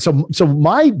money's not going to, so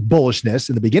my bullishness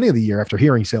in the beginning of the year after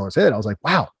hearing Saylor say it, I was like,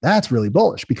 wow, that's really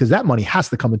bullish because that money has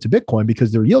to come into Bitcoin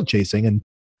because they're yield chasing and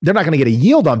they're not going to get a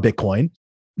yield on Bitcoin,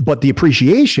 but the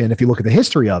appreciation, if you look at the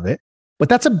history of it, but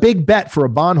that's a big bet for a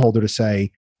bondholder to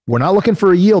say, we're not looking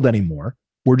for a yield anymore.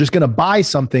 We're just going to buy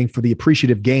something for the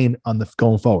appreciative gain on the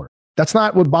going forward. That's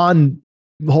not what bond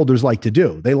holders like to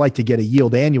do. They like to get a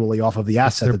yield annually off of the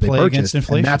asset that they purchased.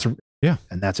 And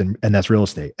that's real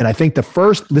estate. And I think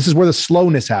this is where the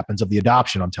slowness happens of the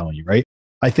adoption, I'm telling you, right?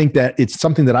 I think that it's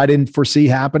something that I didn't foresee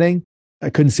happening. I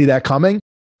couldn't see that coming,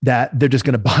 that they're just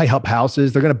going to buy up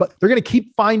houses. They're going to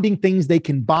keep finding things they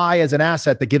can buy as an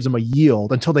asset that gives them a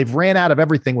yield until they've ran out of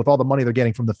everything with all the money they're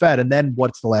getting from the Fed. And then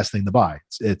what's the last thing to buy?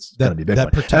 It's going to be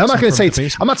Bitcoin. And I'm not going to say,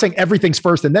 I'm not saying everything's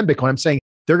first and then Bitcoin. I'm saying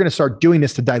they're going to start doing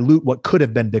this to dilute what could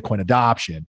have been Bitcoin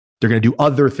adoption. They're going to do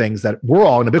other things that we're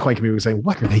all in the Bitcoin community saying,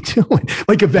 what are they doing?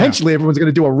 Like eventually everyone's going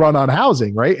to do a run on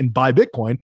housing, right? And buy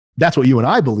Bitcoin. That's what you and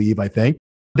I believe, I think.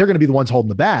 They're going to be the ones holding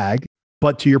the bag.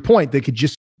 But to your point, they could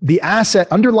just, the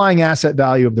underlying asset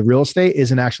value of the real estate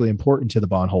isn't actually important to the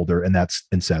bondholder. And that's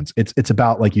in sense, it's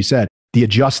about, like you said, the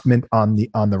adjustment on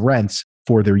the rents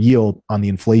for their yield on the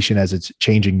inflation as it's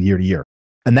changing year to year.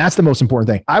 And that's the most important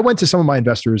thing. I went to some of my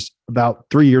investors about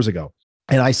 3 years ago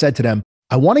and I said to them,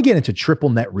 I want to get into triple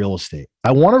net real estate.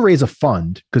 I want to raise a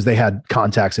fund because they had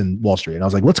contacts in Wall Street. And I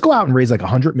was like, let's go out and raise like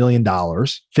 $100 million,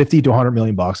 50 to $100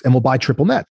 million bucks, and we'll buy triple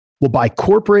net. We'll buy a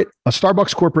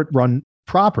Starbucks corporate run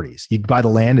properties. You buy the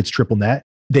land, it's triple net.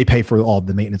 They pay for all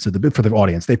the maintenance for the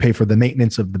audience. They pay for the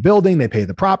maintenance of the building. They pay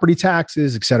the property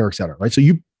taxes, et cetera, right? So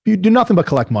you do nothing but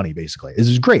collect money, basically. This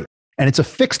is great. And it's a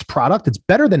fixed product. It's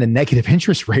better than a negative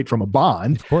interest rate from a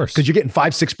bond. Of course. Because you're getting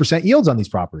 5-6% yields on these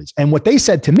properties. And what they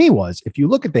said to me was, if you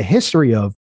look at the history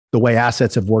of the way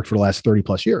assets have worked for the last 30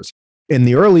 plus years, in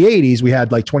the early 80s, we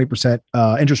had like 20%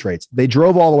 interest rates. They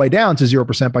drove all the way down to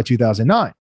 0% by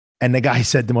 2009. And the guy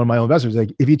said to one of my own investors,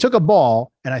 like, if you took a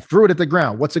ball and I threw it at the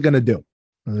ground, what's it going to do?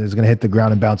 It's going to hit the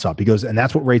ground and bounce up. He goes, and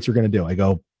that's what rates are going to do. I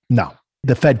go, no,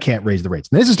 the Fed can't raise the rates.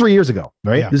 And this is 3 years ago,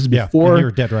 right? Yeah, this is before.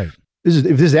 You're dead right. This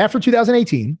is after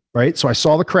 2018, right? So I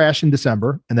saw the crash in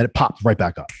December and then it popped right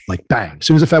back up, like bang. As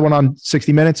soon as the Fed went on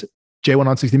 60 minutes, Jay went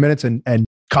on 60 minutes and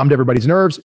calmed everybody's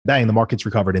nerves, bang, the markets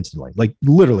recovered instantly, like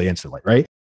literally instantly, right?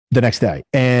 The next day.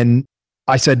 And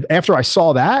I said, after I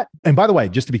saw that, and by the way,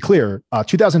 just to be clear,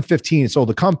 2015, sold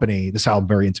the company. This is how I'm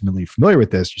very intimately familiar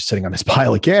with this. You're sitting on this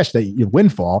pile of cash that you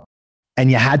windfall, and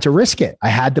you had to risk it. I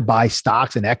had to buy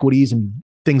stocks and equity and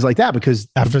things like that because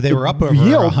after they were up over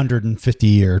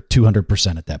 150 or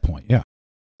 200% at that point. Yeah.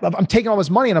 I'm taking all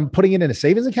this money and I'm putting it in a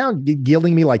savings account,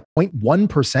 yielding me like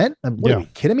 0.1%. What are you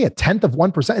kidding me? 1/10 of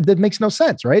 1%. It makes no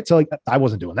sense, right? So like, I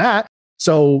wasn't doing that.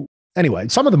 So anyway,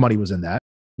 some of the money was in that,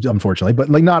 unfortunately, but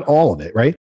like not all of it,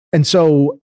 right? And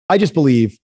so I just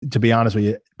believe, to be honest with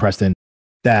you, Preston,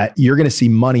 that you're going to see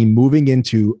money moving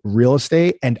into real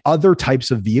estate and other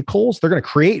types of vehicles. They're going to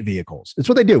create vehicles. It's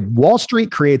what they do. Wall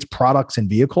Street creates products and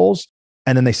vehicles,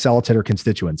 and then they sell it to their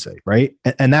constituency, right?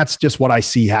 And that's just what I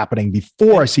see happening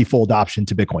before I see full adoption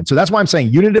to Bitcoin. So that's why I'm saying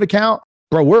unit of account,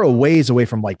 bro, we're a ways away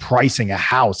from like pricing a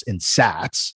house in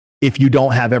sats if you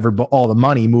don't have all the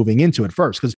money moving into it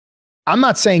first. Because I'm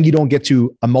not saying you don't get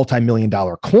to a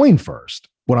multi-million-dollar coin first.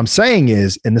 What I'm saying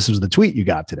is, and this was the tweet you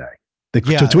got today, The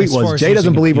tweet was, Jay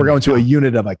doesn't believe we're going to a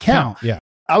unit of account. Yeah.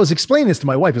 I was explaining this to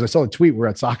my wife as I saw the tweet. We're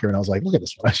at soccer and I was like, look at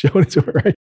this one. I showed it to her,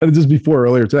 right? And just before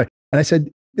earlier today. And I said,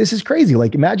 this is crazy.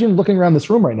 Like, imagine looking around this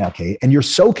room right now, Kate, and you're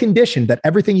so conditioned that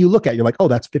everything you look at, you're like, oh,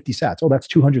 that's 50 sats. Oh, that's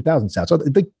 200,000 sats. Oh,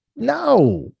 like,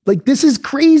 no, like, this is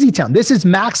crazy town. This is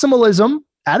maximalism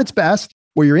at its best,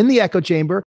 where you're in the echo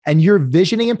chamber and you're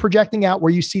visioning and projecting out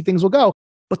where you see things will go.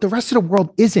 But the rest of the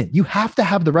world isn't. You have to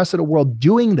have the rest of the world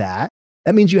doing that.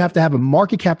 That means you have to have a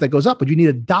market cap that goes up, but you need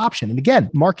adoption. And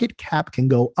again, market cap can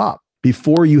go up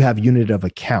before you have unit of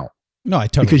account. No, I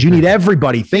totally because you need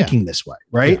everybody thinking this way,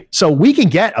 right? Yeah. So we can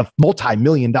get a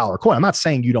multi-million-dollar coin. I'm not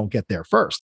saying you don't get there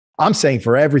first. I'm saying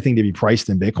for everything to be priced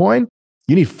in Bitcoin,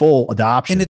 you need full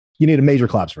adoption. You need a major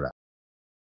collapse for that.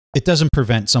 It doesn't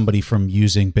prevent somebody from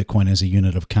using Bitcoin as a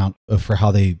unit of account for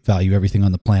how they value everything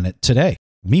on the planet today.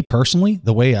 Me personally,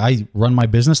 the way I run my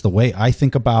business, the way I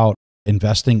think about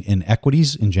investing in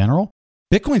equities in general,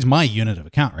 Bitcoin's my unit of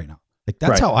account right now. Like,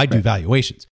 that's how I do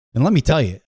valuations. And let me tell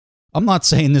you, I'm not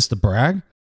saying this to brag.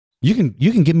 You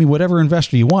can give me whatever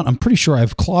investor you want. I'm pretty sure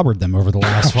I've clobbered them over the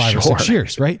last 5 or 6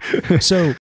 years, right?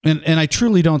 So, and I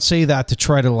truly don't say that to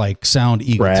try to like sound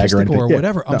egotistical or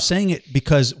whatever. I'm saying it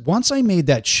because once I made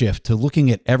that shift to looking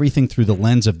at everything through the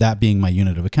lens of that being my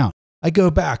unit of account, I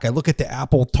go back, I look at the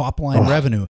Apple top line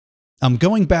revenue. I'm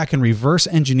going back and reverse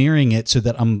engineering it so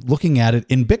that I'm looking at it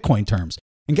in Bitcoin terms.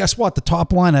 And guess what? The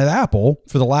top line at Apple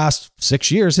for the last 6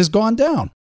 years has gone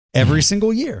down every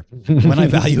single year when I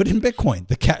value it in Bitcoin.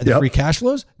 The free cash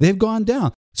flows, they've gone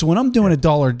down. So when I'm doing a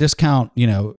dollar discount,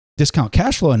 discount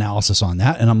cash flow analysis on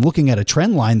that, and I'm looking at a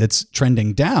trend line that's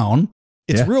trending down,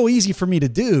 it's real easy for me to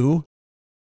do.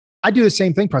 I do the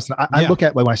same thing, Preston. I look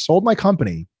at when I sold my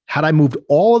company, had I moved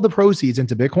all of the proceeds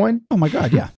into Bitcoin? Oh my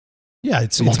God, yeah. Yeah,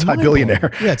 it's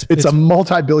multi-billionaire. Yeah, it's a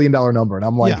multi-billion-dollar number. And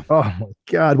I'm like, oh my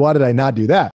God, why did I not do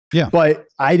that? Yeah. But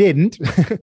I didn't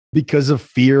because of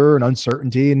fear and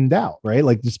uncertainty and doubt, right?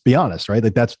 Like, just be honest, right?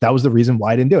 Like that was the reason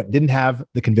why I didn't do it. Didn't have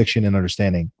the conviction and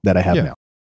understanding that I have now.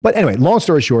 But anyway, long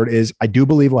story short is I do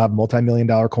believe we'll have a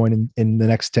multi-million-dollar coin in the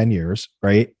next 10 years,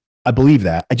 right? I believe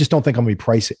that. I just don't think I'm going to be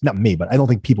pricing, not me, but I don't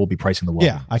think people will be pricing the world.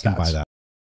 Yeah, I can buy that.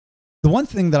 The one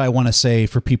thing that I want to say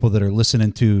for people that are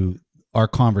listening to our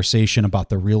conversation about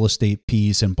the real estate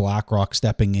piece and BlackRock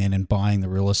stepping in and buying the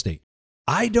real estate,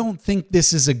 I don't think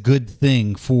this is a good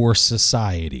thing for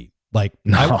society. Like,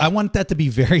 no. I want that to be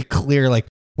very clear. Like,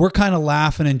 we're kind of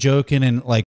laughing and joking, and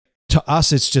like, to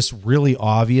us, it's just really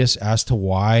obvious as to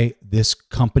why this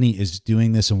company is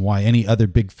doing this and why any other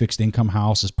big fixed income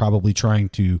house is probably trying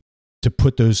to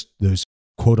put those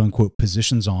quote unquote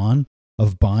positions on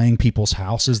of buying people's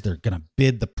houses. They're going to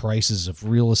bid the prices of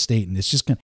real estate, and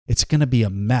it's going to be a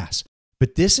mess.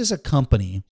 But this is a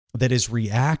company that is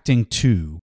reacting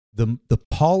to the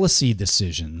policy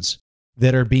decisions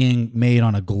that are being made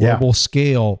on a global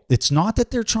scale. It's not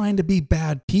that they're trying to be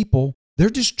bad people. They're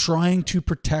just trying to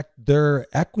protect their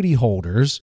equity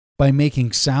holders by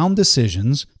making sound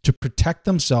decisions to protect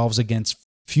themselves against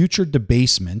future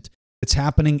debasement. It's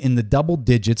happening in the double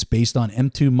digits based on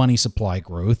M2 money supply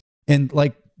growth. And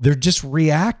like, they're just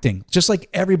reacting, just like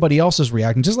everybody else is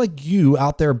reacting, just like you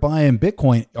out there buying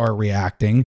Bitcoin are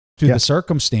reacting to the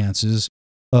circumstances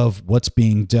of what's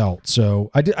being dealt.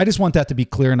 So I just want that to be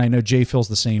clear. And I know Jay feels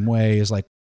the same way. Is like,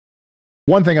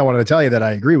 one thing I wanted to tell you that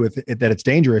I agree with, that it's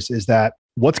dangerous, is that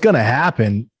what's going to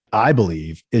happen, I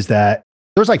believe, is that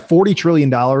there's like $40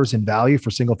 trillion in value for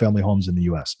single family homes in the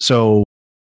US. So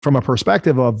from a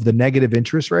perspective of the negative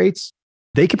interest rates,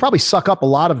 they could probably suck up a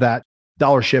lot of that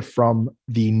dollar shift from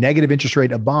the negative interest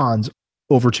rate of bonds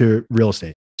over to real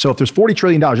estate. So if there's $40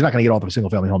 trillion, you're not going to get all the single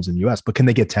family homes in the US, but can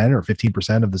they get 10 or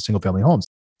 15% of the single family homes?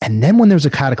 And then when there's a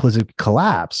cataclysmic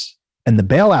collapse and the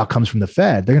bailout comes from the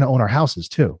Fed, they're going to own our houses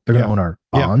too. They're going to own our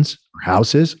bonds, our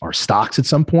houses, our stocks at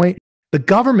some point. The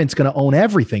government's going to own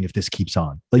everything if this keeps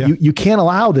on. Like you can't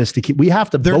allow this to keep, we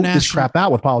have to vote this crap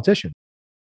out with politicians.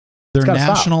 They're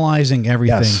nationalizing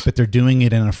everything, but they're doing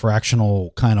it in a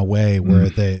fractional kind of way where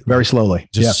they very slowly,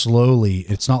 slowly.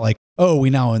 It's not like, oh, we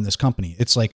now own this company.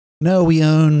 It's like, no, we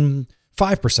own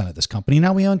 5% of this company.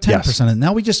 Now we own 10%. And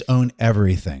now we just own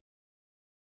everything.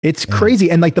 It's crazy.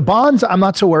 And like the bonds, I'm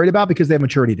not so worried about because they have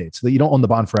maturity dates. So that you don't own the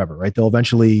bond forever, right? They'll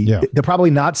eventually, they'll probably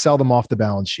not sell them off the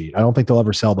balance sheet. I don't think they'll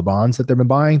ever sell the bonds that they've been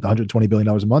buying, the $120 billion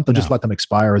a month. They'll just let them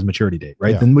expire as maturity date,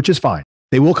 right? Then, which is fine.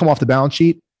 They will come off the balance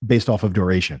sheet based off of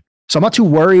duration. So I'm not too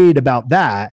worried about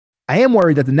that. I am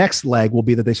worried that the next leg will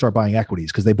be that they start buying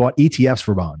equities because they bought ETFs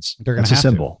for bonds. That's a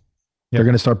symbol. They're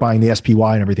going to start buying the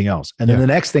SPY and everything else. And then the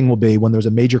next thing will be when there's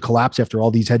a major collapse after all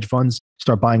these hedge funds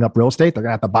start buying up real estate, they're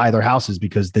going to have to buy their houses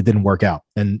because they didn't work out.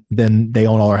 And then they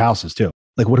own all their houses too.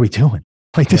 Like, what are we doing?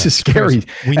 Like, this is scary.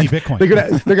 We need Bitcoin.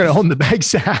 They're gonna own the bank.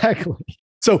 Exactly.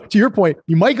 So to your point,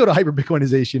 you might go to hyper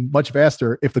Bitcoinization much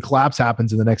faster if the collapse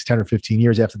happens in the next 10 or 15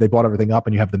 years after they bought everything up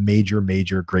and you have the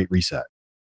major great reset.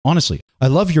 Honestly, I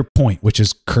love your point, which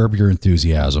is curb your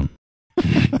enthusiasm.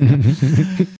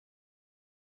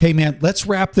 Hey, man, let's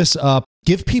wrap this up.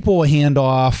 Give people a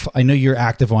handoff. I know you're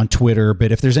active on Twitter,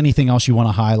 but if there's anything else you want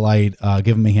to highlight,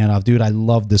 give them a handoff. Dude, I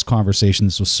love this conversation.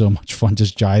 This was so much fun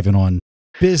just jiving on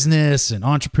business and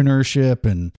entrepreneurship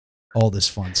and all this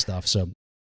fun stuff. So,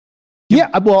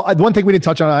 yeah, well, one thing we didn't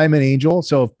touch on, I'm an angel.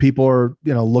 So if people are,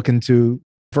 looking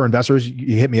for investors,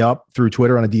 you hit me up through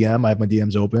Twitter on a DM. I have my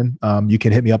DMs open. You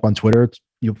can hit me up on Twitter.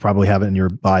 You'll probably have it in your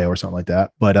bio or something like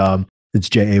that. But it's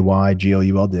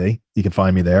JayGould. You can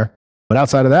find me there. But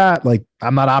outside of that, like,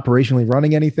 I'm not operationally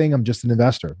running anything. I'm just an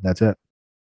investor. That's it.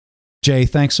 Jay,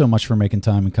 thanks so much for making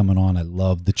time and coming on. I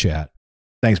love the chat.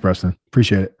 Thanks, Preston.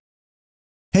 Appreciate it.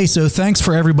 Hey, so thanks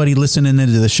for everybody listening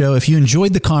into the show. If you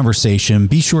enjoyed the conversation,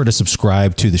 be sure to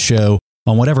subscribe to the show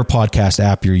on whatever podcast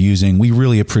app you're using. We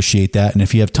really appreciate that. And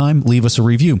if you have time, leave us a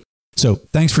review. So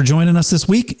thanks for joining us this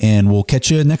week, and we'll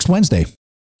catch you next Wednesday.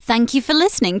 Thank you for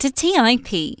listening to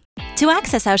TIP. To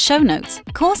access our show notes,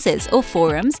 courses, or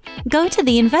forums, go to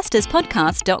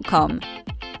theinvestorspodcast.com.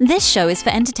 This show is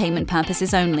for entertainment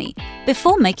purposes only.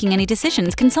 Before making any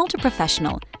decisions, consult a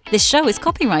professional. This show is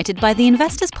copyrighted by the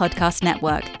Investors Podcast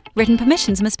Network. Written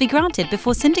permissions must be granted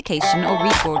before syndication or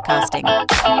rebroadcasting.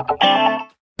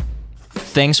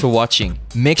 Thanks for watching.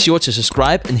 Make sure to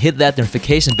subscribe and hit that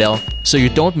notification bell so you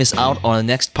don't miss out on the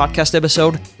next podcast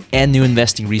episode and new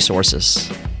investing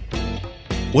resources.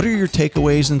 What are your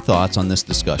takeaways and thoughts on this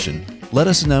discussion? Let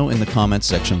us know in the comments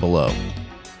section below.